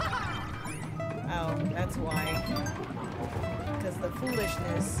 Oh, that's why. Because the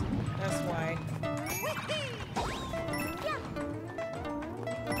foolishness. That's why.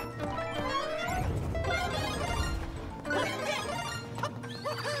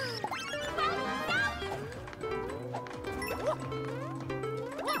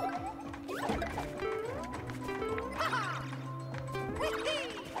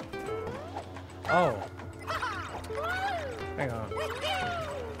 Oh. Hang on.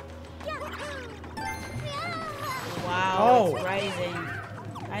 Wow, Oh. it's rising.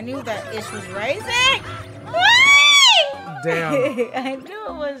 I knew that ish was rising. Damn. I knew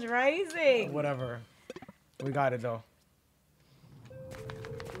it was rising. Whatever. We got it though.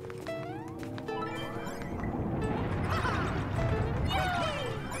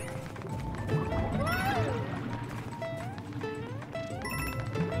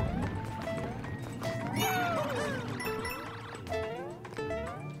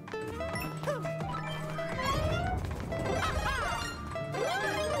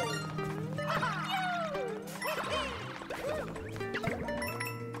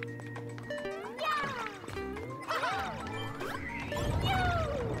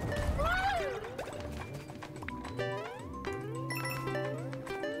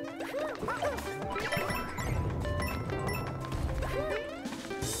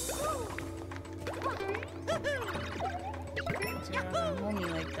 hold me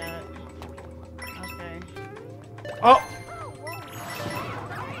like that. Okay. Oh!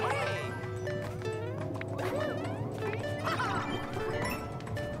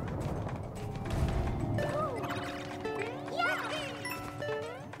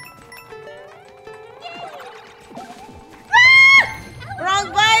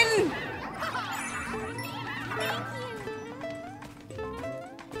 Wrong button!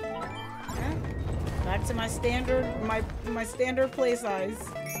 Huh? Back to my standard, my standard play size.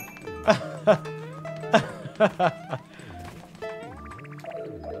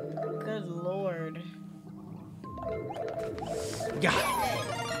 Good lord. Yeah.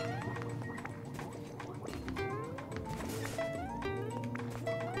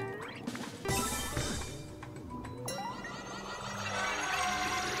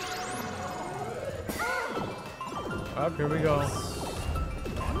 Up, here we go.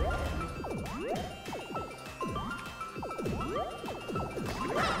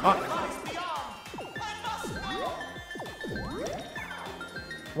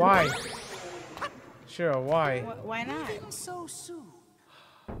 Why? Sure, why? Why not? So soon.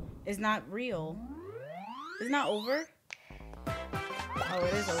 It's not real. It's not over? Oh,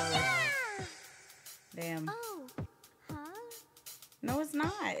 it is over. Damn. Oh, huh? No, it's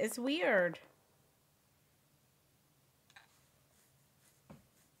not. It's weird.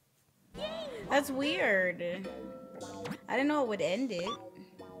 That's weird. I didn't know it would end it.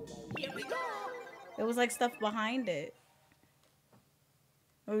 Here we go. It was like stuff behind it.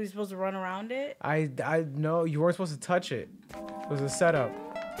 Were we supposed to run around it? I know you weren't supposed to touch it. It was a setup.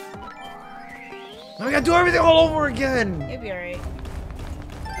 Now we gotta do everything all over again. You'll be alright.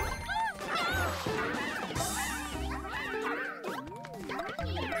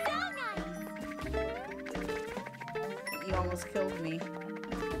 You almost killed me.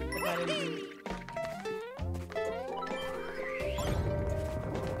 If I didn't-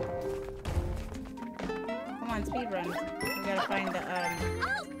 Come on, speed run. We gotta find the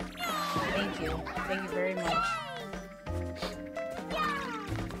Thank you. Thank you very much.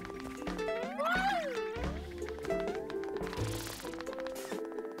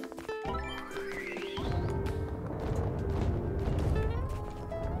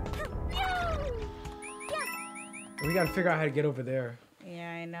 We gotta figure out how to get over there. Yeah,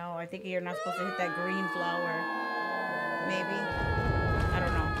 I know. I think you're not supposed to hit that green flower. Maybe. I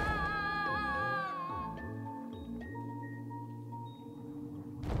don't know.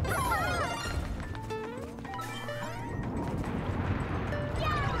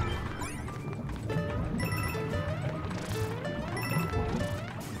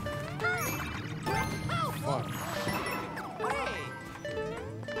 Fuck.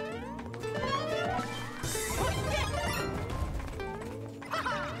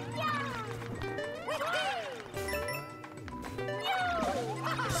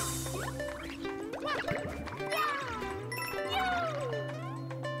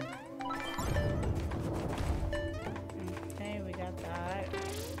 Okay, we got that.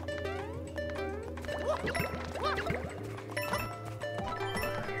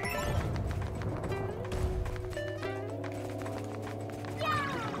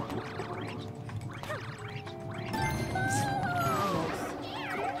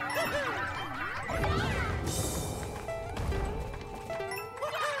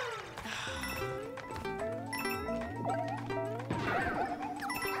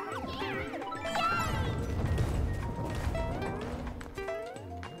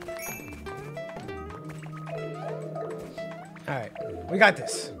 All right, we got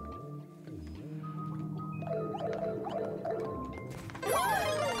this.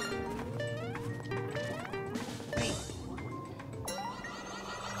 Wait.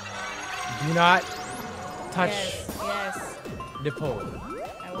 Do not touch Yes, yes. the pole.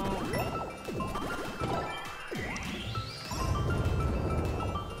 I won't.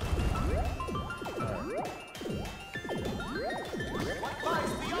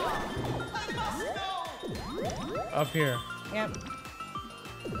 Up here. Yep.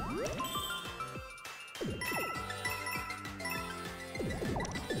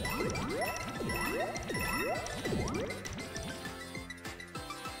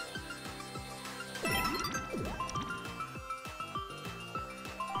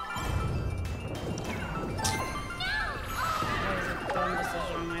 That was a dumb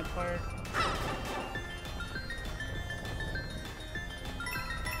decision on my part.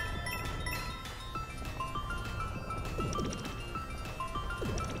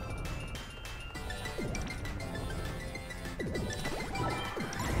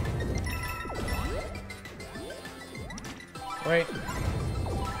 Wait.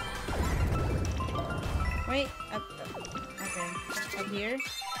 Wait. Okay. Up here?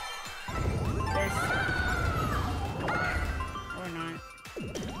 There's... Or not.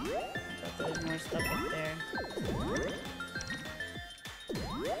 Thought there was more stuff up there.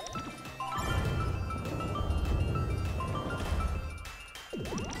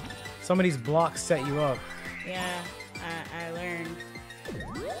 Some of these blocks set you up. Yeah, I learned.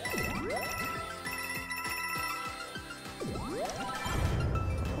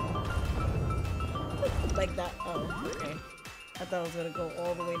 Like that. Oh, okay. I thought I was gonna go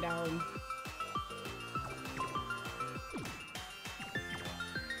all the way down.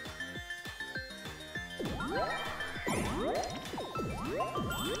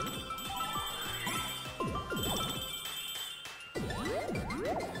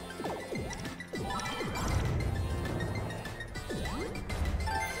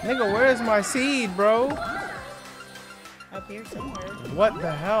 Nigga, where's my seed, bro? Up here somewhere. What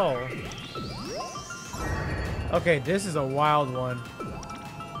the hell? Okay, this is a wild one.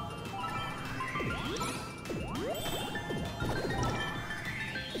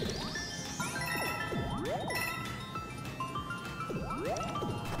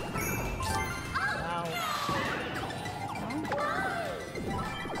 Wow.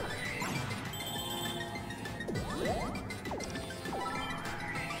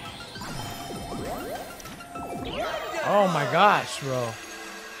 Oh my gosh, bro.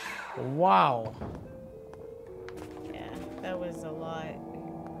 Wow. Yeah, that was a lot.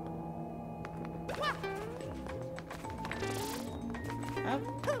 Up.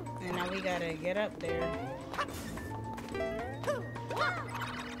 And now we gotta get up there.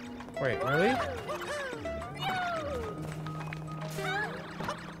 Wait, really?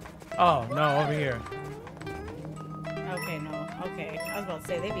 Oh, no, over here. Okay, no. Okay. I was about to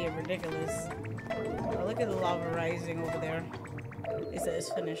say, they be ridiculous. Oh, look at the lava rising over there. It says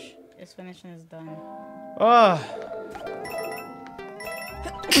finish. It's finished and it's done. Ah.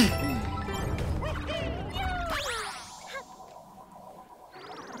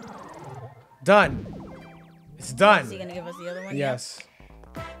 Done. It's done. Is he gonna give us the other one? Yes.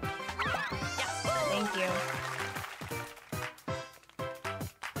 Yep. Thank you.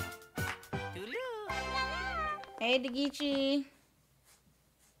 Hey, Dagichi.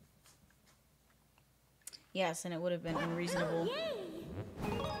 Yes, and it would have been unreasonable.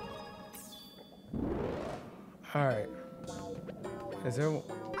 All right. Is there?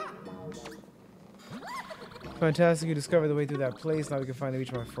 Fantastic! You discovered the way through that place. Now we can finally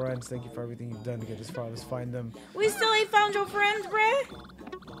reach my friends. Thank you for everything you've done to get this far. Let's find them. We still ain't found your friends, bruh.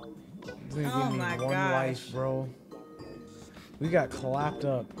 It's gonna Oh give me my one gosh. life, bro. We got clapped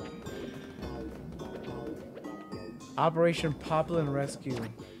up. Operation Poplin Rescue.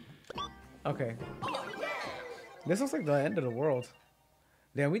 Okay. This looks like the end of the world.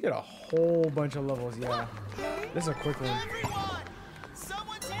 Damn, we did a whole bunch of levels, yeah. This is a quick one. Everyone!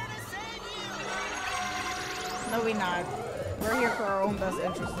 Someone's here to save you! No, we not. We're here for our own best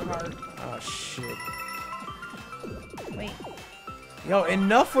interest at heart. Oh, shit. Wait. Yo,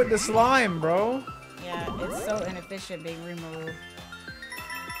 enough with the slime, bro. Yeah, it's so inefficient being removed.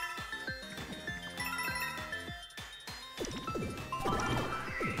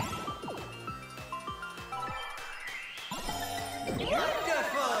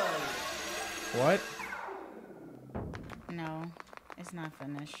 What? No, it's not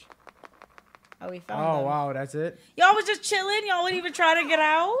finished. Oh, we found Oh, them. wow, that's it? Y'all was just chilling? Y'all wouldn't even try to get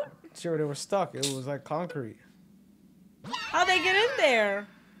out? Sure, they were stuck. It was like concrete. How'd they get in there?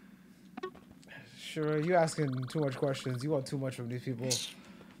 Sure, you asking too much questions. You want too much from these people.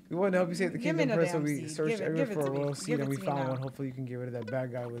 We want to help you save the Give me kingdom no first, so damn we seed. searched Give it everywhere for a to me. royal Give seed, it and we to me found now. one. Hopefully, you can get rid of that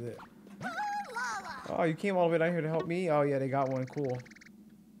bad guy with it. Oh, you came all the way down here to help me? Oh, yeah, they got one. Cool.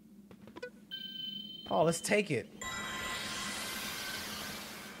 Oh, let's take it.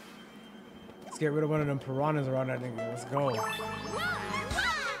 Let's get rid of one of them piranhas around that nigga. Let's go.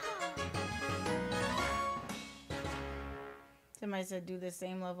 Somebody said do the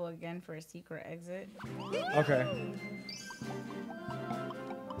same level again for a secret exit. Okay.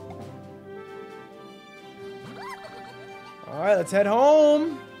 Alright, let's head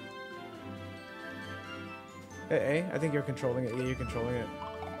home. Hey, I think you're controlling it. Yeah, you're controlling it.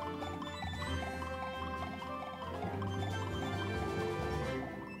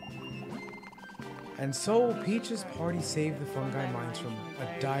 And so, Peach's party saved the fungi mines from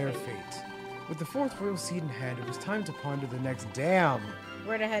a dire fate. With the fourth royal seed in hand, it was time to ponder the next dam.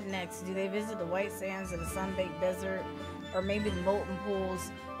 Where to head next? Do they visit the white sands of the sun-baked desert? Or maybe the molten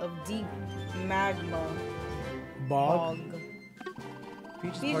pools of deep magma Bog.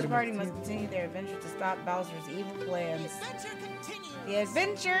 Peach's party must continue their adventure to stop Bowser's evil plans. Adventure continues! The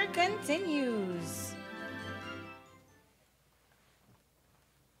adventure continues!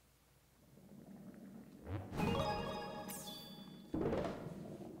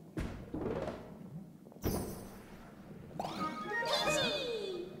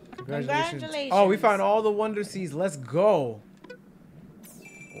 Congratulations. Oh, we found all the Wonder Seeds. Let's go.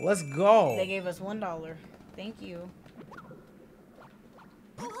 Let's go. They gave us $1. Thank you.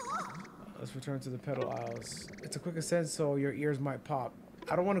 Let's return to the pedal aisles. It's a quick ascent, so your ears might pop.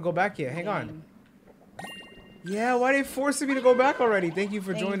 I don't want to go back yet. Hang on. Yeah, why are they forcing me to go back already? Thank you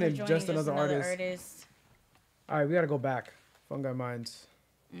for joining Just Another Artist. All right, we got to go back. Fungi Mines.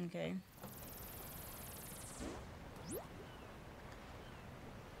 Okay.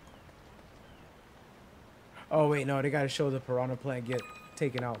 Oh, wait, no. They got to show the piranha plant get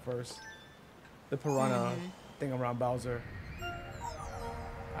taken out first. The piranha thing around Bowser.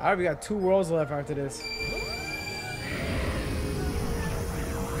 All right, we got 2 worlds left after this.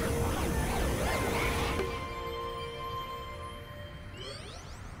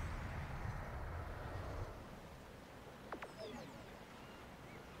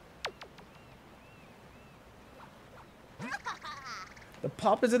 The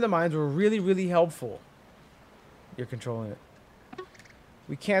poppers in the mines were really, really helpful. You're controlling it.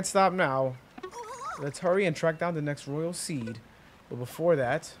 We can't stop now. Let's hurry and track down the next royal seed. But before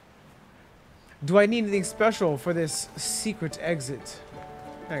that, do I need anything special for this secret exit?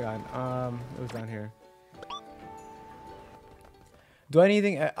 Hang on. It was down here. Do I need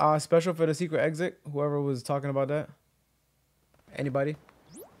anything special for the secret exit? Whoever was talking about that? Anybody?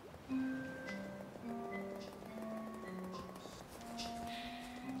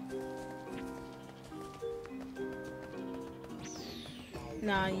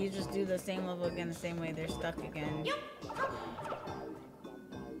 No, you just do the same level again the same way. They're stuck again.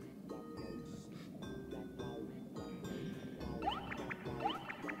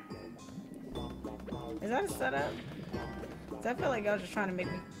 Is that a setup? I feel like y'all just trying to make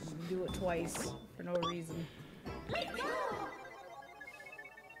me do it twice for no reason.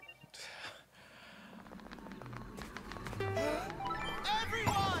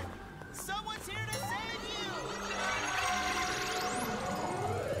 Everyone! Someone's here to save you!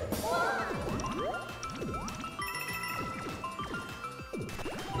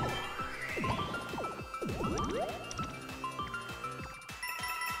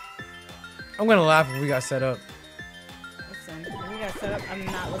 I'm gonna laugh if we got set up. Listen, if we got set up, I'm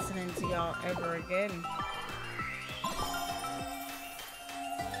not listening to y'all ever again.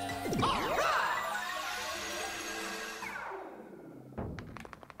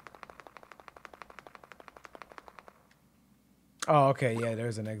 Oh, okay, yeah,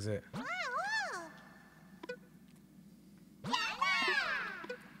 there's an exit.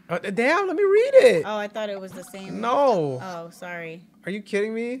 Damn, let me read it. Oh, I thought it was the same. No. Oh, sorry. Are you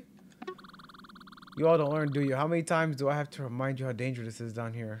kidding me? You all don't learn, do you? How many times do I have to remind you how dangerous this is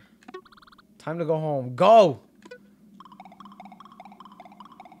down here? Time to go home. Go!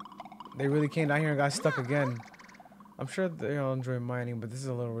 They really came down here and got stuck again. I'm sure they all enjoy mining, but this is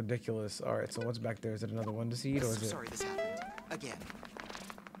a little ridiculous. All right, so what's back there? Is it another one to see, or is it? Sorry this happened. Again.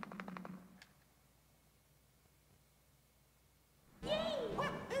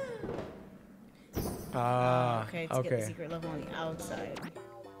 Okay, to get the secret level on the outside.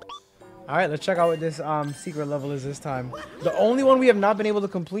 All right, let's check out what this secret level is this time. The only one we have not been able to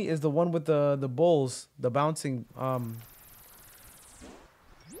complete is the one with the bulls, the bouncing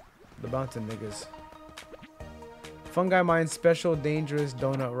niggas. Fungi Mine Special Dangerous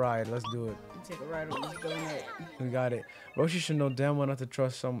Donut Ride. Let's do it. Take a ride on this donut. We got it. Roshi should know damn well not to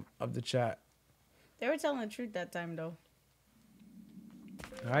trust some of the chat. They were telling the truth that time, though.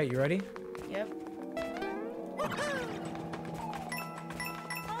 All right, you ready? Yep.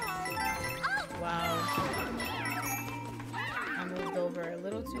 Wow. I moved over a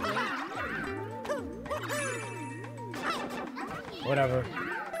little too late. Whatever.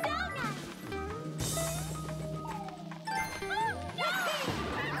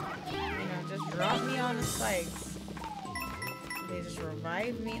 Just drop me on the spikes. They just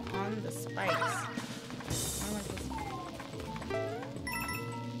revive me on the spikes. How am I supposed to...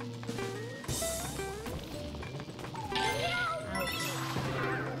 Ouch.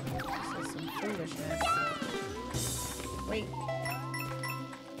 This is some foolishness. Wait.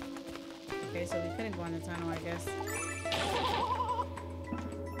 Okay, so we couldn't go in the tunnel, I guess.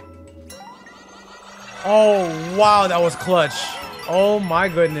 Oh, wow, that was clutch. Oh my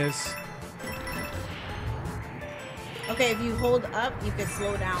goodness. Okay, if you hold up, you can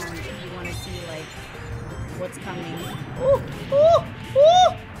slow down if you want to see, like, what's coming. Ooh, ooh,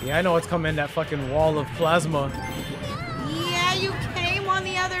 ooh! Yeah, I know what's coming, that fucking wall of plasma. Yeah, you came on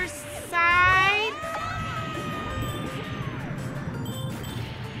the other side.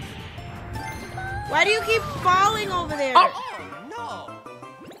 Why do you keep falling over there? Oh! No!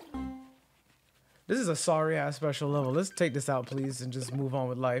 This is a sorry ass special level. Let's take this out, please, and just move on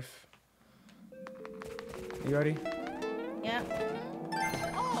with life. You ready? Yep.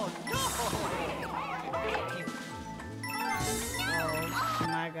 Oh no! Oh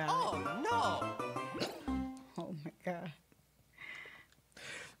my god. Oh no! Oh my god.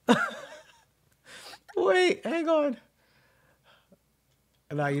 Wait, hang on.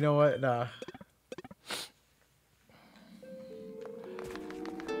 Nah, you know what? Nah.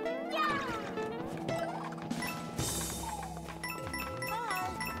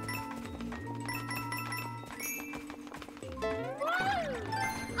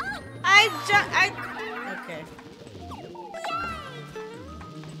 Okay.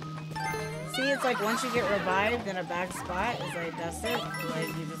 See, it's like once you get revived in a bad spot, it's like that's it. Like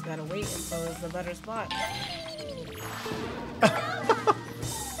you just gotta wait until it's a better spot.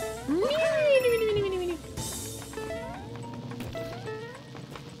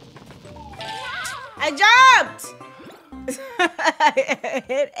 I jumped! I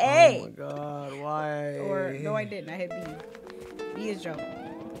hit A. Oh my god, why? Or no, I didn't. I hit B. B is jump.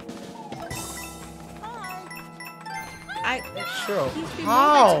 Sure.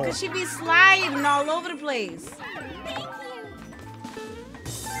 How? Because she be sliding all over the place.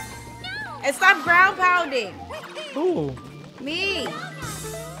 And stop ground pounding. Who? Me.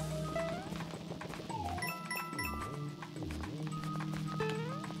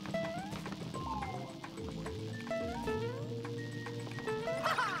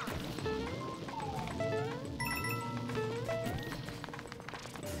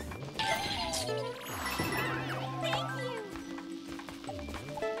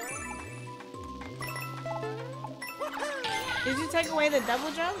 Did you take away the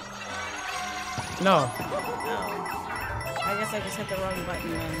double jump? No. Oh. I guess I just hit the wrong button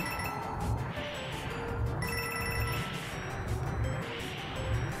then.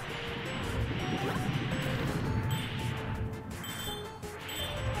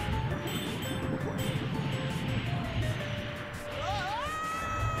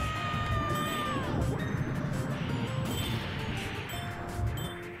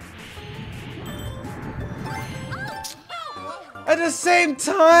 At the same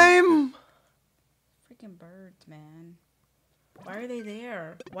time? Freaking birds, man. Why are they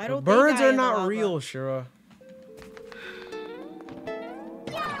there? Why don't Birds they die are in the not lava? real, Shira.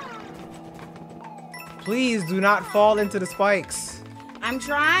 Please do not fall into the spikes. I'm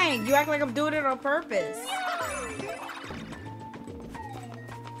trying. You act like I'm doing it on purpose.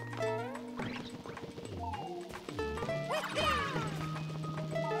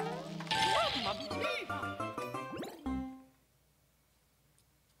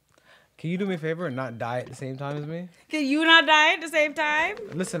 Can you do me a favor and not die at the same time as me? Can you not die at the same time?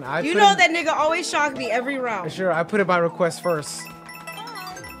 Listen, You know that nigga always shock me every round. Sure, I put in my request first.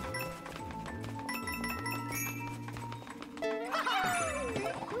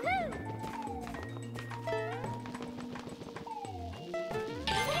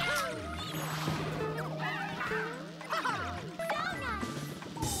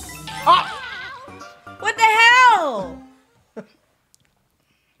 What the hell?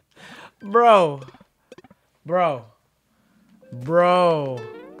 Bro.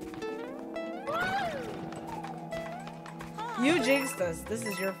 You jinxed us. This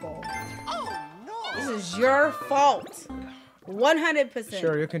is your fault. Oh no! This is your fault. 100%.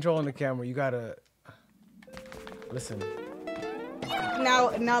 Sure, you're controlling the camera. You gotta listen.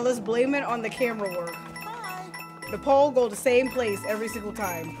 Now let's blame it on the camera work. The pole go the same place every single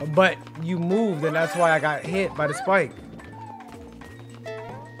time. But you moved, and that's why I got hit by the spike.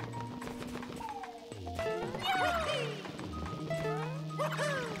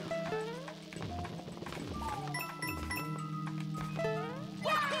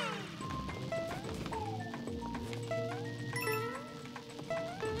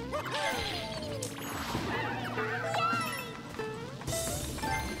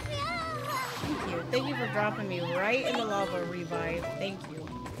 Thank you for dropping me right in the lava revive. Thank you.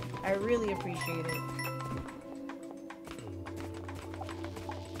 I really appreciate it.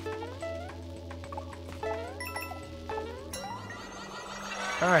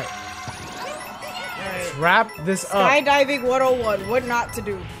 Alright. Wrap this up. Skydiving 101. What not to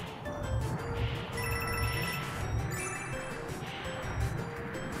do.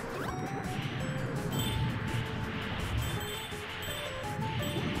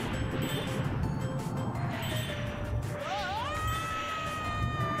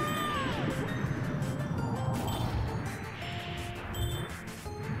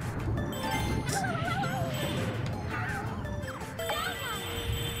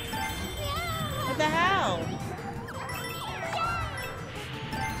 What the hell?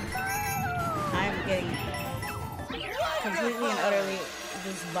 I'm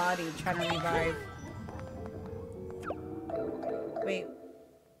body trying to revive. Wait.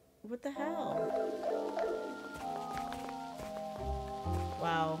 What the hell?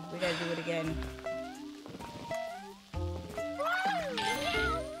 Wow, we gotta do it again.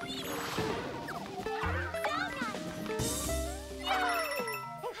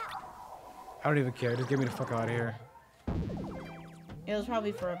 I don't even care. Just get me the fuck out of here. It was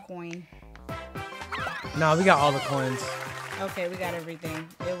probably for a coin. Nah, we got all the coins. Okay, we got everything.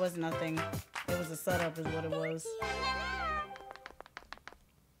 It was nothing. It was a setup is what it was.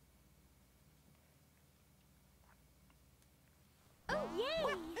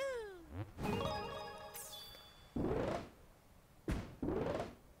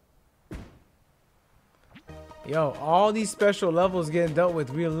 Yo, all these special levels getting dealt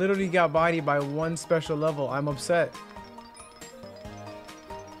with. We literally got bodied by one special level. I'm upset.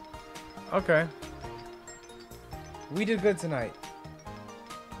 Okay. We did good tonight.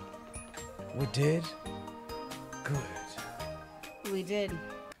 We did good. We did.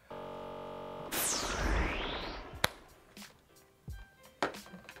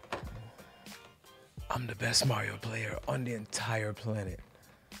 I'm the best Mario player on the entire planet.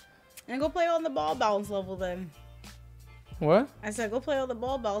 And go play on the ball bounce level then. What? I said go play on the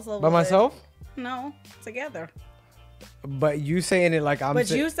ball bounce level. By then. myself? No, together. But you saying it like I'm. But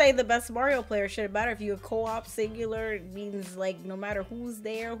you say the best Mario player shouldn't matter if you co-op singular. It means like no matter who's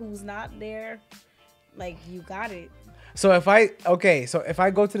there, who's not there, like you got it. So if I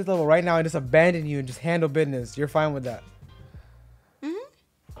go to this level right now and just abandon you and just handle business, you're fine with that?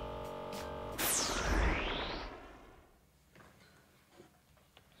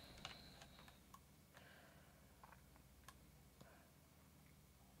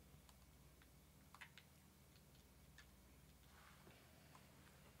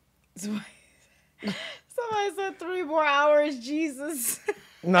 Somebody said 3 more hours, Jesus.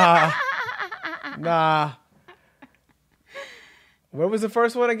 Nah. Where was the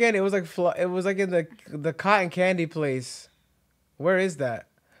first one again? It was like in the cotton candy place. Where is that?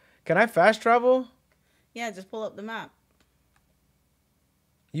 Can I fast travel? Yeah, just pull up the map.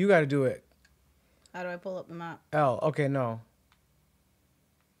 You got to do it. How do I pull up the map? L. Okay, no.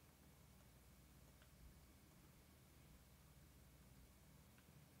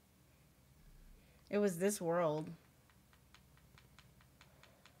 It was this world.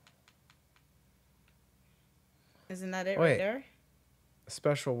 Isn't that it right there?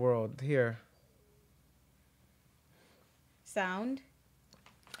 Special world here. Sound?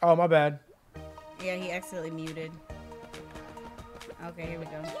 Oh, my bad. Yeah, he accidentally muted. Okay, here we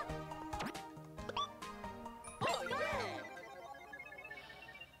go.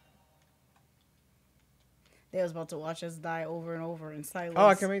 They was about to watch us die over and over in silence. Oh,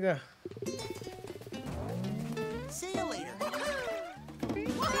 I can make that. See you later.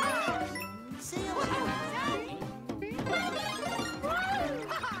 See you later.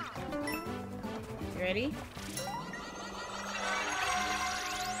 You ready?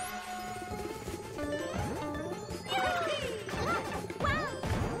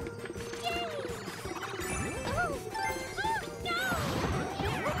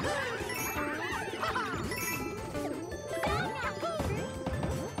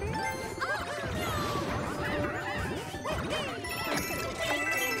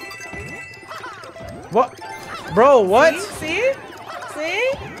 What? Bro, what? See?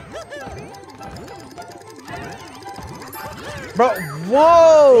 See? Bro,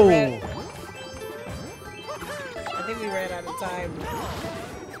 whoa! I think we ran out of time.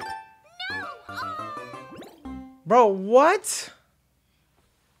 Bro, what?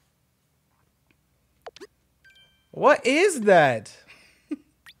 What is that?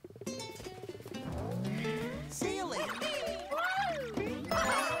 See you later.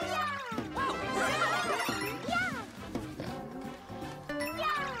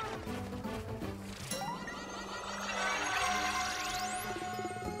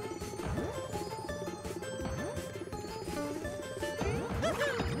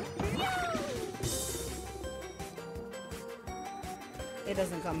 It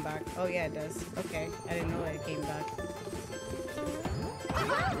doesn't come back. Oh yeah, it does. Okay, I didn't know that it came back.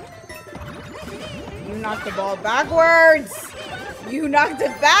 You knocked the ball backwards. You knocked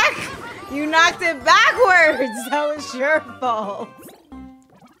it back. You knocked it backwards. That was your fault.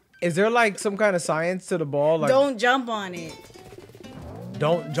 Is there like some kind of science to the ball? Like, Don't jump on it.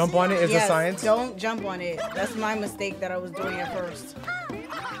 don't jump on it. Is there science? Don't jump on it. That's my mistake that I was doing at first.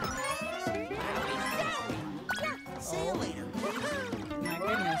 See you later. My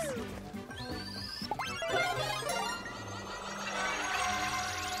goodness.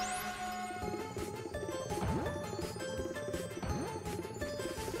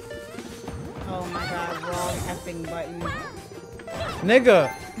 my god, wrong effing button.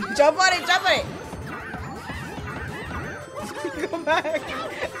 Nigga. Jump on it, jump on it! Go back.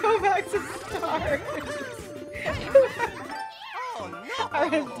 Go back to start. Oh no!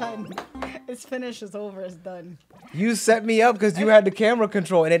 Alright, it's done. It's finished, it's over, it's done. You set me up because you had the camera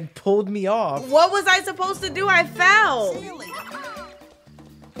control and it pulled me off. What was I supposed to do? I fell. See you later.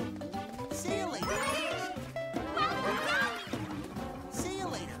 See you later. See you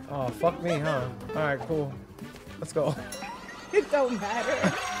later. Oh, fuck me, huh? Alright, cool. Let's go. It don't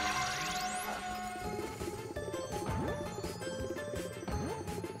matter.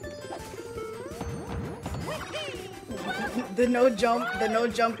 The no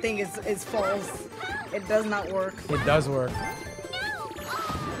jump thing is false. It does not work. It does work.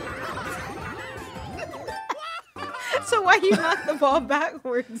 So why you knock the ball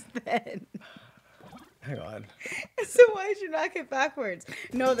backwards then? Hang on. So why did you knock it backwards?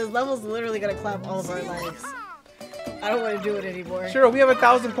 No, this level's literally gonna clap all of our lives. I don't want to do it anymore. Sure, we have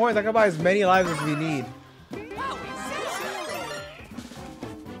 1,000 coins. I can buy as many lives as we need.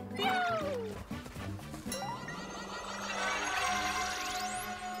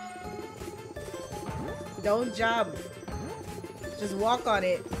 Don't jump. Just walk on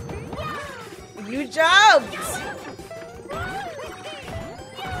it. You jumped!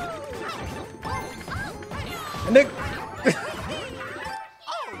 Nick.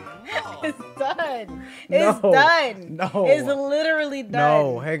 It's done. It's No. done. No. It's literally done.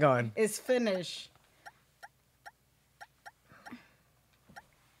 No, hang on. It's finished.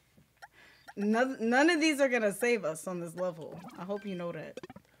 None of these are gonna save us on this level. I hope you know that.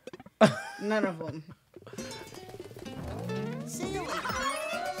 None of them. See you later.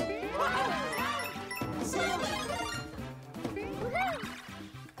 See you later.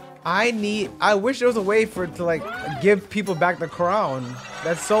 I wish there was a way for it to like give people back the crown.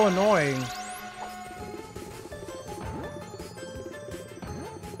 That's so annoying.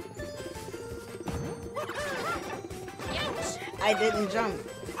 I didn't jump.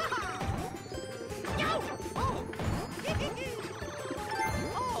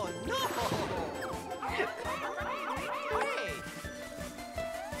 Oh no! Hey!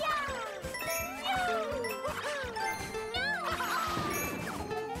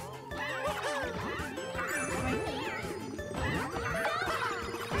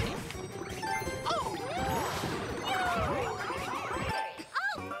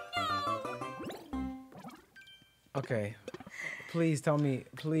 Okay. Please tell me,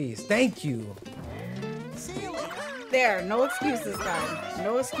 please. Thank you. See you later. There, no excuse this time.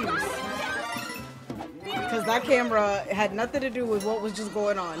 No excuse. Because that camera had nothing to do with what was just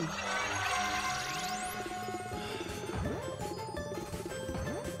going on.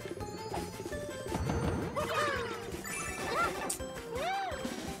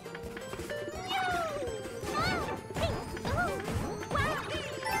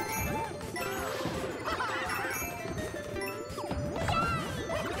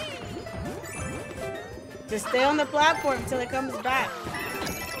 Just stay on the platform until it comes back.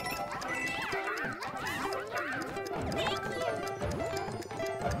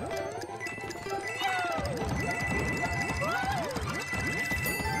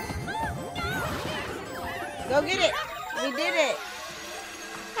 Go get it. We did it.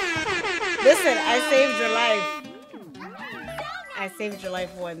 Listen, I saved your life. I saved your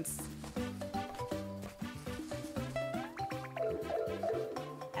life once.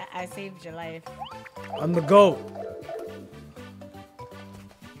 I saved your life. I'm the GOAT.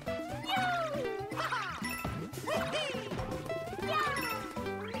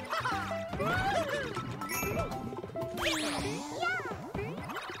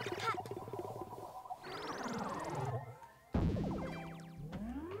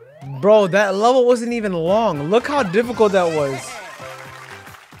 Bro, that level wasn't even long. Look how difficult that was.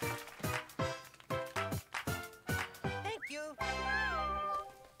 Thank you.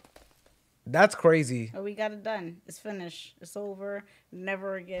 That's crazy. Oh, we got it done. It's finished. It's over.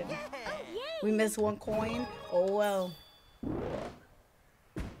 Never again. We missed one coin. Oh well.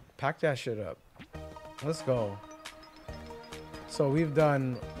 Pack that shit up. Let's go. So we've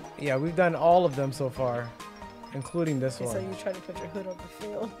done, yeah, we've done all of them so far, including this So one. you try to put your hood on the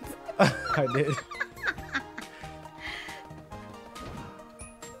field. I did.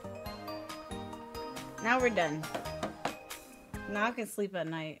 Now we're done. Now I can sleep at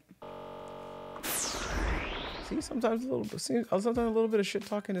night. See, sometimes a little bit of shit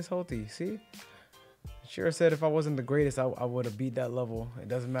talking is healthy. See, Shira said if I wasn't the greatest, I would have beat that level. It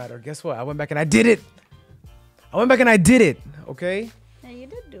doesn't matter. Guess what? I went back and I did it. Okay, Yeah, you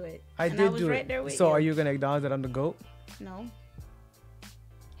did do it. I And did was do right it. There with So you. are you gonna acknowledge that I'm the GOAT? No.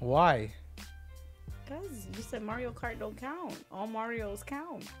 Why? Because you said Mario Kart don't count. All Marios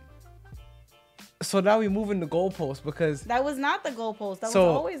count. So now we moving the goalpost because That was not the goalpost. That was so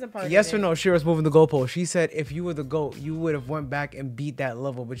always a part of it. yes or no, Shira's moving the goalpost. She said if you were the GOAT, you would have went back and beat that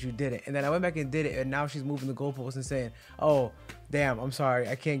level, but you didn't. And then I went back and did it, and now she's moving the goalpost and saying, "Oh, damn, I'm sorry,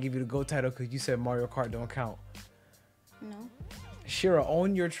 I can't give you the GOAT title because you said Mario Kart don't count." No. Shira,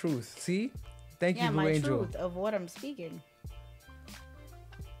 own your truth. See? Thank you, Yeah, Blue my Angel. truth of what I'm speaking.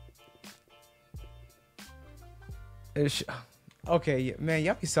 Okay, yeah, man,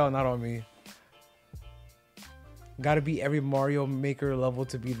 y'all be selling out on me. Gotta be every Mario Maker level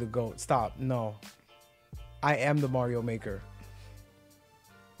to be the GOAT. Stop. No. I am the Mario Maker.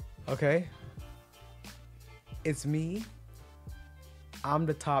 Okay? It's me. I'm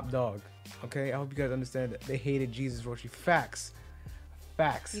the top dog. Okay? I hope you guys understand that. They hated Jesus, Roshi. Facts.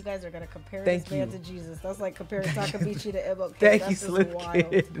 Facts. You guys are gonna compare Thank this man you. to Jesus. That's like comparing Takabichi to MLK. Thank That's you, just Slim wild.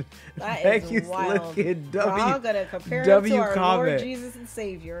 Kid. That Thank is you, wild. Slim Kid. Y'all gonna compare him W to our comment. Lord Jesus and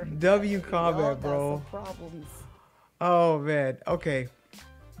Savior. W Y'all comment, got bro. some problems. Oh, man. Okay.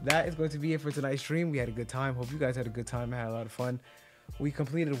 That is going to be it for tonight's stream. We had a good time. Hope you guys had a good time. I had a lot of fun. We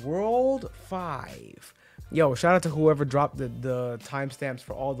completed World 5. Yo, shout out to whoever dropped the timestamps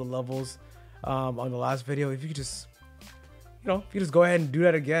for all the levels on the last video. If you could just, if you just go ahead and do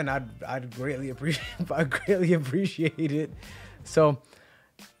that again, I'd greatly appreciate it. So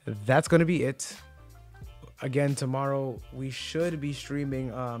that's going to be it. Again, tomorrow we should be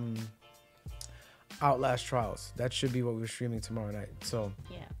streaming Outlast Trials. That should be what we're streaming tomorrow night. So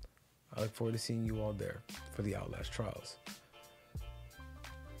Yeah. I look forward to seeing you all there for the Outlast Trials.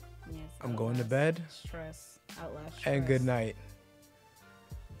 Yes, I'm going to Outlast bed. Stress. Outlast stress. And good night.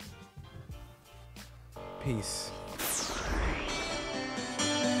 Peace.